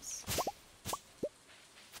times?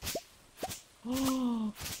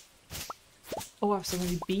 Oh, I have so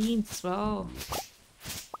many beans as well.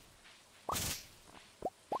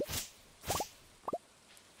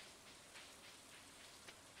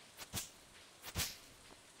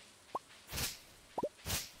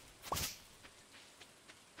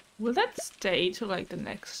 Will that stay till like the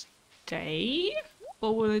next day?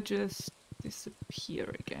 Or will it just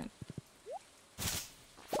disappear again?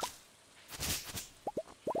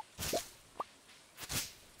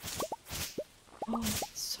 Oh,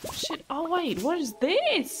 so shit. Oh wait, what is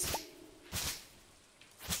this?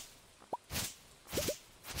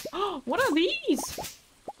 Oh, what are these?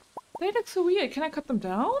 They look so weird. Can I cut them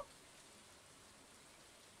down?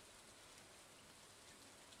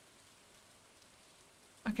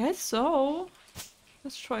 I guess so.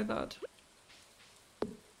 Let's try that.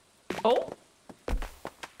 Oh!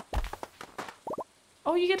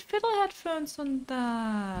 Oh, you get fiddlehead ferns on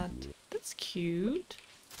that. That's cute.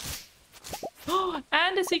 Oh,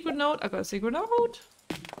 and a secret note. I got a secret note.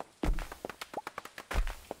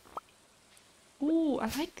 Ooh, I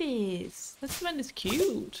like this. This one is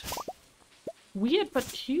cute. Weird but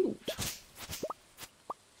cute.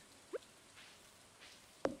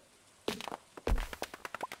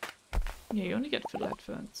 Yeah, you only get fiddlehead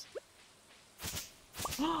ferns.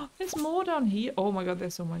 Oh, there's more down here. Oh my god,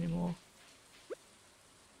 there's so many more.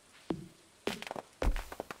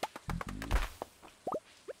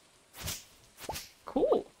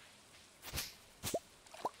 Cool.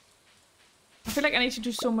 I feel like I need to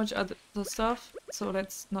do so much other stuff, so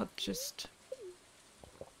let's not just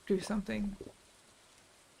do something.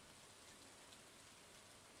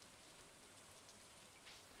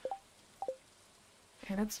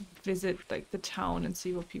 Okay, let's visit like the town and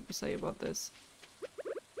see what people say about this.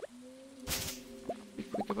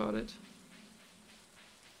 about it.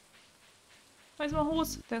 Where's my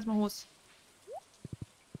horse? There's my horse.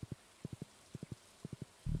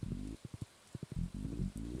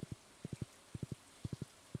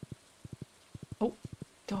 Oh,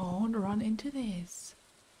 don't run into this.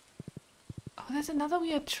 Oh, there's another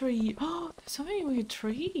weird tree. Oh, there's so many weird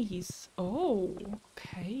trees. Oh,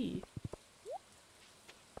 okay.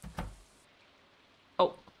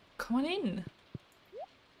 Oh, come on in.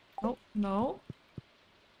 Oh, no.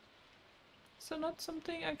 So not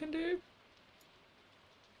something I can do?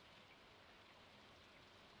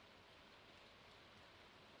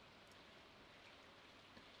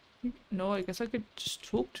 No, I guess I could just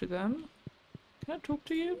talk to them. Can I talk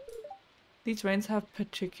to you? These rains have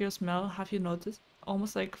particular smell, have you noticed?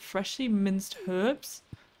 Almost like freshly minced herbs.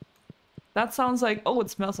 That sounds like, oh, it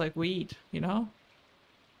smells like weed, you know?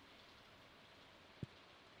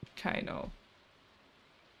 Okay, no.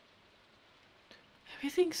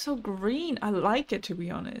 Everything's so green. I like it, to be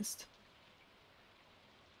honest.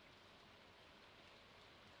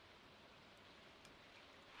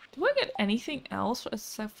 Do I get anything else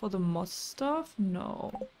except for the moss stuff?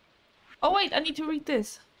 No. Oh wait, I need to read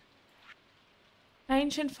this.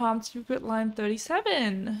 Ancient Farm Secret Line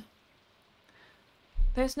 37.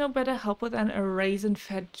 There's no better helper than a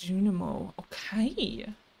raisin-fed Junimo.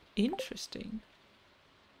 Okay. Interesting.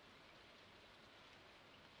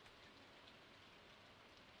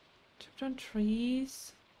 Chop down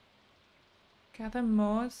trees. Gather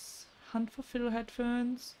moss. Hunt for fiddlehead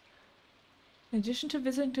ferns. In addition to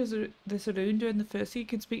visiting the saloon during the first year, you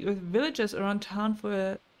can speak with villagers around town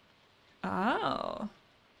for... Oh.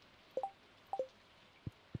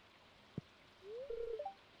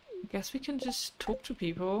 I guess we can just talk to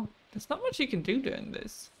people. There's not much you can do during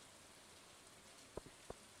this.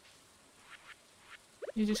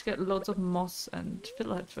 You just get loads of moss and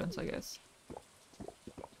fiddlehead ferns, I guess.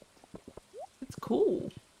 It's cool.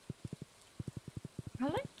 I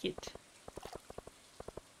like it.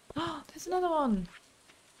 Oh, there's another one.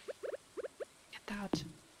 Get that.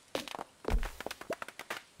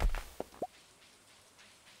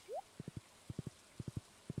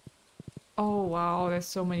 Oh wow, there's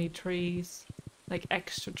so many trees. Like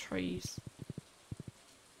extra trees.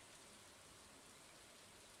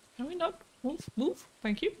 Can we not move? Move?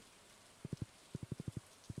 Thank you.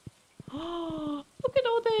 Oh, look at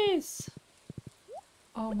all this.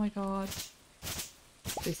 Oh my god.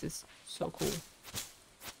 This is so cool.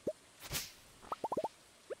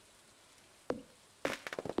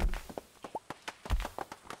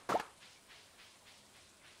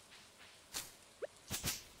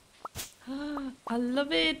 I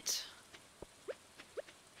love it.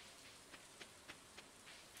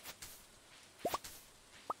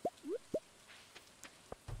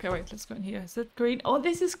 Okay, wait, let's go in here. Is it green? Oh,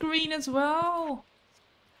 this is green as well.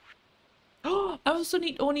 Oh, I also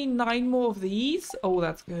need only 9 more of these. Oh,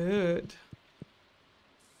 that's good.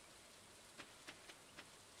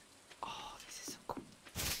 Oh, this is so cool.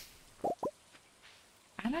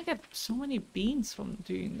 And I get so many beans from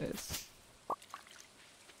doing this.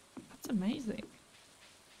 That's amazing.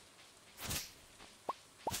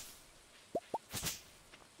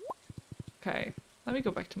 Okay, let me go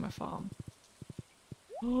back to my farm.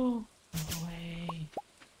 Oh, no way.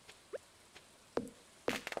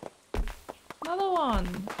 Another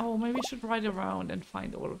one! Oh, maybe we should ride around and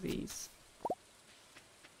find all of these.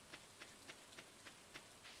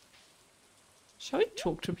 Shall we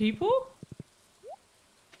talk to people?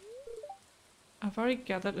 I've already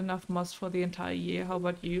gathered enough moss for the entire year. How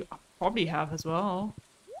about you? I probably have as well.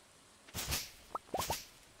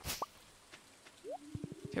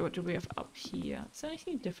 Okay, what do we have up here? Is there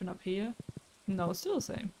anything different up here? No, still the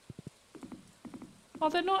same. Oh,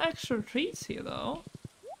 there are no extra trees here though.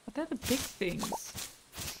 But they're the big things.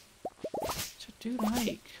 Which I do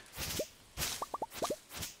like.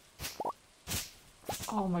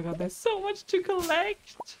 Oh my god, there's so much to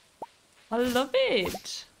collect! I love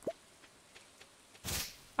it!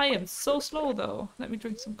 I am so slow though. Let me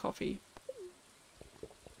drink some coffee.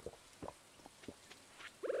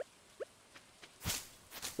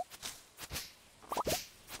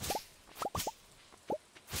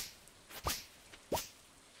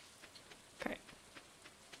 Okay.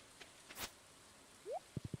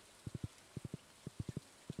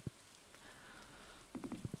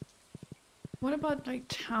 What about like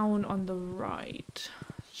town on the right?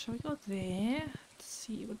 Shall we go there? Let's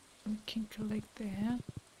see what we can collect there.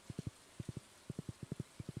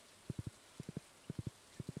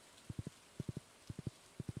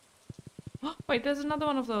 Oh, wait, there's another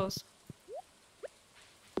one of those.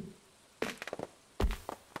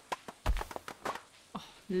 Oh,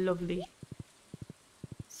 lovely.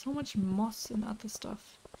 so much moss and other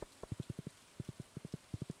stuff.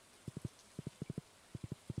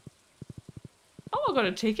 Oh, I got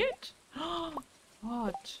a ticket?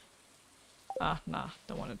 What? Ah, nah,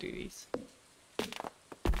 don't want to do these.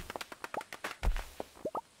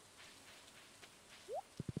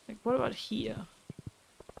 Like, what about here?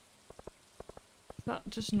 Is that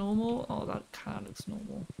just normal? Oh, that kind of looks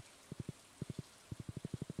normal.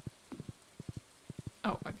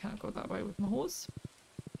 Oh, I can't go that way with my horse.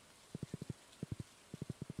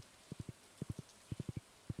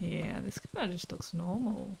 Yeah, this kind of just looks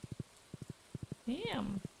normal.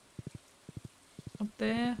 Damn. Up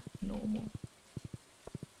there, normal.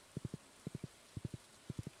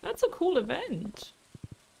 That's a cool event.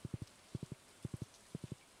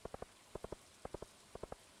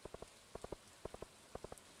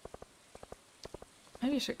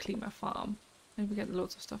 Maybe I should clean my farm. Maybe get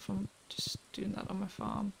loads of stuff from just doing that on my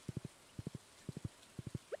farm.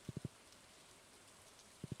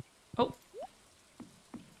 Oh.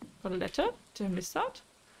 Got a letter? Did I miss that?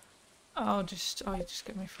 Oh, you just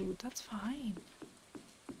get my food. That's fine.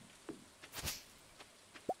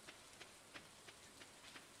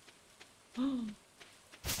 A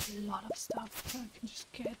lot of stuff I can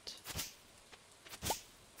just get.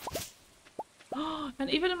 And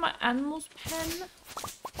even in my animal's pen.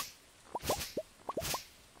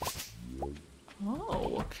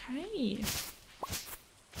 Oh, okay.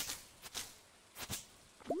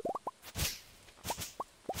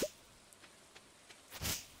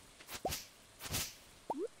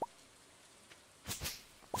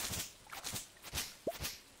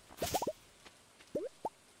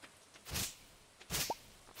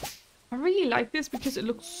 I really like this because it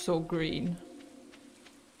looks so green.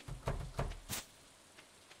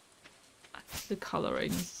 The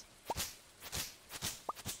colorings.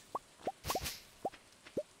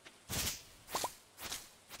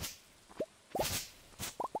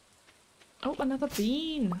 Oh, another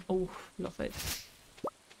bean. Oh, love it.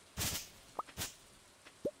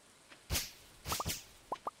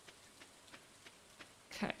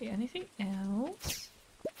 Okay, anything else?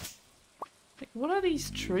 Like, what are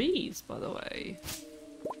these trees, by the way?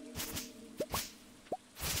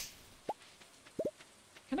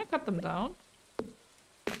 Can I cut them down?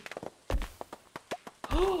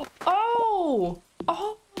 Oh!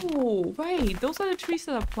 Oh! Wait, those are the trees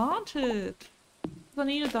that are planted. I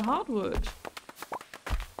needed the hardwood.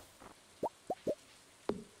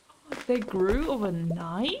 They grew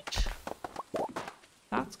overnight?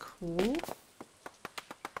 That's cool.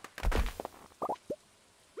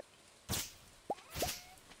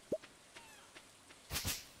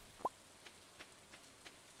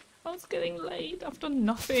 Oh, it's getting late. I've done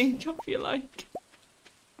nothing, I feel like.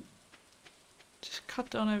 Just cut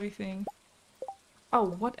down everything. Oh,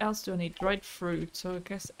 what else do I need? Dried fruit. So I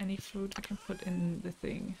guess any fruit I can put in the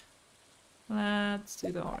thing. Let's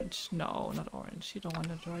do the orange. No, not orange. You don't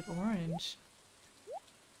want a dried orange.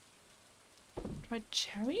 Dried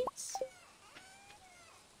cherries?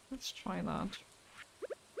 Let's try that.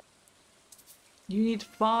 You need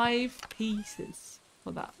 5 pieces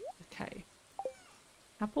for that. Okay.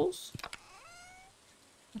 Apples?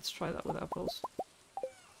 Let's try that with apples.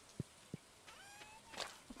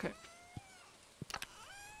 Okay.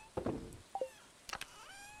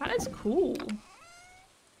 That is cool.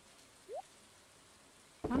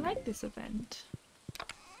 I like this event.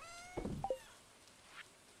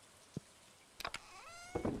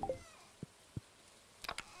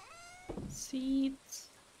 Seeds.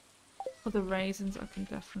 For the raisins I can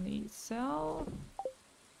definitely sell.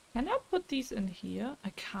 Can I put these in here? I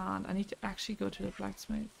can't. I need to actually go to the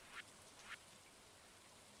blacksmith.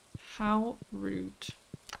 How rude.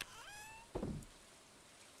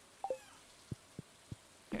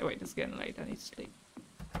 Okay, wait, it's getting late. I need to sleep.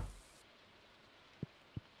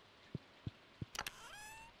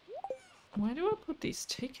 Where do I put these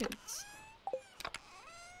tickets? Is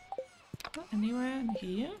that anywhere in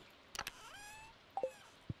here?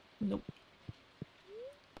 Nope.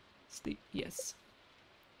 Sleep, yes.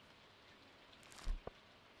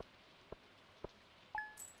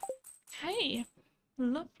 Hey,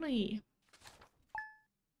 lovely.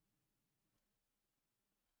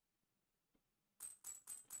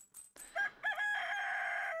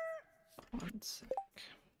 One sec.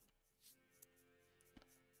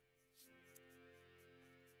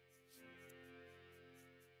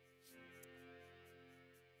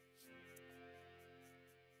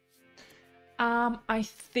 I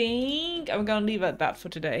think I'm gonna leave it at that for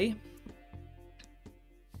today.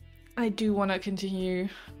 I do want to continue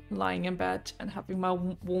lying in bed and having my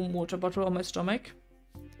warm water bottle on my stomach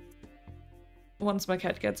once my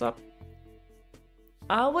cat gets up.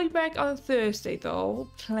 I'll be back on Thursday though,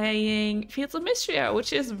 playing Fields of Mystria,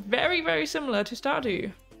 which is very, very similar to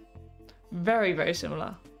Stardew. Very, very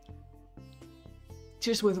similar.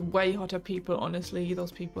 Just with way hotter people, honestly.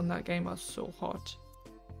 Those people in that game are so hot.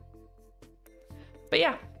 But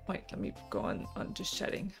yeah, wait, let me go on just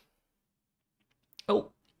chatting.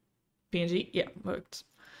 Oh, PNG, yeah, worked.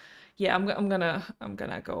 Yeah, I'm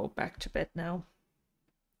gonna go back to bed now.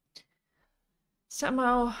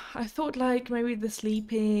 Somehow I thought like maybe the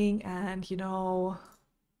sleeping and you know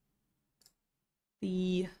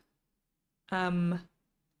the like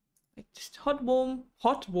just hot warm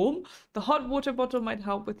the hot water bottle might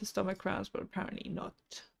help with the stomach cramps, but apparently not.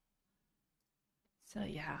 So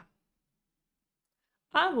yeah,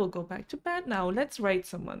 I will go back to bed now. Let's raid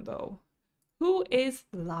someone though. Who is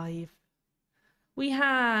live? We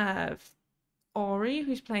have Ori,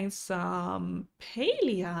 who's playing some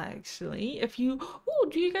Palia, actually. If you... Oh,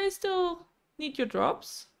 do you guys still need your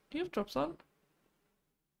drops? Do you have drops on?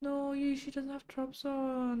 No, she doesn't have drops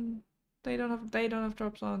on. They don't have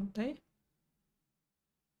drops on. They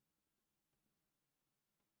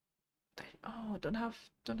oh, don't have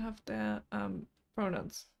their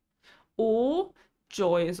pronouns. Or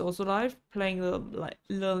Joy is also live, playing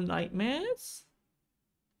Little Nightmares.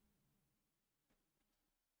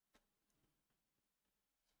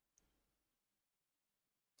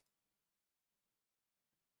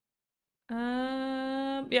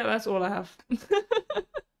 Yeah, that's all I have.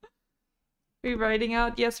 We're writing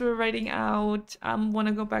out. Yes, we're writing out.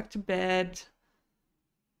 Wanna go back to bed.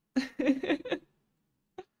 Do you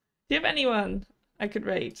have anyone I could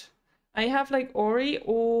rate? I have like Ori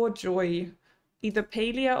or Joy. Either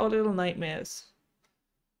Palia or Little Nightmares.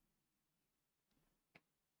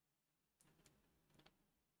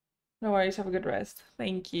 No worries, have a good rest.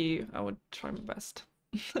 Thank you. I would try my best.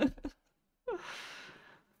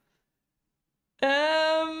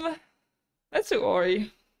 Let's do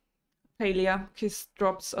Ori. Palia, because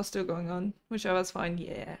drops are still going on. Whichever's fine.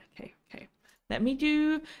 Yeah, okay. Let me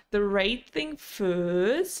do the raid thing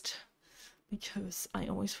first, because I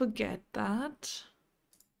always forget that.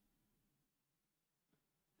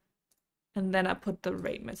 And then I put the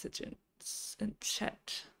raid message in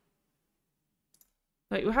chat.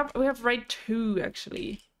 Wait, we have raid 2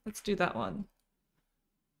 actually. Let's do that one.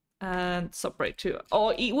 And sub raid 2.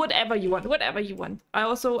 Or whatever you want, whatever you want. I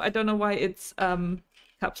don't know why it's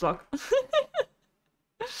caps lock.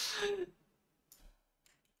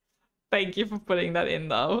 Thank you for putting that in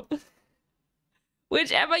though.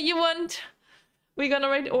 Whichever you want. We're gonna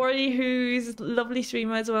raid Ori, who's a lovely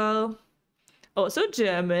streamer as well. Also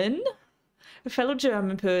German. A fellow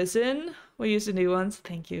German person. We'll use the new ones.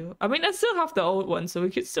 Thank you. I mean, I still have the old ones, so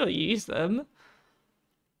we could still use them.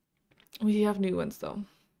 We have new ones though.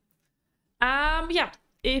 Yeah.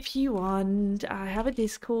 If you want, I have a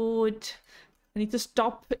Discord. I need to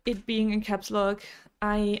stop it being in caps lock.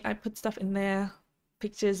 I put stuff in there.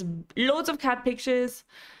 Pictures, loads of cat pictures.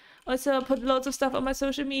 Also, I put loads of stuff on my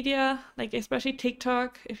social media, like especially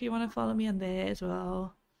TikTok, if you want to follow me on there as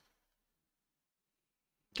well.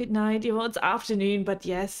 Good night. Well, it's afternoon, but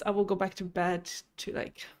yes, I will go back to bed to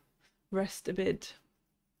like rest a bit.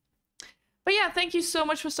 But yeah, thank you so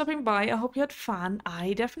much for stopping by. I hope you had fun.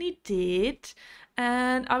 I definitely did.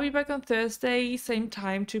 And I'll be back on Thursday, same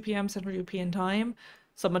time, 2 p.m. Central European time,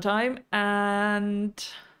 summertime, and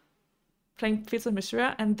playing Fields of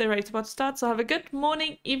Mystria, and the raid's about to start. So have a good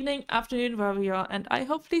morning, evening, afternoon, wherever you are, and I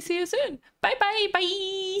hopefully see you soon. Bye bye,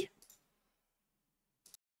 bye!